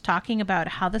fans talking about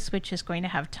how the Switch is going to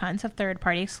have tons of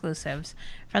third-party exclusives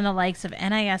from the likes of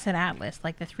NIS and Atlas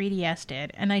like the 3DS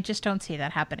did, and I just don't see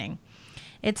that happening.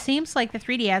 It seems like the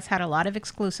 3DS had a lot of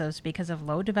exclusives because of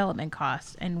low development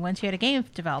costs, and once you had a game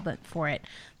development for it,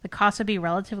 the cost would be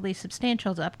relatively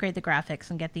substantial to upgrade the graphics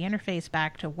and get the interface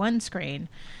back to one screen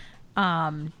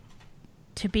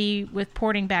to be with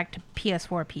porting back to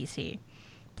PS4 PC.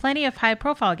 Plenty of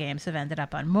high-profile games have ended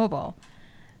up on mobile.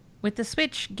 With the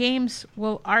Switch, games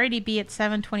will already be at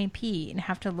 720p and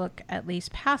have to look at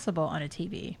least passable on a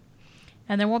TV.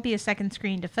 And there won't be a second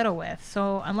screen to fiddle with,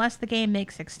 so unless the game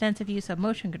makes extensive use of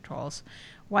motion controls,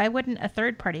 why wouldn't a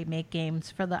third party make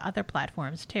games for the other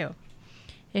platforms too?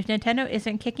 If Nintendo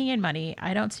isn't kicking in money,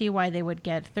 I don't see why they would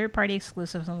get third-party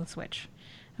exclusives on the Switch.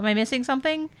 Am I missing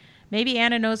something? Maybe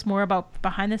Anna knows more about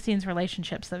behind-the-scenes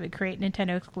relationships that would create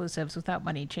Nintendo exclusives without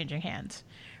money changing hands.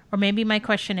 Or maybe my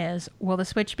question is, will the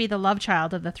Switch be the love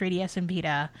child of the 3DS and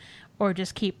Vita, or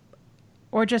just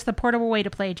the portable way to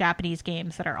play Japanese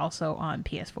games that are also on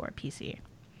PS4 PC?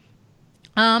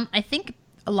 I think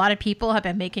a lot of people have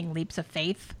been making leaps of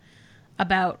faith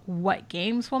about what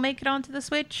games will make it onto the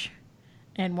Switch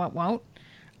and what won't.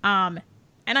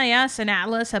 NIS and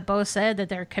Atlas have both said that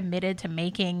they're committed to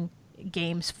making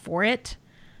games for it.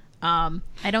 I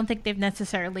don't think they've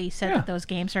necessarily said that those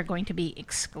games are going to be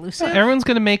exclusive. Well, everyone's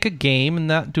going to make a game and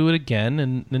not do it again,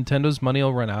 and Nintendo's money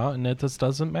will run out, and it just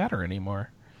doesn't matter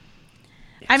anymore.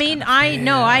 I mean,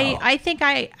 I think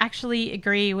I actually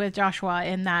agree with Joshua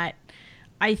in that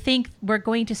I think we're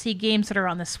going to see games that are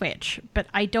on the Switch, but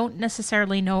I don't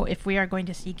necessarily know if we are going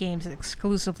to see games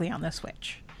exclusively on the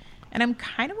Switch. And I'm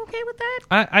kind of okay with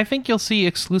that. I think you'll see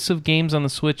exclusive games on the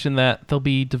Switch in that they'll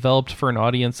be developed for an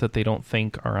audience that they don't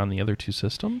think are on the other two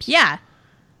systems. Yeah.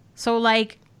 So,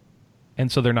 like...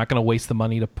 And so they're not going to waste the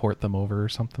money to port them over or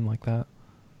something like that.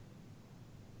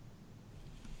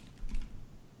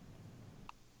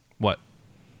 What?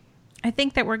 I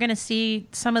think that we're going to see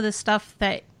some of the stuff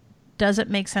that doesn't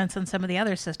make sense on some of the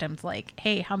other systems. Like,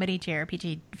 hey, how many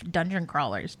JRPG dungeon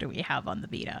crawlers do we have on the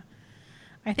Vita?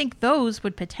 I think those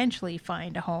would potentially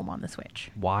find a home on the Switch.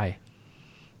 Why?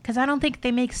 Because I don't think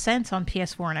they make sense on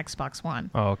PS4 and Xbox One.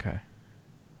 Oh, okay.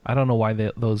 I don't know why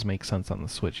those make sense on the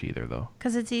Switch either, though.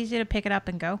 Because it's easy to pick it up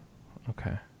and go.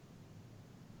 Okay.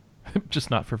 Just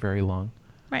not for very long.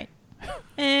 Right.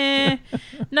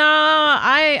 No,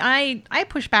 I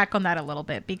push back on that a little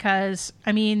bit because,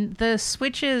 I mean, the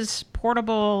Switch's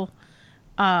portable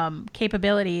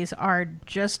capabilities are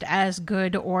just as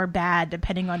good or bad,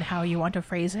 depending on how you want to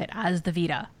phrase it, as the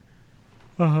Vita.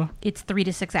 Uh-huh. It's 3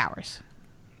 to 6 hours.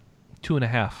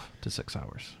 2.5 to 6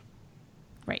 hours.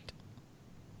 Right.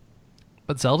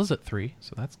 But Zelda's at 3,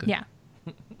 so that's good. Yeah.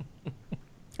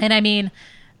 And I mean,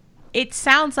 it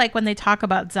sounds like when they talk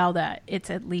about Zelda, it's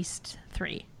at least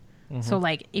 3. Mm-hmm. So,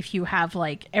 like, if you have,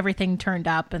 like, everything turned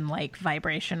up and, like,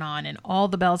 vibration on and all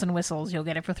the bells and whistles, you'll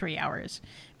get it for 3 hours.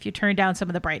 If you turn down some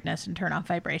of the brightness and turn off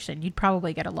vibration, you'd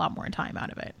probably get a lot more time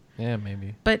out of it. Yeah,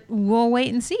 maybe. But we'll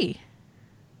wait and see.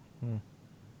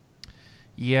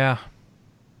 Yeah.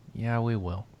 Yeah, we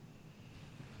will.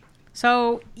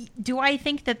 So, do I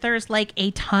think that there's, like,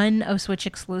 a ton of Switch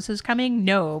exclusives coming?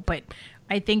 No, but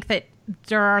I think that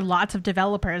there are lots of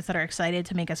developers that are excited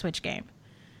to make a Switch game.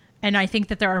 And I think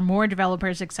that there are more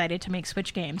developers excited to make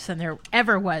Switch games than there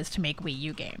ever was to make Wii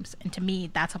U games. And to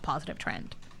me, that's a positive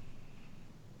trend.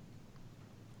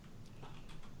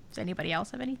 Does anybody else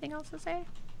have anything else to say?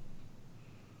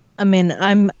 I mean,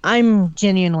 I'm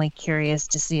genuinely curious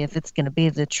to see if it's going to be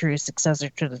the true successor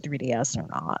to the 3DS or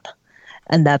not.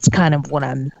 And that's kind of what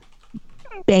I'm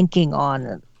banking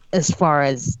on as far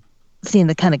as seeing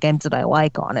the kind of games that I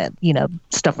like on it. You know,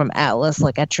 stuff from Atlas,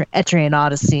 like Etrian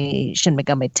Odyssey, Shin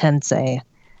Megami Tensei,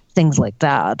 things like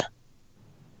that.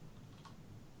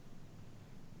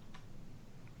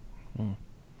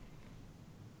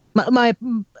 My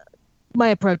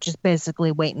approach is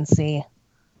basically wait and see.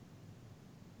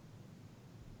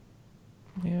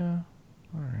 Yeah,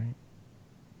 all right.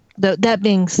 That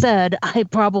being said, I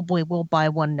probably will buy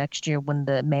one next year when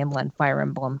the mainline Fire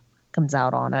Emblem comes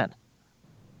out on it.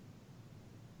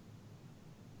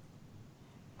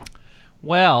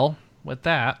 Well, with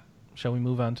that, shall we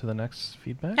move on to the next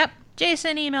feedback? Yep.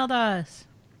 Jason emailed us.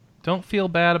 Don't feel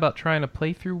bad about trying to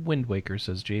play through Wind Waker,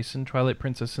 says Jason. Twilight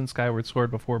Princess and Skyward Sword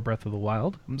before Breath of the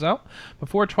Wild comes out.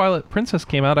 Before Twilight Princess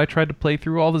came out, I tried to play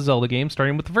through all the Zelda games,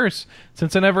 starting with the first.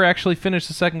 Since I never actually finished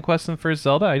the second quest in the first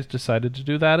Zelda, I decided to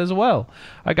do that as well.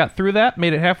 I got through that,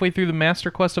 made it halfway through the Master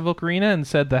Quest of Ocarina, and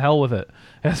said the hell with it.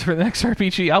 As for the next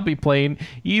RPG I'll be playing,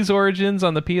 Ys Origins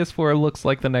on the PS4 looks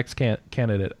like the next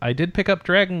candidate. I did pick up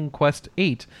Dragon Quest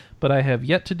VIII, but I have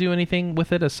yet to do anything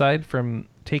with it aside from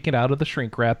take it out of the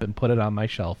shrink wrap and put it on my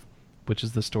shelf, which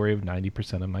is the story of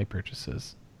 90% of my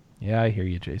purchases. Yeah, I hear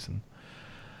you, Jason.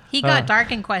 He got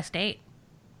Dargan Quest 8.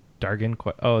 Dargan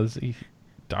Quest... Oh, is he...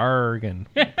 Dargan.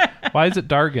 Why is it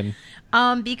Dargan?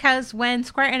 Because when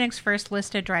Square Enix first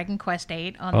listed Dragon Quest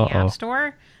 8 on the App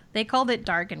Store, They called it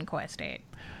Dark in Quest 8.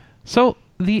 So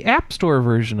the App Store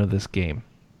version of this game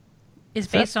Is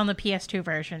based on the PS2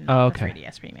 version Oh, of the okay.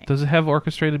 3DS remake. Does it have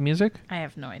orchestrated music? I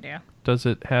have no idea. Does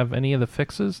it have any of the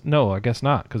fixes? No, I guess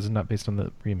not, because it's not based on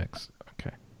the remix.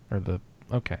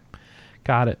 Okay.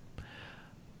 Got it.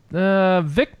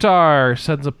 Victor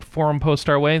sends a forum post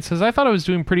our way and says, I thought I was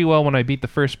doing pretty well when I beat the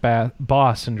first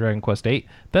boss in Dragon Quest VIII.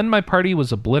 Then my party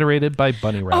was obliterated by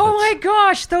bunny rabbits. Oh my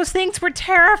gosh, those things were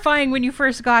terrifying when you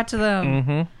first got to them.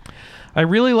 Mm-hmm. I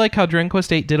really like how Dragon Quest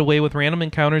VIII did away with random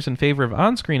encounters in favor of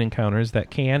on-screen encounters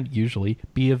that can, usually,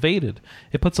 be evaded.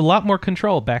 It puts a lot more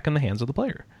control back in the hands of the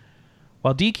player.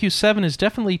 While DQ7 is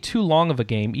definitely too long of a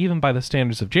game, even by the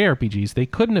standards of JRPGs, they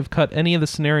couldn't have cut any of the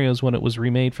scenarios when it was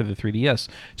remade for the 3DS.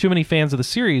 Too many fans of the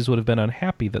series would have been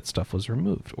unhappy that stuff was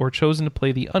removed, or chosen to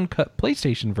play the uncut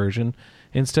PlayStation version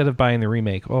instead of buying the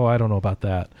remake. Oh, I don't know about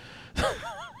that.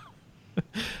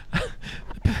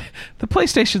 The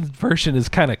PlayStation version is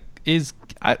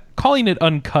calling it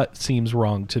uncut seems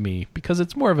wrong to me, because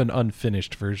it's more of an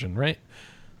unfinished version, right?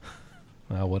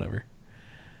 Well, whatever.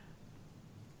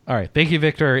 All right. Thank you,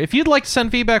 Victor. If you'd like to send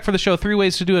feedback for the show, 3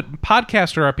 ways to do it.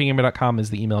 podcast@rpgamer.com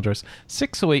is the email address.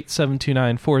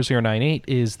 608-729-4098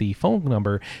 is the phone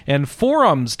number. And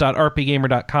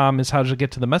forums.rpgamer.com is how to get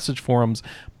to the message forums.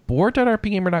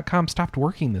 Board.rpgamer.com stopped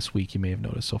working this week, you may have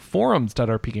noticed. So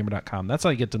forums.rpgamer.com. That's how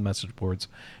you get to the message boards.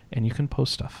 And you can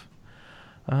post stuff.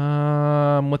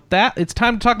 With that, it's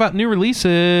time to talk about new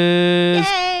releases.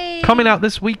 Yay! Coming out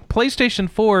this week, PlayStation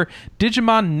 4,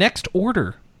 Digimon Next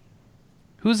Order.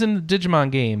 Who's in the Digimon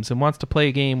games and wants to play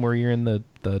a game where you're in the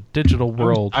digital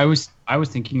world? I was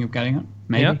thinking of getting it.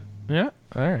 Maybe. Yeah.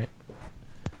 All right.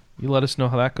 You let us know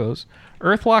how that goes.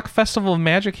 Earthlock Festival of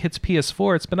Magic hits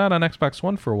PS4. It's been out on Xbox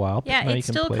One for a while. Yeah, it's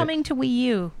still coming to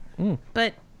Wii U.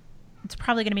 But it's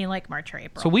probably going to be like March or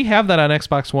April. So we have that on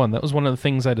Xbox One. That was one of the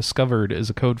things I discovered as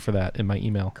a code for that in my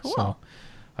email. Cool. So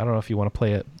I don't know if you want to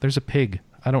play it. There's a pig.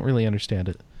 I don't really understand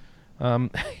it.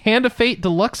 Hand of Fate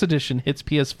Deluxe Edition hits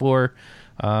PS4.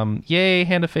 Yay,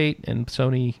 Hand of Fate and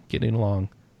Sony getting along.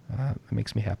 That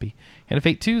makes me happy. Hand of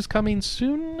Fate 2 is coming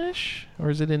soonish? Or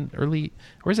is it in early...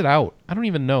 Or is it out? I don't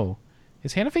even know.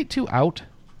 Is Hand of Fate 2 out?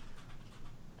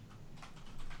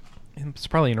 It's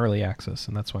probably in early access,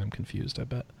 and that's why I'm confused, I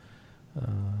bet.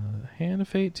 Hand of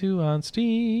Fate 2 on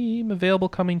Steam. Available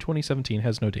coming 2017.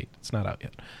 Has no date. It's not out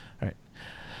yet. All right.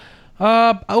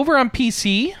 Over on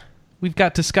PC, we've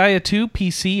got Disgaea 2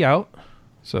 PC out.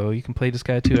 So you can play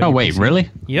Disgaea 2. Oh, wait, PC.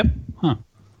 really? Yep. Huh.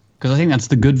 Because I think that's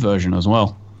the good version as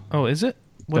well. Oh, is it?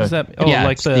 What is that? Oh, yeah,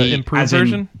 like the improved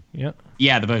version? Yeah.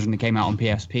 Yeah, the version that came out on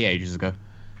PSP ages ago.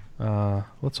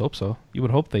 Let's hope so. You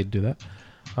would hope they'd do that.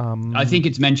 I think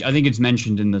it's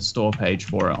mentioned in the store page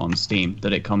for it on Steam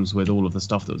that it comes with all of the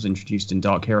stuff that was introduced in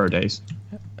Dark Hero days.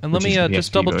 And let me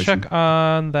just double version. check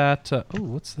on that. Oh,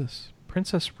 what's this?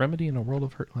 Princess Remedy in a World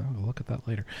of Hurt. I'll look at that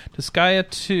later. Disgaea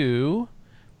 2,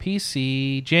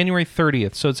 PC, January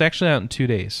 30th. So it's actually out in 2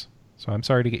 days. So I'm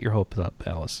sorry to get your hopes up,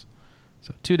 Alice.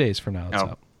 So 2 days from now it's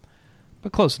out.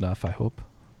 But close enough, I hope.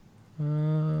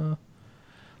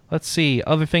 Let's see.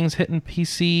 Other things hitting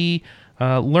PC.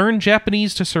 Learn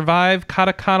Japanese to Survive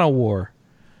Katakana War,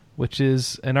 which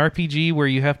is an RPG where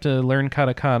you have to learn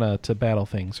katakana to battle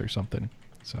things or something.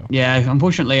 So yeah,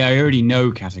 unfortunately, I already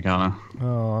know katakana.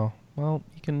 Oh, well,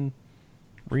 you can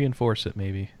reinforce it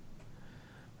maybe.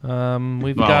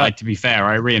 To be fair,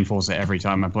 I reinforce it every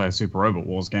time I play a Super Robot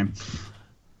Wars game.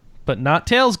 But not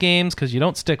Tales games, because you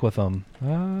don't stick with them.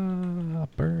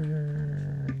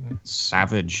 Burn.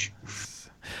 Savage.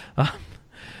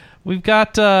 We've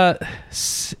got Seina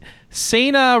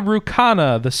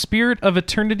Rukana, the Spirit of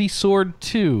Eternity Sword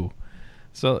 2.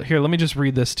 So here, let me just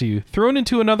read this to you. Thrown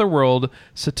into another world,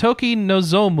 Satoki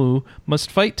Nozomu must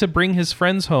fight to bring his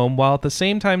friends home while at the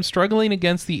same time struggling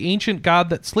against the ancient god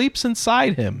that sleeps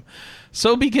inside him.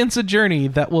 So begins a journey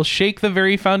that will shake the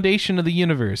very foundation of the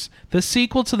universe. The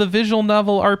sequel to the visual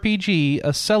novel RPG,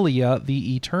 Acelia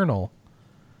the Eternal.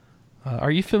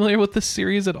 Are you familiar with this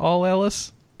series at all,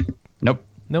 Alice? Nope.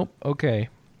 Okay.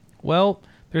 Well,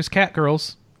 there's cat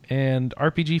girls and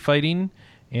RPG fighting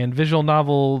and visual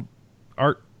novel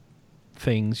art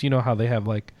things. You know how they have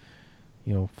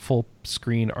full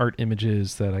screen art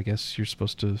images that I guess you're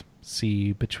supposed to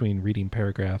see between reading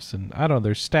paragraphs, and I don't know,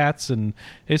 there's stats, and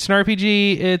it's an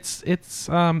RPG. It's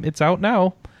out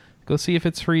now. Go see if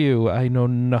it's for you. I know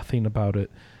nothing about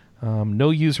it.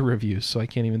 No user reviews, so I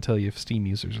can't even tell you if Steam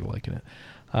users are liking it.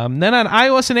 Then on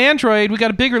iOS and Android, we got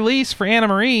a big release for Anna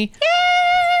Marie.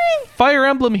 Yay! Fire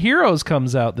Emblem Heroes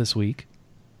comes out this week.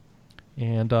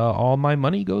 And all my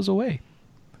money goes away.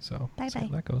 So bye-bye.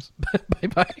 that goes.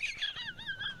 Bye-bye.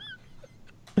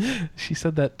 She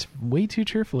said that way too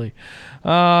cheerfully.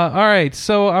 All right,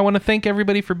 so I want to thank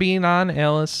everybody for being on.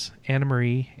 Alice, Anna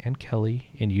Marie, and Kelly,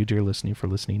 and you, dear listener, for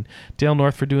listening. Dale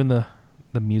North for doing the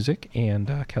music,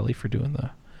 and Kelly for doing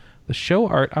the show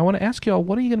art. I want to ask y'all,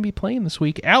 what are you going to be playing this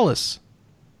week? Alice?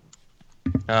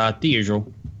 The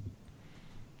usual.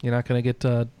 You're not going to get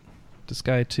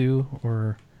Disgaea 2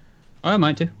 or... I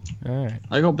might do. All right.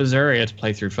 I got Berseria to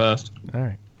play through first. All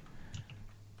right.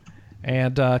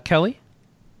 And Kelly?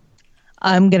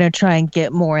 I'm going to try and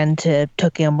get more into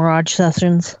Tokyo Mirage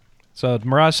Sessions. So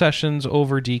Mirage Sessions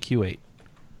over DQ8.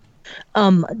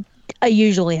 I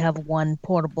usually have one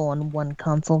portable and one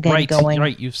console game going.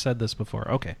 Right, you've said this before.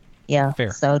 Okay. Yeah.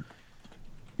 Fair. So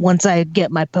once I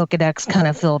get my Pokedex kind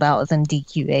of filled out, then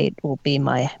DQ8 will be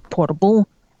my portable.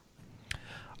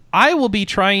 I will be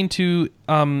trying to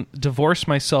divorce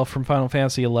myself from Final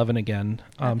Fantasy XI again.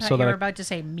 I thought so you that were about to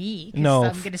say me. 'Cause No.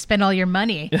 I'm going to spend all your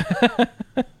money.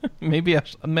 Maybe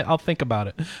I'll think about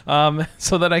it.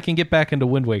 So that I can get back into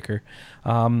Wind Waker.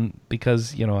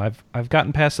 Because, you know, I've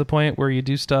gotten past the point where you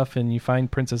do stuff and you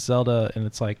find Princess Zelda and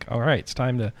it's like, all right, it's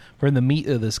time to... We're in the meat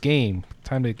of this game.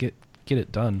 Time to get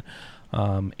it done.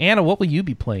 Anna, what will you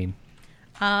be playing?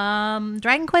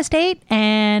 Dragon Quest VIII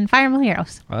and Fire Emblem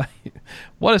Heroes.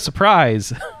 What a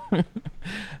surprise. All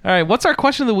right, what's our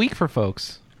question of the week for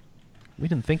folks? We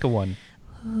didn't think of one.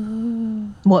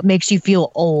 What makes you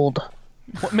feel old?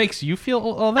 What makes you feel...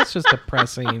 Oh, that's just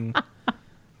depressing.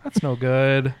 That's no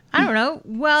good. I don't know.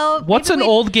 Well, What's an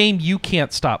old game you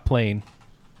can't stop playing?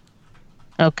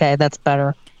 Okay, that's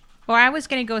better. Or I was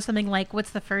going to go something like, what's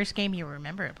the first game you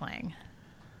remember playing?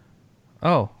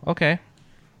 Oh, okay.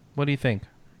 What do you think?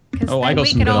 Because I then got we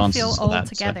some can good all answers feel for old that, so.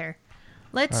 together.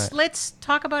 Let's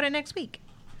talk about it next week.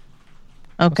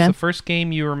 Okay. What's the first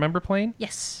game you remember playing?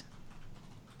 Yes.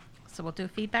 So we'll do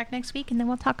feedback next week, and then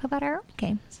we'll talk about our own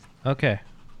games. Okay.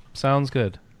 Sounds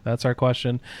good. That's our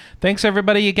question. Thanks,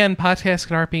 everybody. Again,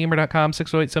 podcast at rpgamer.com,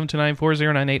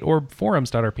 608-729-4098, or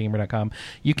forums.rpgamer.com.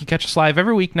 You can catch us live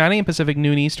every week, 9 a.m. Pacific,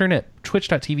 noon Eastern, at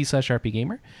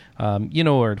twitch.tv/rpgamer. You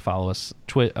know where to follow us.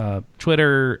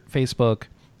 Twitter, Facebook,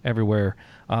 everywhere.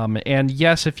 And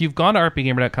yes, if you've gone to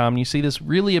rpgamer.com and you see this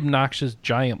really obnoxious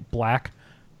giant black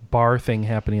bar thing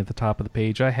happening at the top of the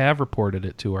page, I have reported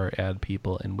it to our ad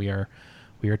people, and we are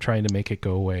trying to make it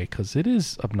go away because it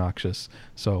is obnoxious.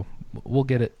 So we'll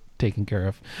get it taken care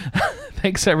of.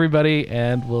 Thanks, everybody,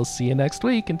 and we'll see you next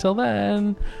week. Until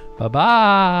then,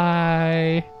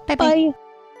 bye-bye. Bye-bye. Bye.